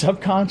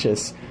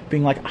subconscious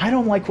being like, I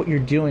don't like what you're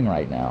doing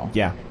right now.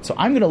 Yeah. So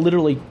I'm going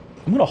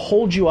to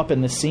hold you up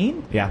in the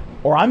scene. Yeah.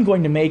 Or I'm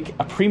going to make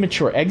a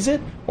premature exit,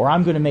 or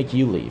I'm going to make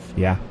you leave.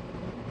 Yeah.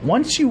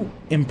 Once you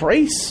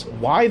embrace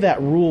why that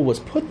rule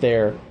was put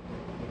there,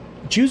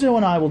 Juzo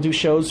and I will do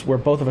shows where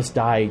both of us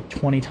die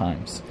 20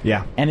 times.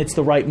 Yeah. And it's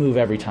the right move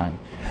every time.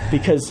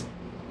 Because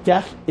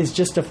death is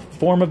just a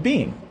form of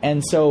being.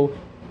 And so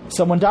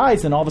someone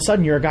dies, and all of a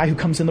sudden you're a guy who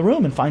comes in the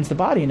room and finds the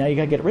body, and now you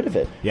got to get rid of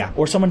it. Yeah.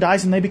 Or someone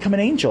dies and they become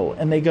an angel,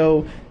 and they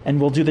go and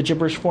will do the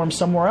gibberish form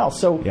somewhere else.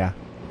 So yeah.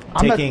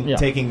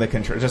 Taking the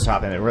control, just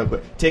hop in it real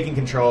quick. Taking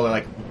control, or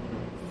like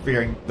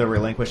fearing the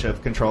relinquish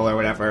of control or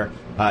whatever,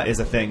 is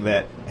a thing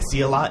that I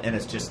see a lot, and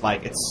it's just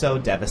like it's so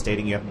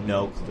devastating. You have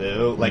no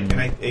clue. Like,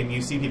 and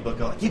you see people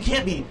go, like, "You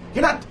can't be.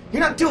 You're not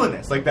doing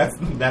this." Like that's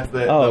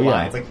the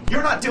line. It's like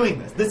you're not doing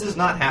this. This is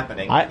not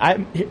happening.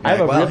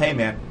 Hey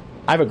man.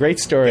 I have a great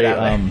story. Get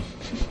out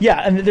of there.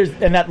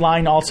 And that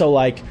line also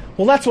like,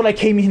 well, that's what I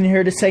came in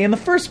here to say in the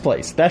first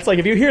place. That's like,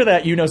 if you hear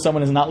that,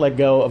 someone has not let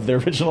go of their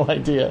original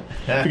idea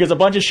because a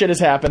bunch of shit has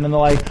happened, and they're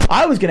like,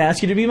 I was going to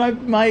ask you to be my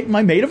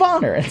maid of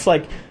honor. It's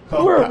like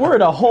we're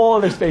in a whole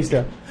other space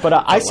now.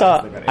 But I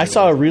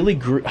saw a really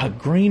a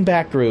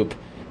greenback group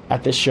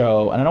at this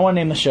show, and I don't want to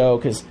name the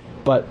show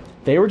but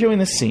they were doing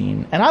this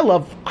scene, and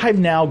I've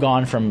now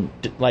gone from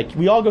like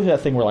we all go through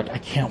that thing where like I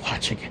can't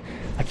watch again.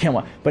 I can't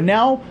watch. But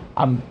now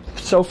I'm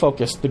so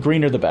focused, the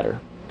greener the better.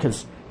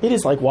 Because it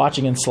is like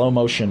watching in slow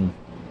motion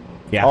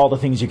all the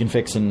things you can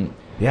fix. And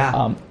a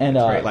lot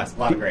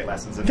of great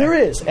lessons in there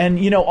is.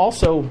 And,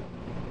 also,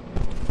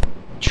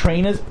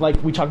 train is,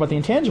 like we talk about the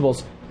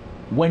intangibles,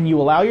 when you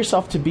allow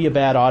yourself to be a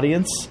bad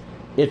audience,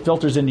 it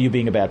filters into you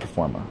being a bad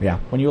performer. Yeah.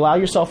 When you allow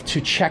yourself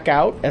to check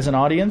out as an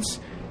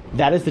audience,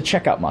 that is the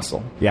checkout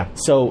muscle. Yeah.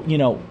 So,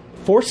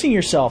 forcing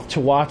yourself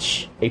to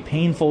watch a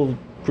painful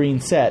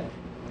green set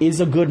is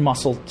a good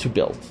muscle to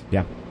build.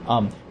 Yeah.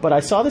 But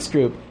I saw this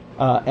group,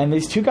 and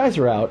these 2 guys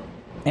were out,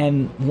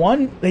 and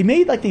they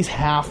made like these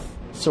half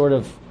sort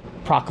of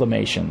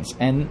proclamations,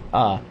 and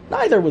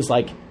neither was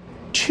like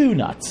too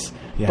nuts,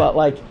 but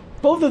like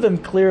both of them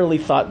clearly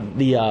thought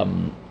the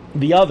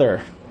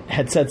other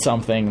had said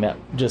something that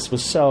just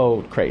was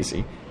so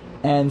crazy.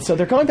 And so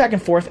they're going back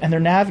and forth, and they're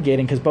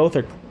navigating because both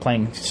are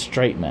playing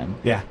straight men.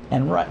 Yeah.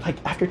 And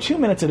after 2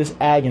 minutes of this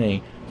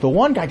agony, the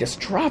one guy just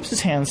drops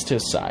his hands to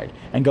his side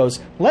and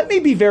goes, "Let me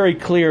be very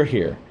clear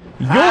here.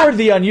 You're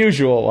the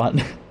unusual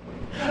one."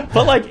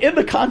 But like in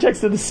the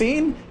context of the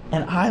scene,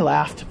 and I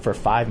laughed for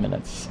 5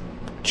 minutes.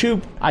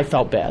 I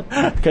felt bad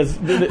because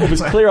it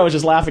was clear I was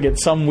just laughing at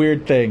some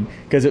weird thing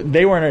because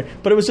they weren't.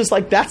 But it was just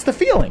like that's the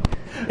feeling.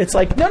 It's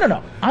like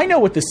no. I know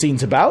what this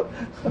scene's about.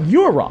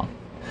 You're wrong.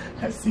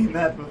 I've seen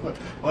that before.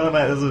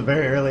 This was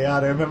very early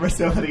on. I remember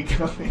somebody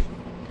going.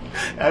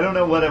 I don't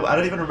know I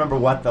don't even remember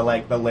what the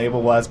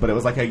label was, but it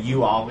was like a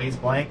 "you always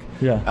blank."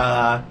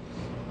 Yeah.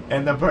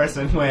 And the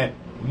person went,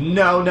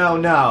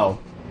 No.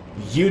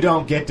 You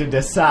don't get to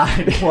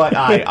decide what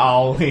I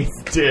always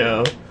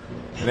do.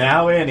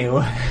 Now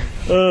anyway.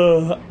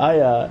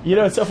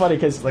 It's so funny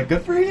because like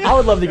good for you. I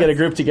would love to get a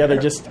group together.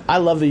 I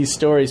love these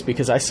stories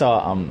because I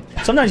saw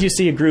sometimes you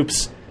see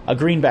a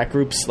greenback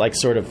group's like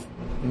sort of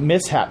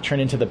mishap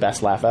turn into the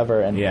best laugh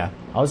ever. And I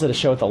was at a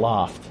show at the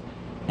Loft,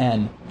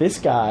 and this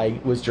guy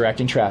was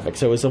directing traffic,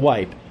 so it was a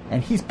wipe,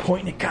 and he's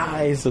pointing at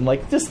guys and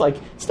like just like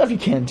stuff you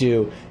can't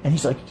do, and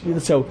he's like,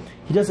 so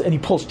he does it, and he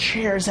pulls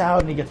chairs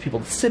out and he gets people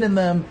to sit in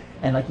them,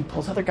 and like he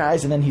pulls other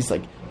guys, and then he's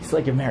like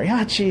a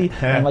mariachi,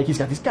 and like he's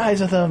got these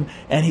guys with him,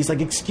 and he's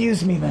like,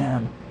 "Excuse me,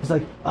 ma'am." He's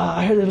like,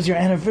 "I heard it was your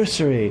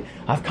anniversary.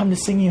 I've come to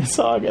sing you a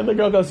song." And the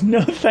girl goes,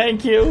 "No,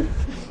 thank you."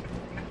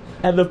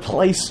 And the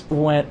place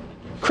went.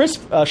 Chris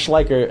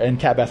Schleicher and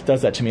Cat Beth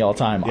does that to me all the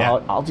time. Yeah.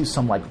 I'll do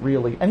some like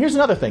really. And here's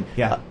another thing.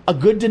 Yeah. A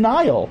good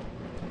denial.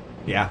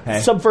 Yeah, hey.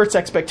 Subverts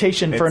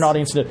expectation for an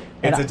audience to.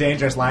 It's a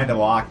dangerous line to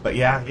walk, but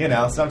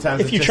sometimes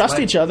if it's you just trust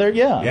like, each other,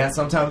 yeah,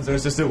 sometimes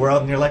there's just a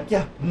world, and you're like,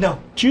 no.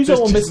 Juzo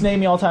will misname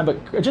me all the time,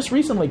 but just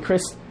recently,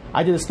 Chris,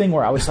 I did this thing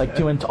where I was like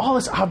doing all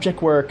this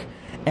object work,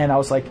 and I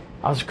was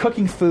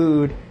cooking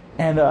food,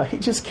 and he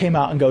just came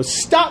out and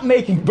goes, "Stop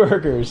making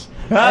burgers."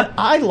 And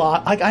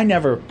I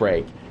never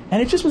break.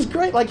 And it just was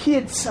great. Like, he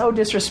had so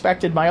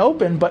disrespected my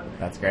open, but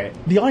that's great.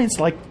 The audience,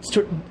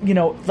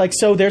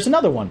 so there's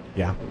another one.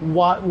 Yeah.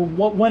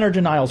 When are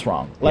denials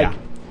wrong? Like,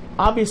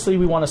 obviously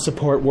we want to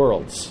support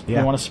worlds. Yeah.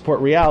 We want to support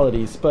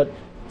realities. But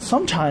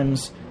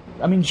sometimes,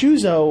 I mean,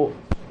 Juzo,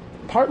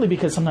 partly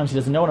because sometimes he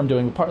doesn't know what I'm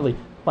doing, but partly,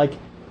 like,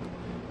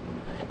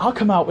 I'll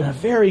come out with a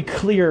very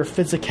clear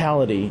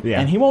physicality,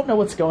 and he won't know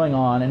what's going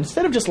on. And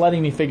instead of just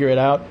letting me figure it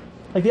out,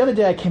 like the other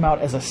day I came out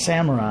as a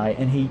samurai,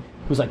 and he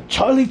was like,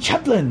 "Charlie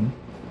Chaplin."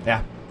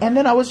 Yeah. And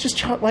then I was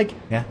just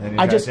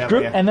I just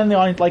grew, and then the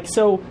audience,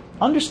 so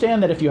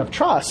understand that if you have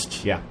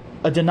trust,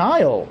 a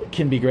denial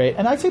can be great.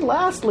 And I'd say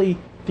lastly,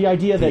 the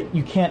idea that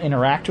you can't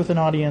interact with an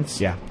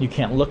audience, you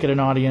can't look at an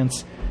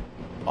audience.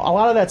 A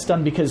lot of that's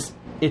done because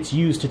it's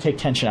used to take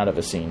tension out of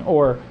a scene.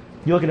 Or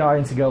you look at an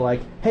audience and go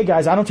like, "Hey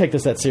guys, I don't take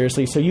this that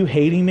seriously, so you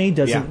hating me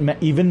doesn't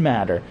even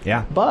matter."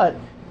 Yeah. But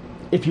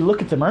if you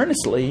look at them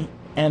earnestly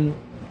and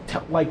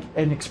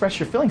and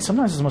express your feelings,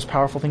 sometimes it's the most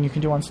powerful thing you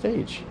can do on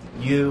stage.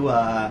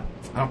 I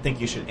don't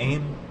think you should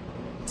aim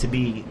to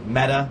be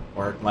meta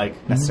or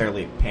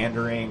necessarily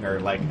pandering or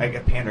I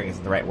guess pandering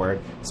isn't the right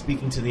word.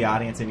 Speaking to the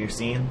audience in your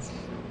scenes,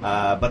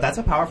 but that's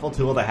a powerful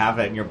tool to have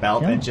in your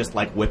belt and just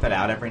whip it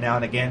out every now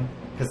and again,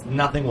 because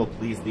nothing will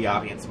please the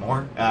audience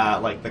more.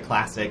 The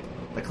classic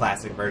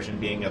version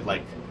being of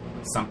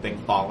something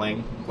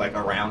falling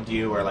around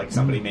you, or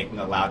somebody making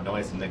a loud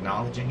noise and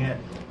acknowledging it.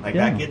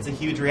 That gets a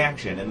huge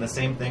reaction. And the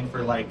same thing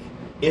for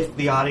if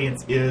the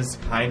audience is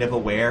kind of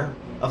aware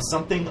of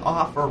something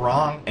off or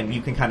wrong, and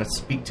you can kind of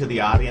speak to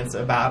the audience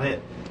about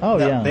it.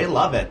 They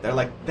love it. They're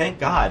like, "Thank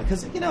God,"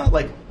 because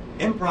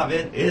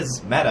improv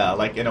is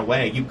meta. In a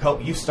way,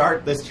 you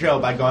start this show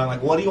by going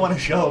 "What do you want to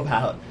show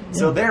about?"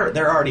 So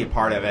they're already a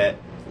part of it.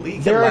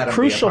 They're a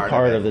crucial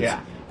part of it. Yeah.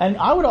 And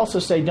I would also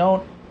say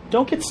don't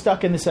get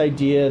stuck in this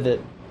idea that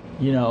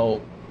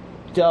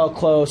Del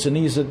Close and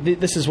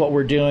this is what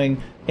we're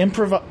doing.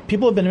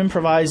 People have been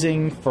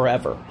improvising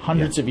forever,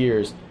 hundreds of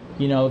years.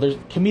 There's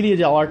Commedia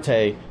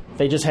dell'arte.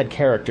 They just had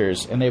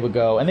characters, and they would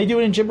go, and they do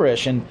it in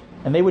gibberish, and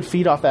they would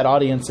feed off that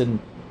audience. And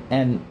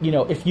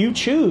if you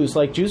choose,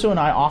 Juzo and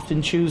I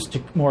often choose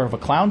to more of a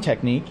clown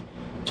technique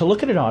to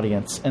look at an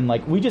audience. And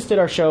we just did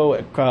our show.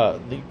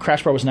 The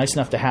Crash Bar was nice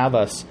enough to have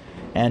us,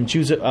 and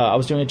Juzo. I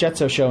was doing a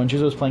Jetso show, and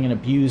Juzo was playing an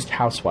abused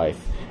housewife,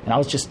 and I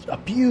was just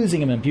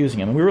abusing him, and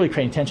we were really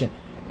creating tension.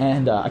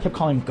 And I kept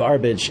calling him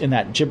garbage in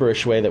that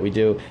gibberish way that we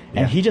do.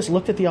 And he just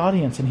looked at the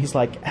audience, and he's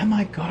like, "Am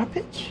I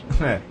garbage?"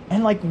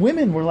 And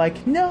women were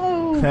like,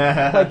 "No."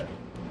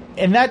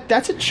 And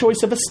that's a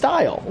choice of a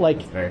style.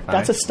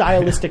 That's a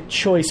stylistic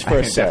choice for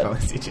a set.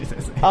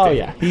 Oh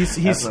yeah, he's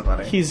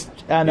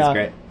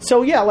great.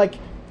 So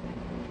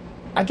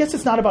I guess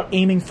it's not about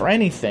aiming for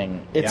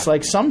anything. It's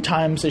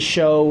sometimes a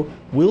show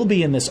will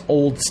be in this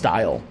old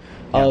style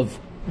of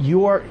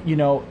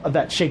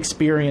that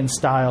Shakespearean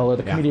style or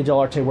the Commedia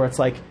dell'arte, where it's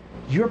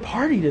you're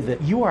party to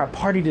that. You are a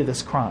party to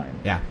this crime.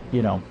 Yeah.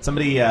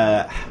 Somebody,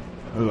 I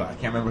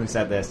can't remember who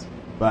said this,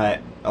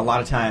 but a lot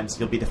of times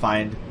you'll be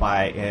defined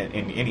by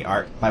in any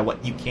art by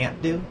what you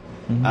can't do.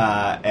 Mm-hmm.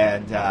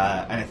 And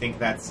I think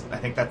that's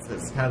kind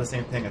of the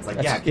same thing. It's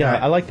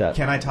I like that.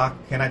 Can I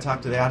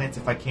talk to the audience?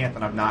 If I can't,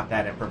 then I'm not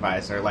that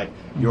improviser.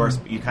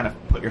 You kind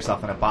of put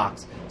yourself in a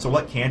box. So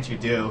what can't you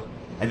do?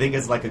 I think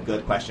is a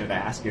good question to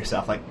ask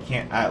yourself. I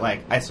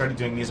started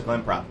doing musical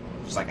improv.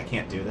 Just I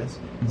can't do this.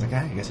 It's I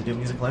guess I do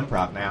musical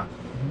improv now.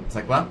 It's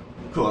well,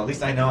 cool. At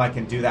least I know I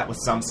can do that with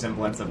some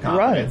semblance of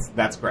confidence. Right.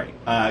 That's great.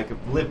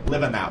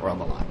 Live in that world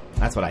a lot.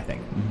 That's what I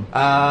think.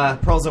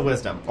 Pearls of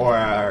Wisdom,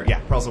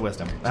 Pearls of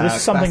Wisdom. So this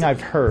is something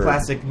I've heard.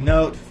 Classic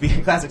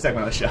segment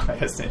of the show. I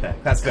gotta say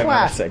that.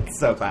 Classic.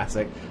 So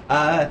classic.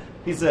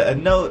 He's a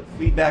note,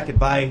 feedback,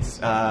 advice,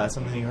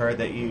 something you heard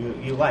that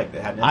you liked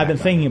that had an impact. I've been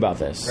thinking about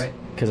this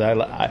because I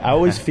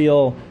always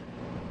feel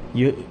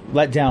you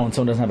let down when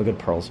someone doesn't have a good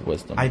Pearls of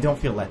Wisdom. I don't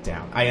feel let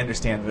down. I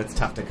understand that it's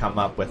tough to come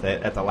up with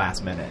it at the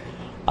last minute.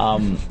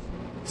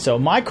 So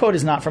my quote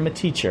is not from a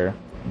teacher,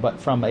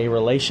 but from a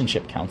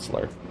relationship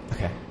counselor.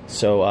 Okay.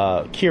 So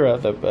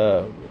Kira,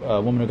 the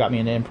woman who got me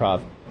into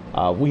improv,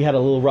 we had a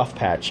little rough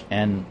patch,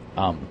 and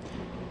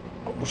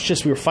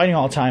we were fighting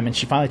all the time, and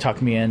she finally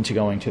talked me into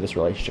going to this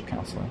relationship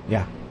counselor.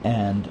 Yeah.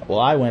 And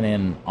I went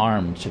in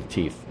armed to the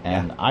teeth,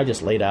 and I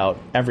just laid out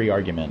every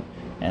argument.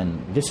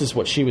 and this is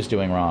what she was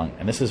doing wrong,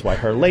 and this is why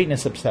her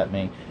lateness upset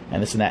me,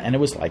 and this and that. And it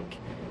was like,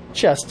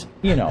 just,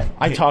 I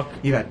used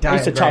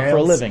to talk for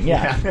a living.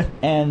 Yeah.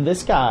 And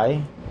this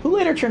guy, who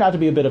later turned out to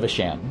be a bit of a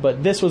sham,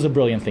 but this was a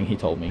brilliant thing he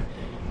told me.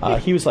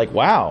 He was like,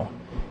 wow.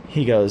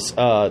 He goes,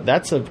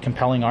 that's a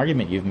compelling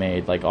argument you've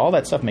made. Like, all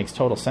that stuff makes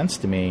total sense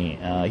to me.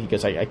 He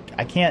goes, I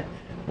can't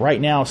right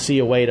now see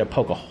a way to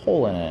poke a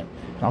hole in it.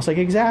 And I was like,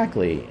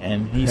 exactly.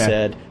 And he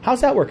said,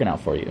 how's that working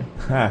out for you?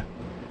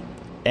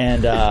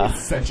 And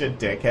such a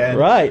dickhead.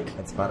 Right.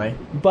 That's funny.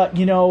 But,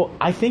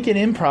 I think in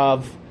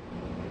improv,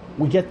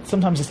 we get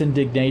sometimes this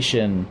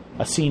indignation,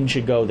 a scene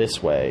should go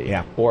this way.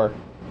 Yeah. Or,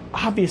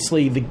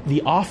 obviously,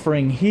 the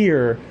offering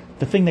here,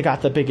 the thing that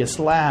got the biggest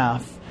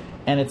laugh,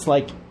 and it's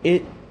like,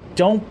 it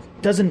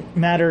doesn't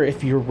matter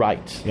if you're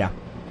right. Yeah.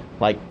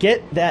 Like,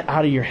 get that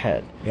out of your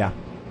head. Yeah.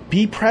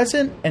 Be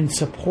present and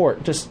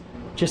support. Just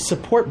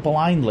support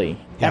blindly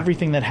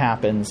everything that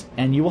happens,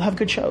 and you will have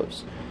good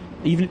shows.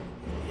 Even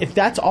if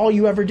that's all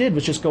you ever did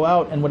was just go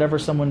out and whatever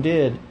someone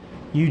did,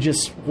 you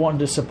just wanted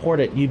to support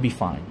it, you'd be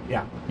fine.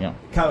 Yeah.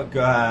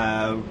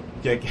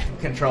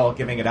 Control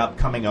giving it up,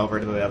 coming over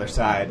to the other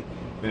side.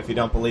 Even if you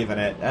don't believe in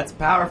it, that's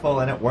powerful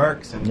and it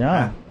works. And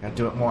gotta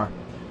do it more.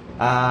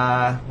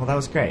 Well, that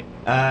was great.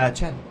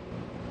 Chen,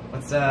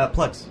 what's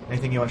plugs?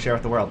 Anything you want to share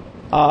with the world?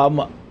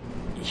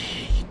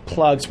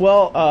 Plugs.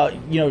 Well,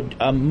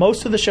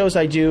 most of the shows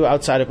I do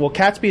outside of... Well,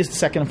 Catsby is the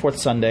second and fourth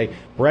Sunday.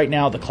 Right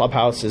now, the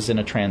Clubhouse is in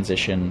a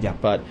transition. Yeah.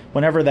 But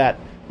whenever that...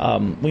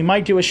 we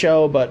might do a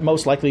show, but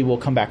most likely we'll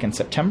come back in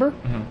September.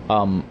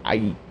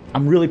 Mm-hmm.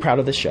 I'm really proud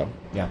of this show.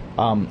 Yeah.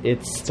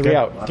 It's 3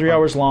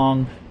 hours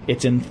long.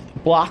 It's in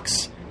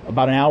blocks,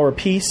 about an hour a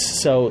piece,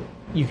 so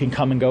you can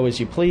come and go as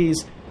you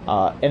please.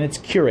 And it's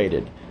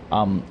curated.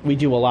 We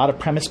do a lot of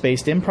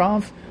premise-based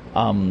improv.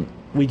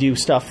 We do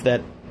stuff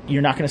that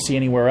you're not going to see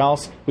anywhere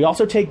else. We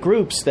also take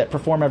groups that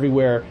perform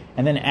everywhere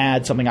and then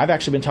add something. I've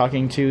actually been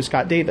talking to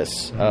Scott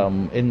Davis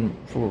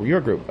for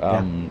your group.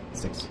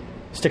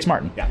 Sticks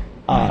Martin.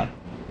 Yeah.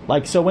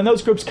 So when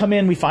those groups come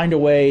in, we find a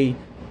way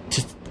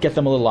to get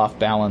them a little off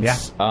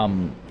balance. Yeah.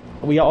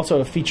 We also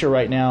have a feature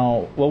right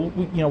now. Well,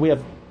 we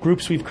have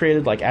groups we've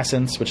created, like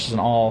Essence, which is an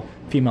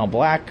all-female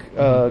black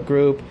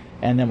group.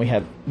 And then we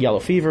have Yellow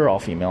Fever,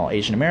 all-female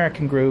Asian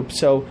American group.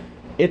 So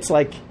it's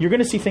like you're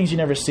going to see things you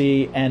never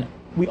see, and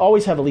we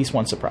always have at least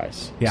one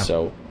surprise. Yeah.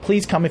 So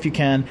please come if you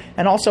can.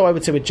 And also, I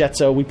would say with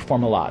Jetso, we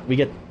perform a lot.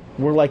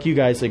 We're like you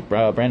guys, like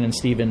Brandon and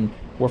Steven.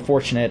 We're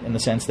fortunate in the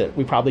sense that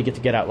we probably get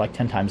to get out like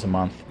 10 times a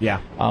month.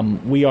 Yeah.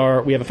 We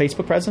have a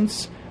Facebook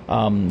presence,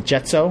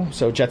 Jetso,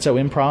 so Jetso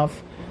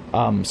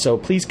Improv. So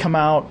please come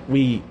out.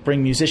 We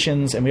bring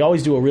musicians, and we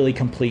always do a really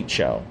complete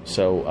show.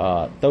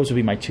 So those would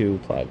be my 2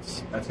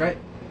 plugs. That's great.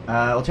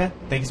 Well, Chad,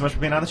 thank you so much for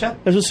being on the show.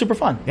 This was super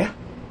fun. Yeah.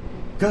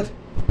 Good.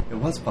 It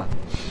was fun.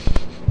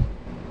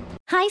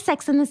 Hi,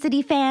 Sex and the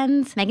City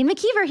fans. Megan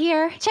McKeever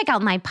here. Check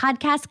out my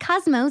podcast,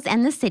 Cosmos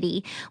and the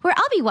City, where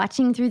I'll be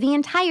watching through the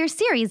entire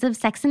series of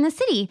Sex and the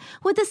City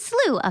with a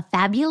slew of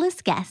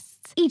fabulous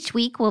guests. Each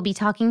week, we'll be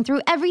talking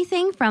through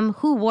everything from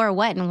who wore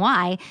what and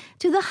why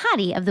to the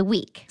hottie of the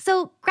week.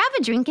 So grab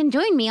a drink and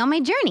join me on my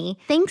journey.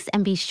 Thanks,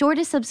 and be sure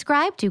to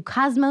subscribe to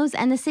Cosmos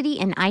and the City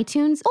in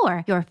iTunes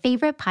or your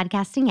favorite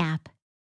podcasting app.